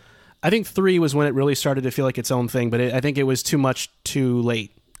 I think 3 was when it really started to feel like its own thing, but I think it was too much too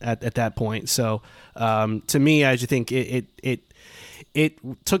late at that point. So to me, I just think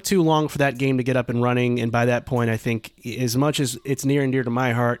it took too long for that game to get up and running, and by that point, I think as much as it's near and dear to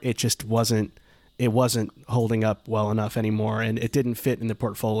my heart, it just wasn't holding up well enough anymore, and it didn't fit in the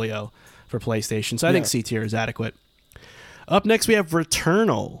portfolio for PlayStation. So I think C tier is adequate. Up next, we have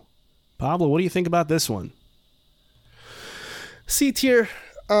Returnal. Pablo, what do you think about this one? C tier.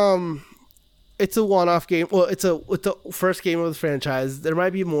 It's a one-off game. Well, it's the first game of the franchise. There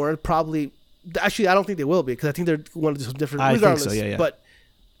might be more. Probably. Actually, I don't think they will be, because I think they're going to do some different. I think so. Yeah. But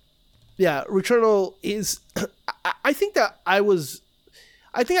Returnal is. I think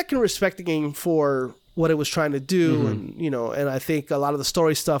I can respect the game for what it was trying to do, and I think a lot of the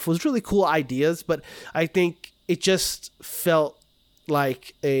story stuff was really cool ideas, but I think it just felt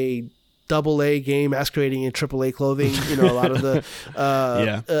like a AA game masquerading in AAA clothing. You know, a lot of the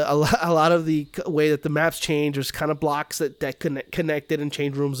a lot of the way that the maps change. There's kind of blocks that connected and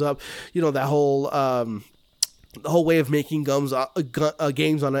change rooms up. You know, that whole the whole way of making games on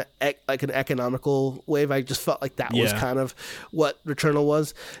an economical wave. I just felt like that was kind of what Returnal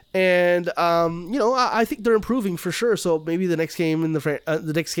was, and you know, I think they're improving for sure. So maybe the next game in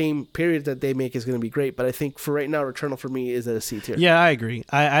the next game period that they make is going to be great. But I think for right now, Returnal for me is at a C tier. Yeah, I agree.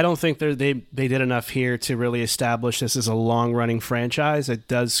 I don't think they did enough here to really establish this as a long running franchise. It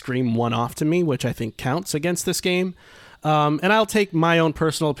does scream one off to me, which I think counts against this game. And I'll take my own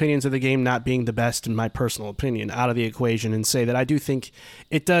personal opinions of the game not being the best, in my personal opinion, out of the equation and say that I do think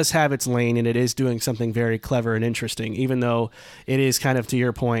it does have its lane and it is doing something very clever and interesting, even though it is kind of, to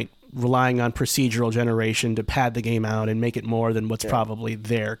your point, relying on procedural generation to pad the game out and make it more than what's probably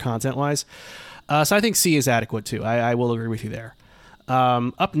there content-wise. So I think C is adequate too. I will agree with you there.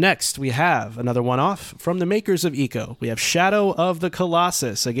 Up next, we have another one-off from the makers of Ico. We have Shadow of the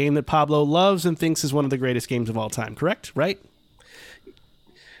Colossus, a game that Pablo loves and thinks is one of the greatest games of all time. Correct? Right?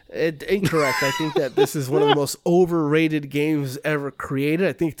 Incorrect. I think that this is one of the most overrated games ever created.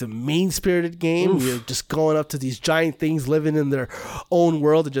 I think it's a mean-spirited game. You're just going up to these giant things living in their own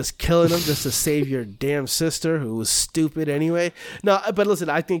world and just killing them just to save your damn sister, who was stupid anyway. No, but listen,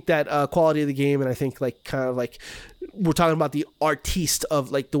 I think that quality of the game, and I think like kind of like we're talking about the artiste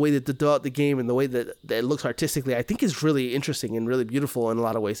of like the way that they develop the game and the way that it looks artistically, I think is really interesting and really beautiful in a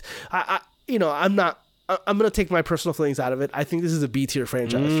lot of ways. I'm going to take my personal feelings out of it. I think this is a B tier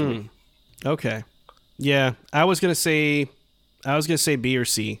franchise for me. Okay. Yeah, I was going to say B or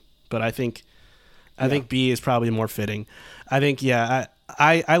C, but I think B is probably more fitting. I think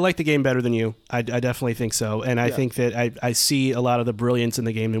I like the game better than you. I definitely think so, and I think that I see a lot of the brilliance in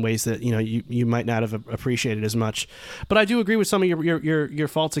the game in ways that you might not have appreciated as much. But I do agree with some of your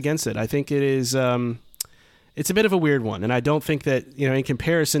faults against it. I think it is it's a bit of a weird one, and I don't think that in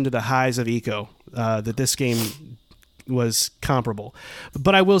comparison to the highs of Ico that this game was comparable.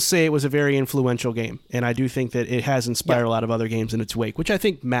 But I will say it was a very influential game, and I do think that it has inspired a lot of other games in its wake, which I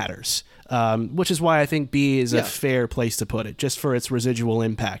think matters. Which is why I think B is a fair place to put it, just for its residual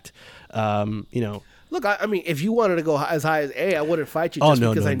impact. Look, I mean, if you wanted to go as high as A, I wouldn't fight you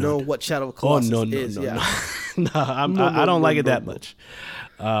because I know what Shadow of Colossus is. I don't like it that much.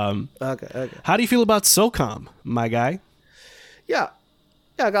 Okay. How do you feel about SOCOM, my guy? Yeah,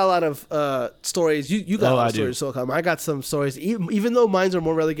 I got a lot of stories. You got a lot of stories, SOCOM. I got some stories, even though mine are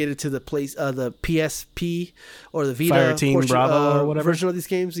more relegated to the PSP or the Vita Fireteam Bravo or whatever version of these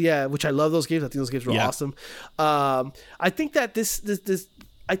games. Yeah, which I love those games. I think those games were awesome. I think that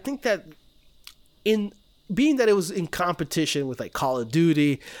I think that in being that it was in competition with like Call of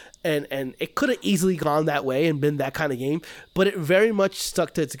Duty. And it could have easily gone that way and been that kind of game, but it very much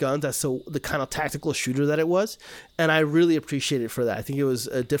stuck to its guns as to the kind of tactical shooter that it was, and I really appreciate it for that. I think it was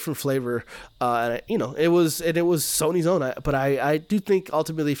a different flavor, and it was Sony's own. But I do think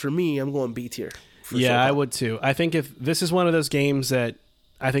ultimately for me, I'm going B tier. Yeah, I would too. I think if this is one of those games that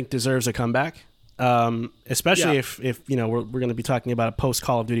I think deserves a comeback. Especially if we're going to be talking about a post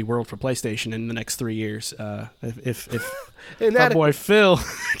Call of Duty world for PlayStation in the next 3 years. If my boy Phil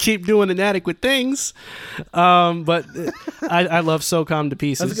keep doing inadequate things, but I love SOCOM to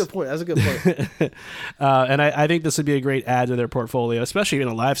pieces. That's a good point. And I think this would be a great add to their portfolio, especially in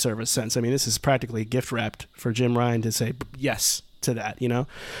a live service sense. I mean, this is practically gift wrapped for Jim Ryan to say yes to that,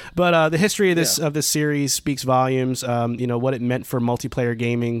 But the history of this series speaks volumes. What it meant for multiplayer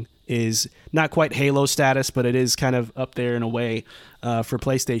gaming is not quite Halo status, but it is kind of up there in a way for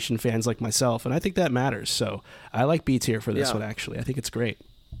PlayStation fans like myself, and I think that matters. So I like B tier for this one, actually. I think it's great.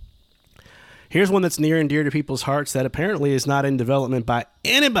 Here's one that's near and dear to people's hearts that apparently is not in development by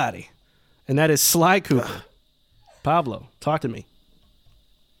anybody, and that is Sly Cooper. Pablo, talk to me.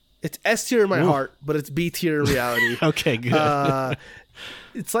 It's S tier in my heart, but it's B tier in reality. Okay, good.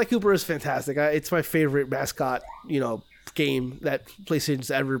 Sly Cooper is fantastic. It's my favorite mascot, game that PlayStation's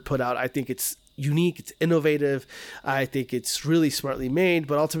ever put out. I think it's unique, it's innovative. I think it's really smartly made,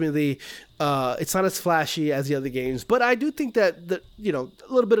 but ultimately it's not as flashy as the other games. But I do think that a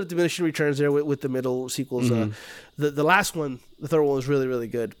little bit of diminishing returns there with the middle sequels. The last one, the third one, was really, really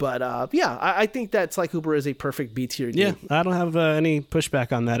good. But I think that Sly Cooper is a perfect B tier game. Yeah, I don't have any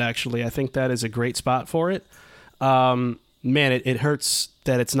pushback on that, actually. I think that is a great spot for it. Man, it hurts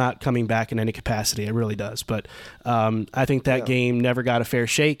that it's not coming back in any capacity. It really does. But I think that game never got a fair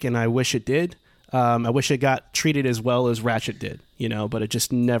shake, and I wish it did. I wish it got treated as well as Ratchet did, but it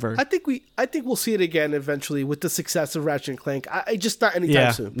just never. I think we'll see it again eventually with the success of Ratchet and Clank. I just not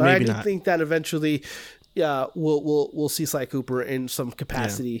anytime soon. But I do think that eventually we'll see Sly Cooper in some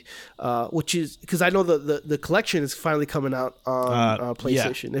capacity, which is because I know the collection is finally coming out on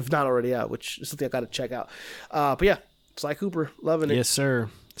PlayStation, if not already out, which is something I got to check out. But yeah, Sly Cooper, loving it. Yes, sir.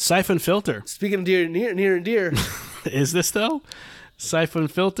 Siphon Filter. Speaking of near and dear, is this though? Siphon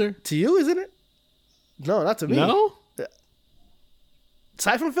Filter to you, isn't it? No, not to me. No.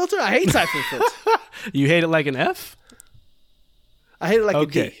 Siphon Filter? I hate Siphon Filter. You hate it like an F? I hate it like a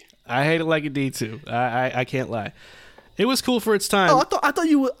D. I hate it like a D too. I can't lie. It was cool for its time. Oh, I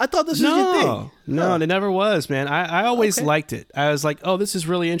thought this was your thing. No, it never was, man. I always liked it. I was like, oh, this is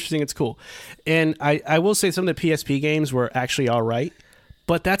really interesting. It's cool. And I will say some of the PSP games were actually all right,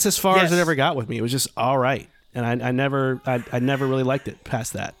 but that's as far as it ever got with me. It was just all right. And I never really liked it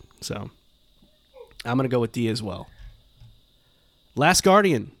past that. So I'm going to go with D as well. Last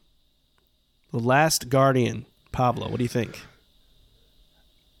Guardian. The Last Guardian. Pablo, what do you think?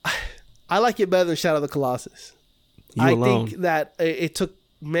 I like it better than Shadow of the Colossus. I think that it took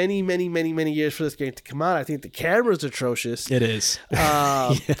many years for this game to come out. I think the camera's atrocious. It is.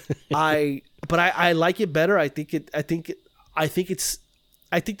 I like it better. I think the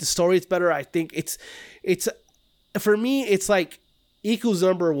story is better. I think it's for me it's like equals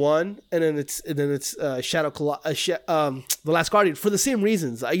number one, and then it's The Last Guardian for the same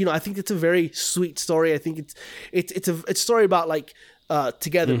reasons. I think it's a very sweet story. I think it's a story about like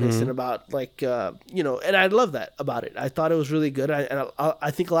togetherness and about like and I love that about it. I thought it was really good.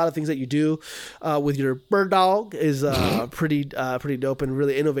 I think a lot of things that you do with your bird dog is pretty dope and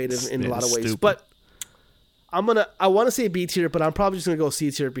really innovative in a lot of ways. Stupid. But I want to say B tier, but I'm probably just gonna go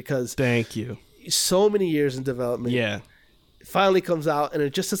C tier because thank you. So many years in development. Yeah. It finally comes out and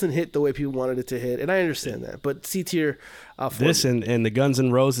it just doesn't hit the way people wanted it to hit, and I understand that. But C tier. This and the Guns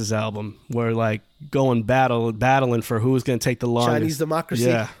N' Roses album, where like going battling for who's going to take the longest. Chinese Democracy.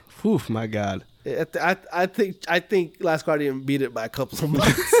 Yeah. Whew, my God. I think Last Guardian beat it by a couple of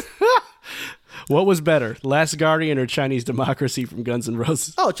months. What was better, Last Guardian or Chinese Democracy from Guns N'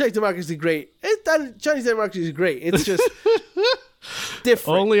 Roses? Oh, Chinese Democracy is great. Chinese Democracy is great. It's just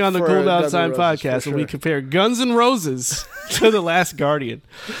different. Only on the Cool Down Time podcast when we compare Guns N' Roses to The Last Guardian.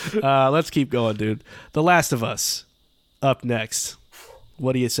 Let's keep going, dude. The Last of Us up next.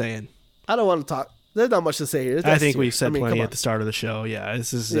 What are you saying? I don't want to talk. There's not much to say here. I think we said plenty at the start of the show. Yeah,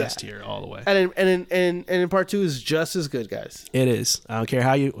 this is S tier all the way. And in part 2 is just as good, guys. It is. I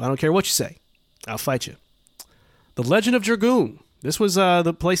don't care what you say. I'll fight you. The Legend of Dragoon. This was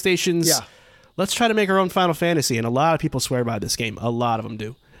the PlayStation's. Yeah. Let's try to make our own Final Fantasy, and a lot of people swear by this game. A lot of them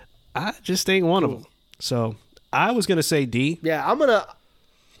do. I just ain't one of them. So I was gonna say D. Yeah,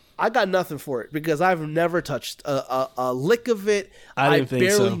 I got nothing for it because I've never touched a lick of it. I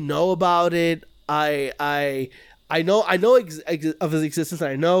barely know about it. I know of its existence. And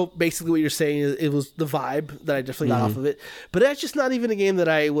I know basically what you're saying is it was the vibe that I definitely got off of it. But that's just not even a game that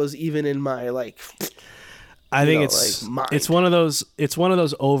I was even in my like. I think it's one of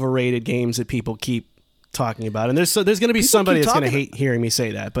those overrated games that people keep talking about, and there's going to be somebody that's going to hate hearing me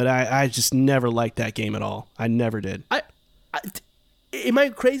say that. But I just never liked that game at all. I never did. Am I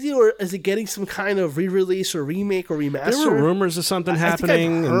crazy, or is it getting some kind of re-release or remake or remaster? There were rumors of something happening. I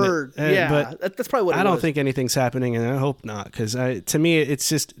think I've heard. But that's probably what I don't think anything's happening, and I hope not, because to me,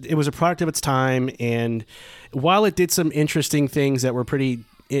 it was a product of its time, and while it did some interesting things that were pretty,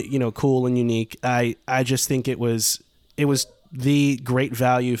 cool and unique, I just think it was the great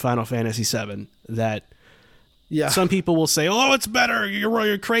value Final Fantasy VII that some people will say, oh, it's better.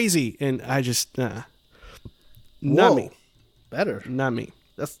 You're crazy, and I just not me. Better. Not me.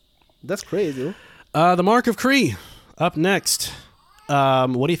 That's crazy. The Mark of Kree up next.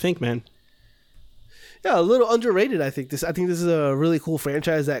 What do you think, man? Yeah, a little underrated. I think this is a really cool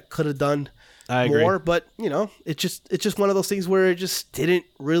franchise that could have done more, but it's just one of those things where it just didn't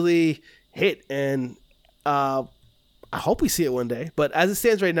really hit, and I hope we see it one day. But as it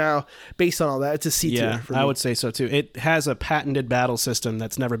stands right now, based on all that, it's a C tier for me. I would say so too. It has a patented battle system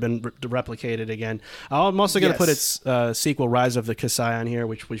that's never been replicated again. I'm also going to put its sequel, Rise of the Kasai, on here,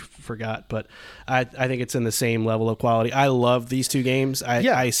 which we forgot. But I think it's in the same level of quality. I love these two games.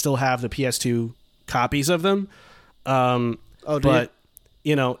 I still have the PS2 copies of them. But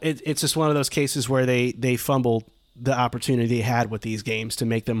it's just one of those cases where they fumbled the opportunity they had with these games to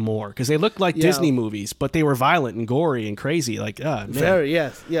make them more, because they looked like Disney movies, but they were violent and gory and crazy. Like, man. Very,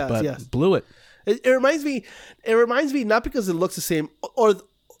 yes. Blew it. It reminds me not because it looks the same, or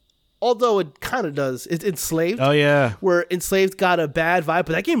although it kind of does. It's Enslaved. Oh yeah, where Enslaved got a bad vibe,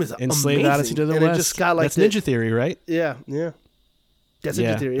 but that game is Enslaved amazing. Odyssey to the and West. It just got like that's Ninja Theory, right? Yeah. That's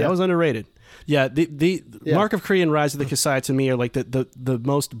Ninja Theory. Yeah. That was underrated. Yeah, the Mark of Kree and Rise of the Kasai to me are like the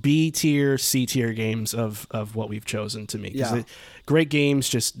most B tier, C tier games of what we've chosen to me. Because great games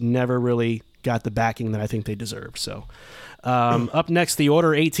just never really got the backing that I think they deserve. So, up next, The Order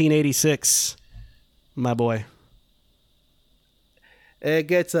 1886, my boy. It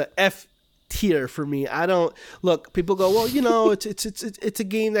gets a F tier for me. I don't look. People go, well, you know, it's a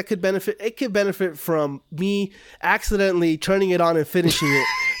game that could benefit. It could benefit from me accidentally turning it on and finishing it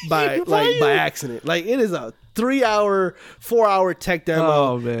by accident. Like it is a 3-hour, 4-hour tech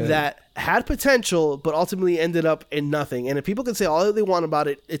demo that had potential, but ultimately ended up in nothing. And if people can say all they want about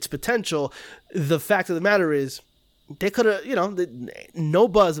it, its potential, the fact of the matter is, they could have, you know, no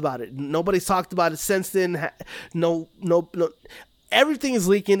buzz about it. Nobody's talked about it since then. No. Everything is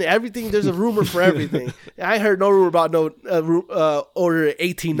leaking. Everything. There's a rumor for everything. I heard no rumor about Order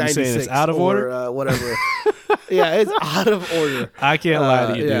 1896. You saying it's out of order? Whatever. Yeah, it's out of order. I can't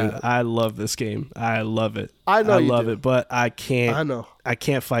lie to you, dude. I love this game. I love it. I know I you love do. it, but I can't. I know. I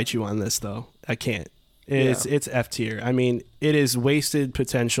can't fight you on this though. I can't. It's F tier. I mean, it is wasted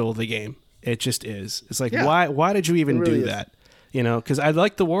potential. The game. It just is. It's like why did you even do that? You know, because I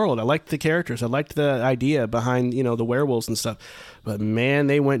liked the world. I liked the characters. I liked the idea behind, you know, the werewolves and stuff. But, man,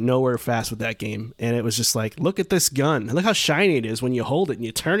 they went nowhere fast with that game. And it was just like, look at this gun. Look how shiny it is when you hold it and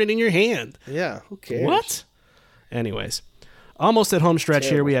you turn it in your hand. Yeah, who cares? What? Anyways, almost at home stretch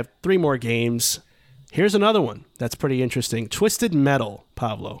here. We have 3 more games. Here's another one that's pretty interesting. Twisted Metal,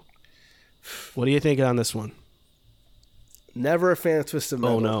 Pablo. What do you think on this one? Never a fan of Twisted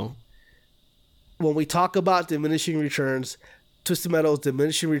Metal. Oh, no. When we talk about diminishing returns, Twisted Metal's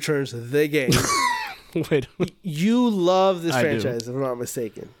diminishing returns the game. Wait. You love this franchise, do. if I'm not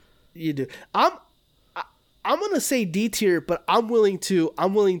mistaken. You do. I'm gonna say D tier, but I'm willing to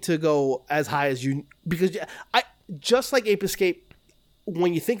go as high as you, because I just like Ape Escape.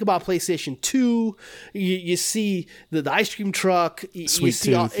 When you think about PlayStation 2, you see the ice cream truck. Sweet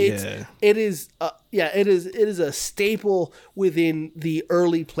Tooth. It is a staple within the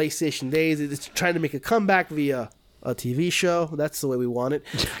early PlayStation days. It's trying to make a comeback via a TV show. That's the way we want it.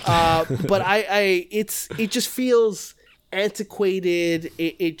 But it just feels antiquated.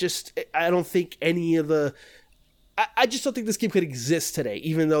 I don't think any of the. I just don't think this game could exist today,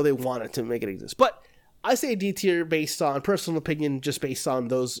 even though they wanted to make it exist. But I say D tier based on personal opinion, just based on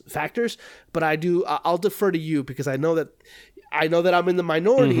those factors. But I'll defer to you because I know that I'm in the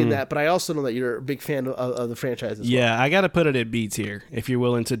minority in that, but I also know that you're a big fan of the franchise as well. Yeah, I got to put it at B tier if you're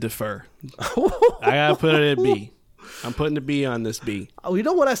willing to defer. I got to put it at B. I'm putting the B on this B. Oh, you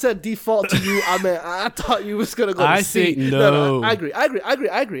know what I said default to you? I thought you was gonna go to C. No. I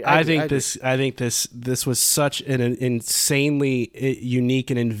agree. I think this was such an insanely unique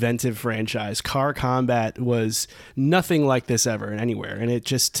and inventive franchise. Car Combat was nothing like this ever anywhere, and it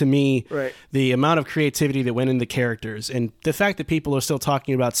just, to me, the amount of creativity that went into the characters, and the fact that people are still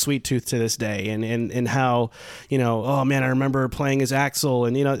talking about Sweet Tooth to this day, and how, you know, oh man, I remember playing as Axel,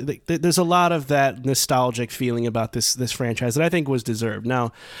 and you know, there's a lot of that nostalgic feeling about this franchise that I think was deserved.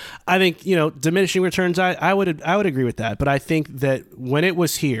 Now, I think, you know, diminishing returns, I would agree with that, but I think that when it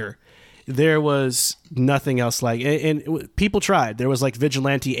was here, there was nothing else like it, and people tried. There was like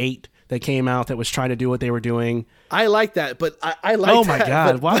Vigilante 8 that came out that was trying to do what they were doing. I like that, but I like. Oh my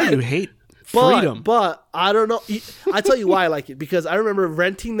god, why do you hate freedom? But I don't know. I tell you why I like it, because I remember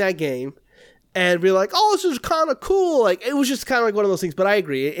renting that game and be like, oh, this is kind of cool. Like, it was just kind of like one of those things. But I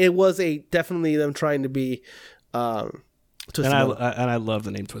agree, it was definitely them trying to be. And I love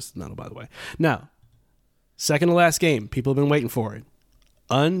the name Twisted Metal, by the way. Now, second to last game. People have been waiting for it.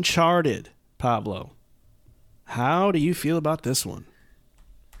 Uncharted, Pablo. How do you feel about this one?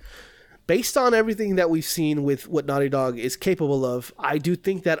 Based on everything that we've seen with what Naughty Dog is capable of, I do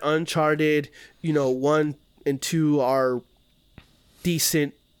think that Uncharted, 1 and 2 are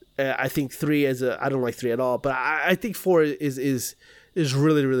decent. I think 3 I don't like 3 at all, but I think 4 is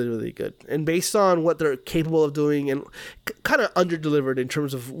really, really, really good. And based on what they're capable of doing, and kind of under-delivered in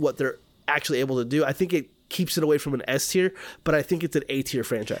terms of what they're actually able to do, I think it keeps it away from an S tier, but I think it's an A tier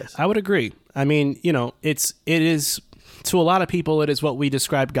franchise. I would agree. I mean, it is, to a lot of people, it is what we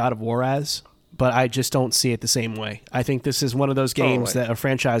describe God of War as, but I just don't see it the same way. I think this is one of those games that are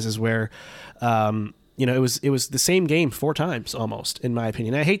franchises where, it was the same game 4 times almost, in my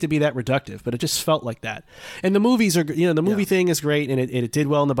opinion. I hate to be that reductive, but it just felt like that. And the movies are, the movie thing is great, and it did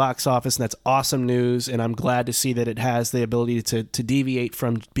well in the box office, and that's awesome news. And I'm glad to see that it has the ability to deviate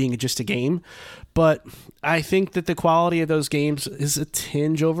from being just a game. But I think that the quality of those games is a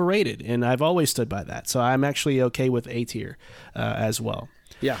tinge overrated, and I've always stood by that. So I'm actually okay with A tier as well.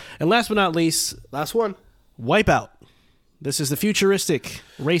 Yeah. And last but not least, last one, Wipeout. This is the futuristic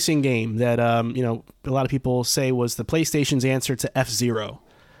racing game that a lot of people say was the PlayStation's answer to F-Zero,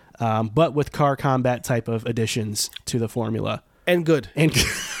 but with car combat type of additions to the formula. And good.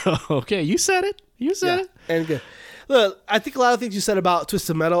 Okay, you said it. And good. Look, I think a lot of things you said about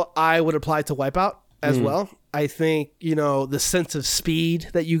Twisted Metal, I would apply to Wipeout as well. I think, the sense of speed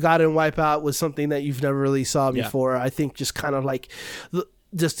that you got in Wipeout was something that you've never really saw before. I think just kind of like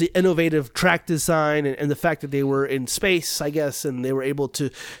just the innovative track design and the fact that they were in space, I guess, and they were able to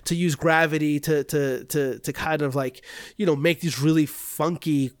use gravity to kind of like, make these really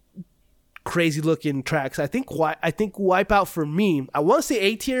funky, crazy looking tracks. I think Wipeout for me, I want to say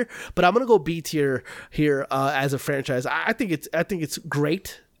A tier, but I'm gonna go B tier here as a franchise. I think it's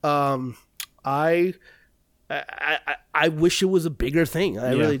great. I wish it was a bigger thing.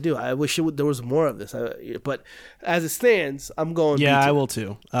 I really do. I wish there was more of this. But as it stands, I'm going B tier. I will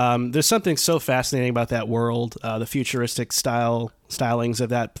too. There's something so fascinating about that world, the futuristic stylings of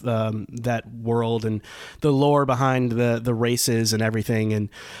that world and the lore behind the races and everything.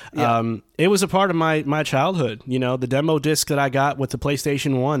 And it was a part of my childhood. The demo disc that I got with the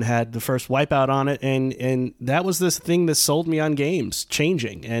PlayStation 1 had the first Wipeout on it, and that was this thing that sold me on games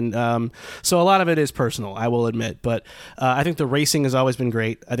changing. And so a lot of it is personal, I will admit. But I think the racing has always been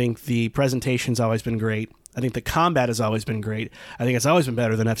great. I think the presentation's always been great. I think the combat has always been great. I think it's always been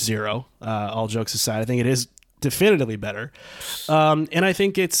better than F-Zero, all jokes aside. I think it is definitively better. And I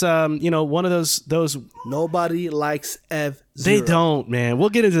think it's, one of those. Nobody likes F-Zero. They don't, man. We'll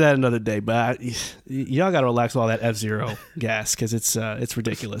get into that another day, but y'all got to relax all that F-Zero gas because it's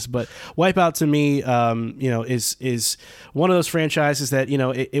ridiculous. But Wipeout to me, is one of those franchises that,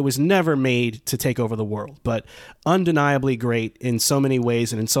 it was never made to take over the world, but undeniably great in so many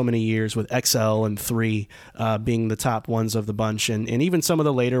ways and in so many years, with XL and 3 being the top ones of the bunch. And even some of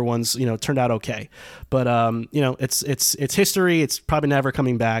the later ones, turned out okay. But, it's history. It's probably never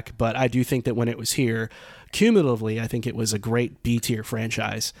coming back. But I do think that when it was here, cumulatively, I think it was a great B-tier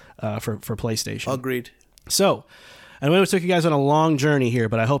franchise for PlayStation. Agreed. So, I know we took you guys on a long journey here,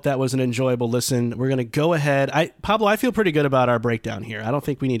 but I hope that was an enjoyable listen. We're going to go ahead. Pablo, I feel pretty good about our breakdown here. I don't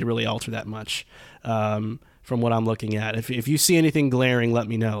think we need to really alter that much from what I'm looking at. If you see anything glaring, let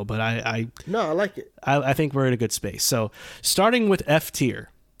me know. But No, I like it. I think we're in a good space. So, starting with F-tier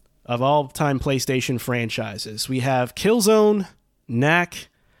of all-time PlayStation franchises, we have Killzone, Knack,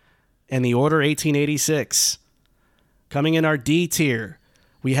 and The Order 1886. Coming in our D tier,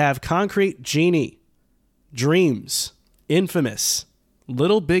 we have Concrete Genie, Dreams, Infamous,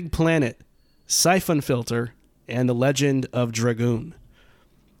 Little Big Planet, Siphon Filter, and The Legend of Dragoon.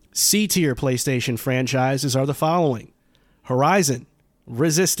 C tier PlayStation franchises are the following: Horizon,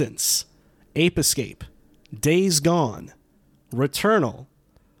 Resistance, Ape Escape, Days Gone, Returnal,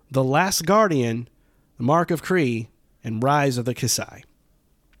 The Last Guardian, Mark of Kree, and Rise of the Kasai.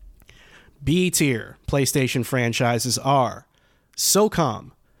 B tier PlayStation franchises are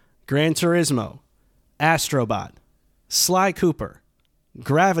SOCOM, Gran Turismo, Astrobot, Sly Cooper,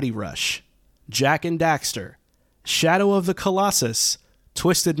 Gravity Rush, Jak and Daxter, Shadow of the Colossus,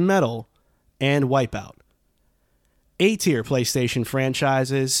 Twisted Metal, and Wipeout. A tier PlayStation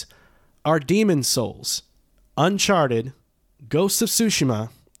franchises are Demon's Souls, Uncharted, Ghosts of Tsushima,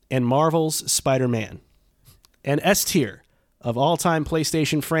 and Marvel's Spider-Man. And S tier of all-time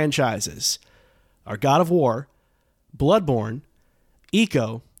PlayStation franchises are God of War, Bloodborne,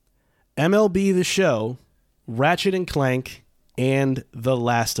 Ico, MLB The Show, Ratchet & Clank, and The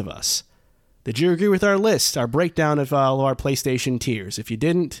Last of Us. Did you agree with our list, our breakdown of all our PlayStation tiers? If you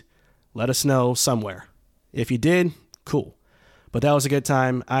didn't, let us know somewhere. If you did, cool. But that was a good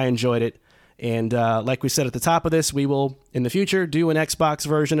time. I enjoyed it. And like we said at the top of this, we will, in the future, do an Xbox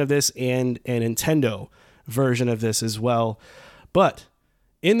version of this and a Nintendo version of this as well. But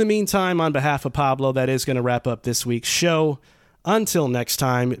in the meantime, on behalf of Pablo, that is going to wrap up this week's show. Until next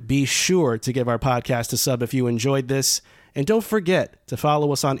time, be sure to give our podcast a sub if you enjoyed this. And don't forget to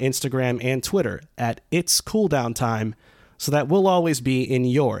follow us on Instagram and Twitter at It's Cooldown Time so that we'll always be in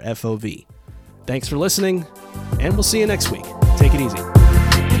your FOV. Thanks for listening, and we'll see you next week. Take it easy.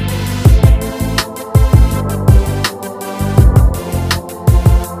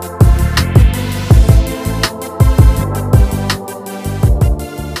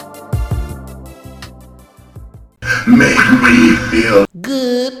 Make me feel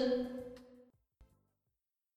Good.